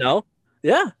 Really? I said no.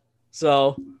 Yeah.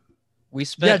 So we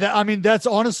spent. Yeah, I mean, that's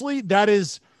honestly, that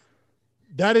is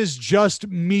just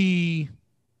me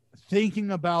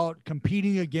thinking about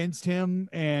competing against him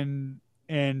and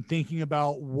thinking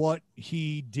about what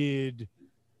he did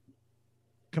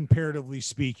comparatively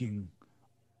speaking.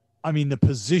 I mean, the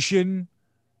position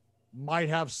might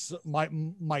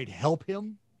help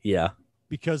him. Yeah.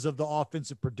 Because of the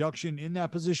offensive production in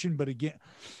that position. But again,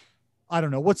 I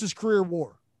don't know. What's his career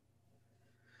WAR?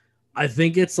 I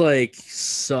think it's like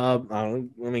sub. Let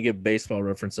me get Baseball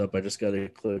Reference up. I just got to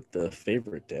click the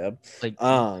favorite tab. Like,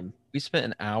 we spent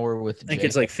an hour with. I think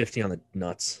it's like 50 on the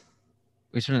nuts.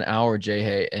 We spent an hour with Jay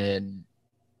Hay, and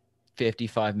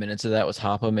 55 minutes of that was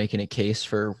Hoppa making a case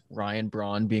for Ryan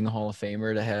Braun being a Hall of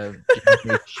Famer to have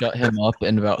shut him up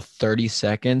in about 30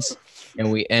 seconds,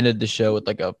 and we ended the show with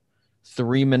like a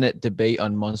 3-minute debate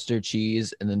on Munster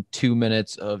cheese and then 2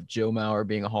 minutes of Joe Mauer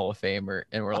being a Hall of Famer.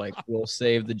 And we're like, we'll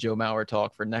save the Joe Mauer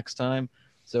talk for next time.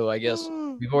 So I guess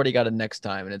we've already got a next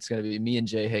time, and it's going to be me and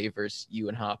Jay Hay versus you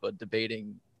and Hoppa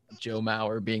debating Joe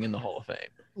Mauer being in the Hall of Fame.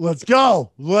 Let's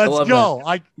go. Let's go.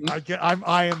 That.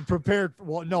 I am prepared.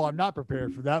 Well, no, I'm not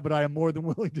prepared for that, but I am more than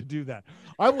willing to do that.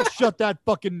 I will shut that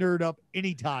fucking nerd up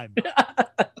anytime.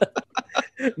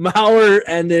 Mauer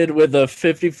ended with a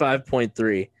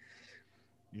 55.3.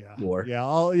 Yeah. War. Yeah.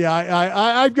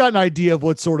 I've got an idea of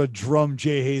what sort of drum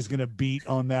Jay Hay's going to beat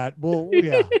on that. Well,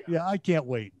 yeah. Yeah. I can't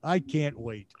wait. I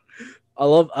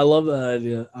love that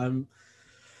idea.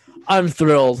 I'm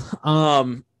thrilled.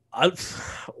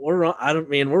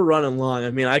 We're running long.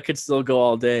 I mean, I could still go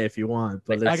all day if you want,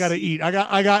 but I got to eat. I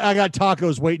got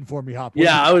tacos waiting for me, Hop.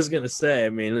 Yeah. I was going to say, I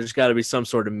mean, there's got to be some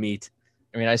sort of meat.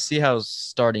 I mean, I see how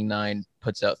Starting Nine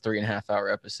puts out 3.5-hour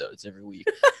episodes every week.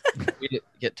 We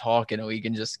get talking and we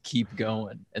can just keep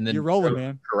going. And then you're rolling,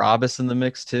 man. Carabas in the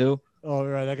mix too. Oh,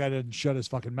 right. That guy didn't shut his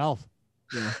fucking mouth.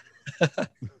 Yeah.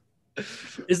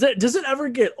 Does it ever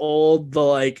get old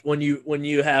when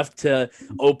you have to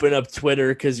open up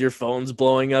Twitter because your phone's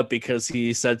blowing up because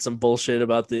he said some bullshit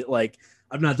about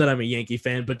I'm not that I'm a Yankee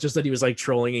fan, but just that he was like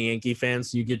trolling a Yankee fan,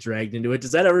 so you get dragged into it.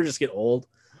 Does that ever just get old?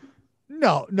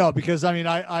 No, because I mean,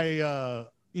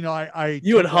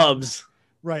 you and Hubs.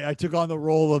 Right. I took on the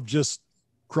role of just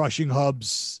crushing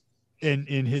Hubs in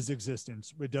his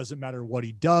existence. It doesn't matter what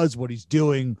he does, what he's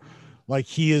doing. Like,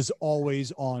 he is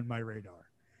always on my radar,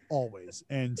 always.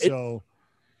 And so,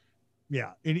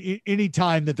 yeah, any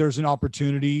time that there's an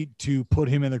opportunity to put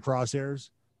him in the crosshairs,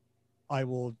 I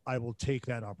will take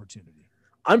that opportunity.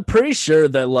 I'm pretty sure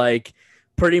that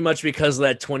pretty much because of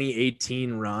that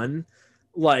 2018 run,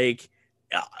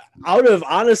 out of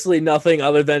honestly nothing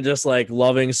other than just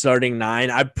loving Starting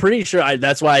Nine, I'm pretty sure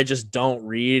that's why I just don't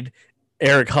read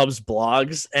Eric Hub's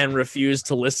blogs and refuse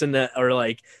to listen to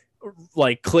or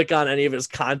click on any of his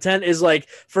content is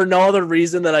for no other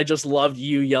reason that I just loved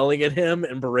you yelling at him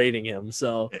and berating him.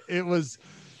 So it was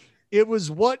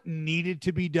what needed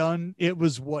to be done. It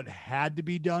was what had to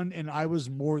be done. And I was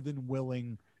more than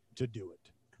willing to do it.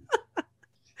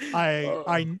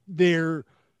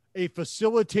 a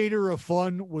facilitator of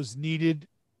fun was needed,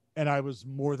 and I was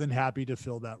more than happy to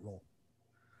fill that role.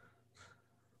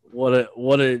 What a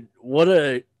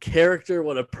character,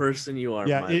 what a person you are.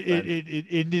 Yeah, it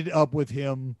ended up with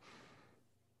him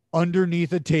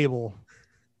underneath a table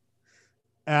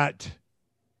at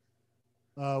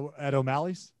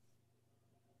O'Malley's,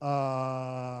 in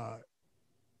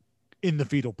the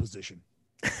fetal position,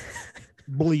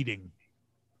 bleeding,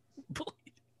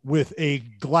 with a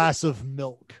glass of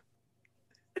milk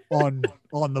on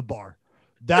the bar.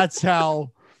 That's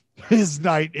how his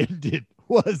night ended,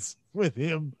 was with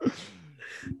him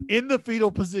in the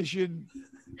fetal position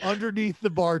underneath the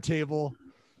bar table,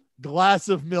 glass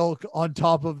of milk on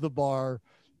top of the bar,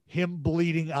 him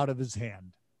bleeding out of his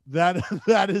hand.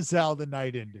 That is how the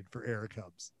night ended for Eric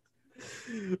Hubbs.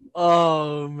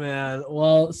 Oh man.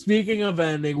 Well, speaking of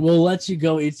ending, we'll let you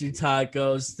go eat your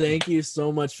tacos. Thank you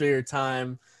so much for your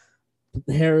time,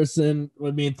 Harrison.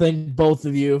 I mean, thank both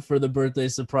of you for the birthday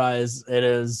surprise. It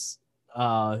is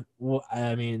I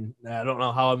mean, I don't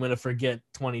know how I'm going to forget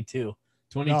 22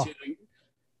 no.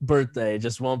 Birthday.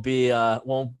 Just won't be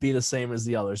the same as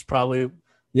the others.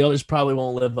 The others probably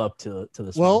won't live up to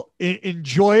this. Well,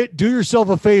 enjoy it. Do yourself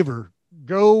a favor.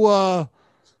 Go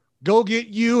get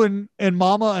you and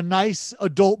mama a nice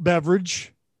adult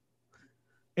beverage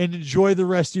and enjoy the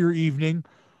rest of your evening.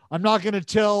 I'm not going to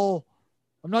tell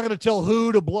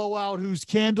who to blow out whose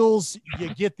candles.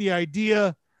 You get the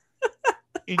idea.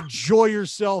 Enjoy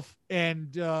yourself.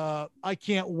 And I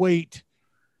can't wait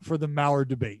for the Mauer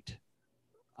debate.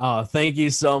 Oh, thank you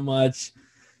so much.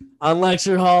 On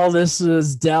Lecture Hall, this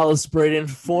is Dallas Braden,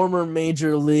 former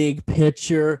Major League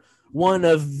pitcher, one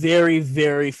of very,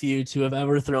 very few to have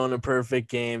ever thrown a perfect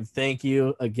game. Thank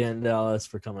you again, Dallas,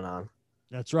 for coming on.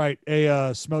 That's right.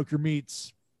 Hey, smoke your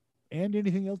meats and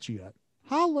anything else you got.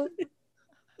 Holla.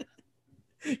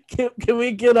 Can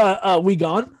we get we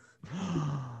gone?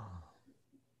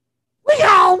 We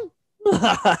gone.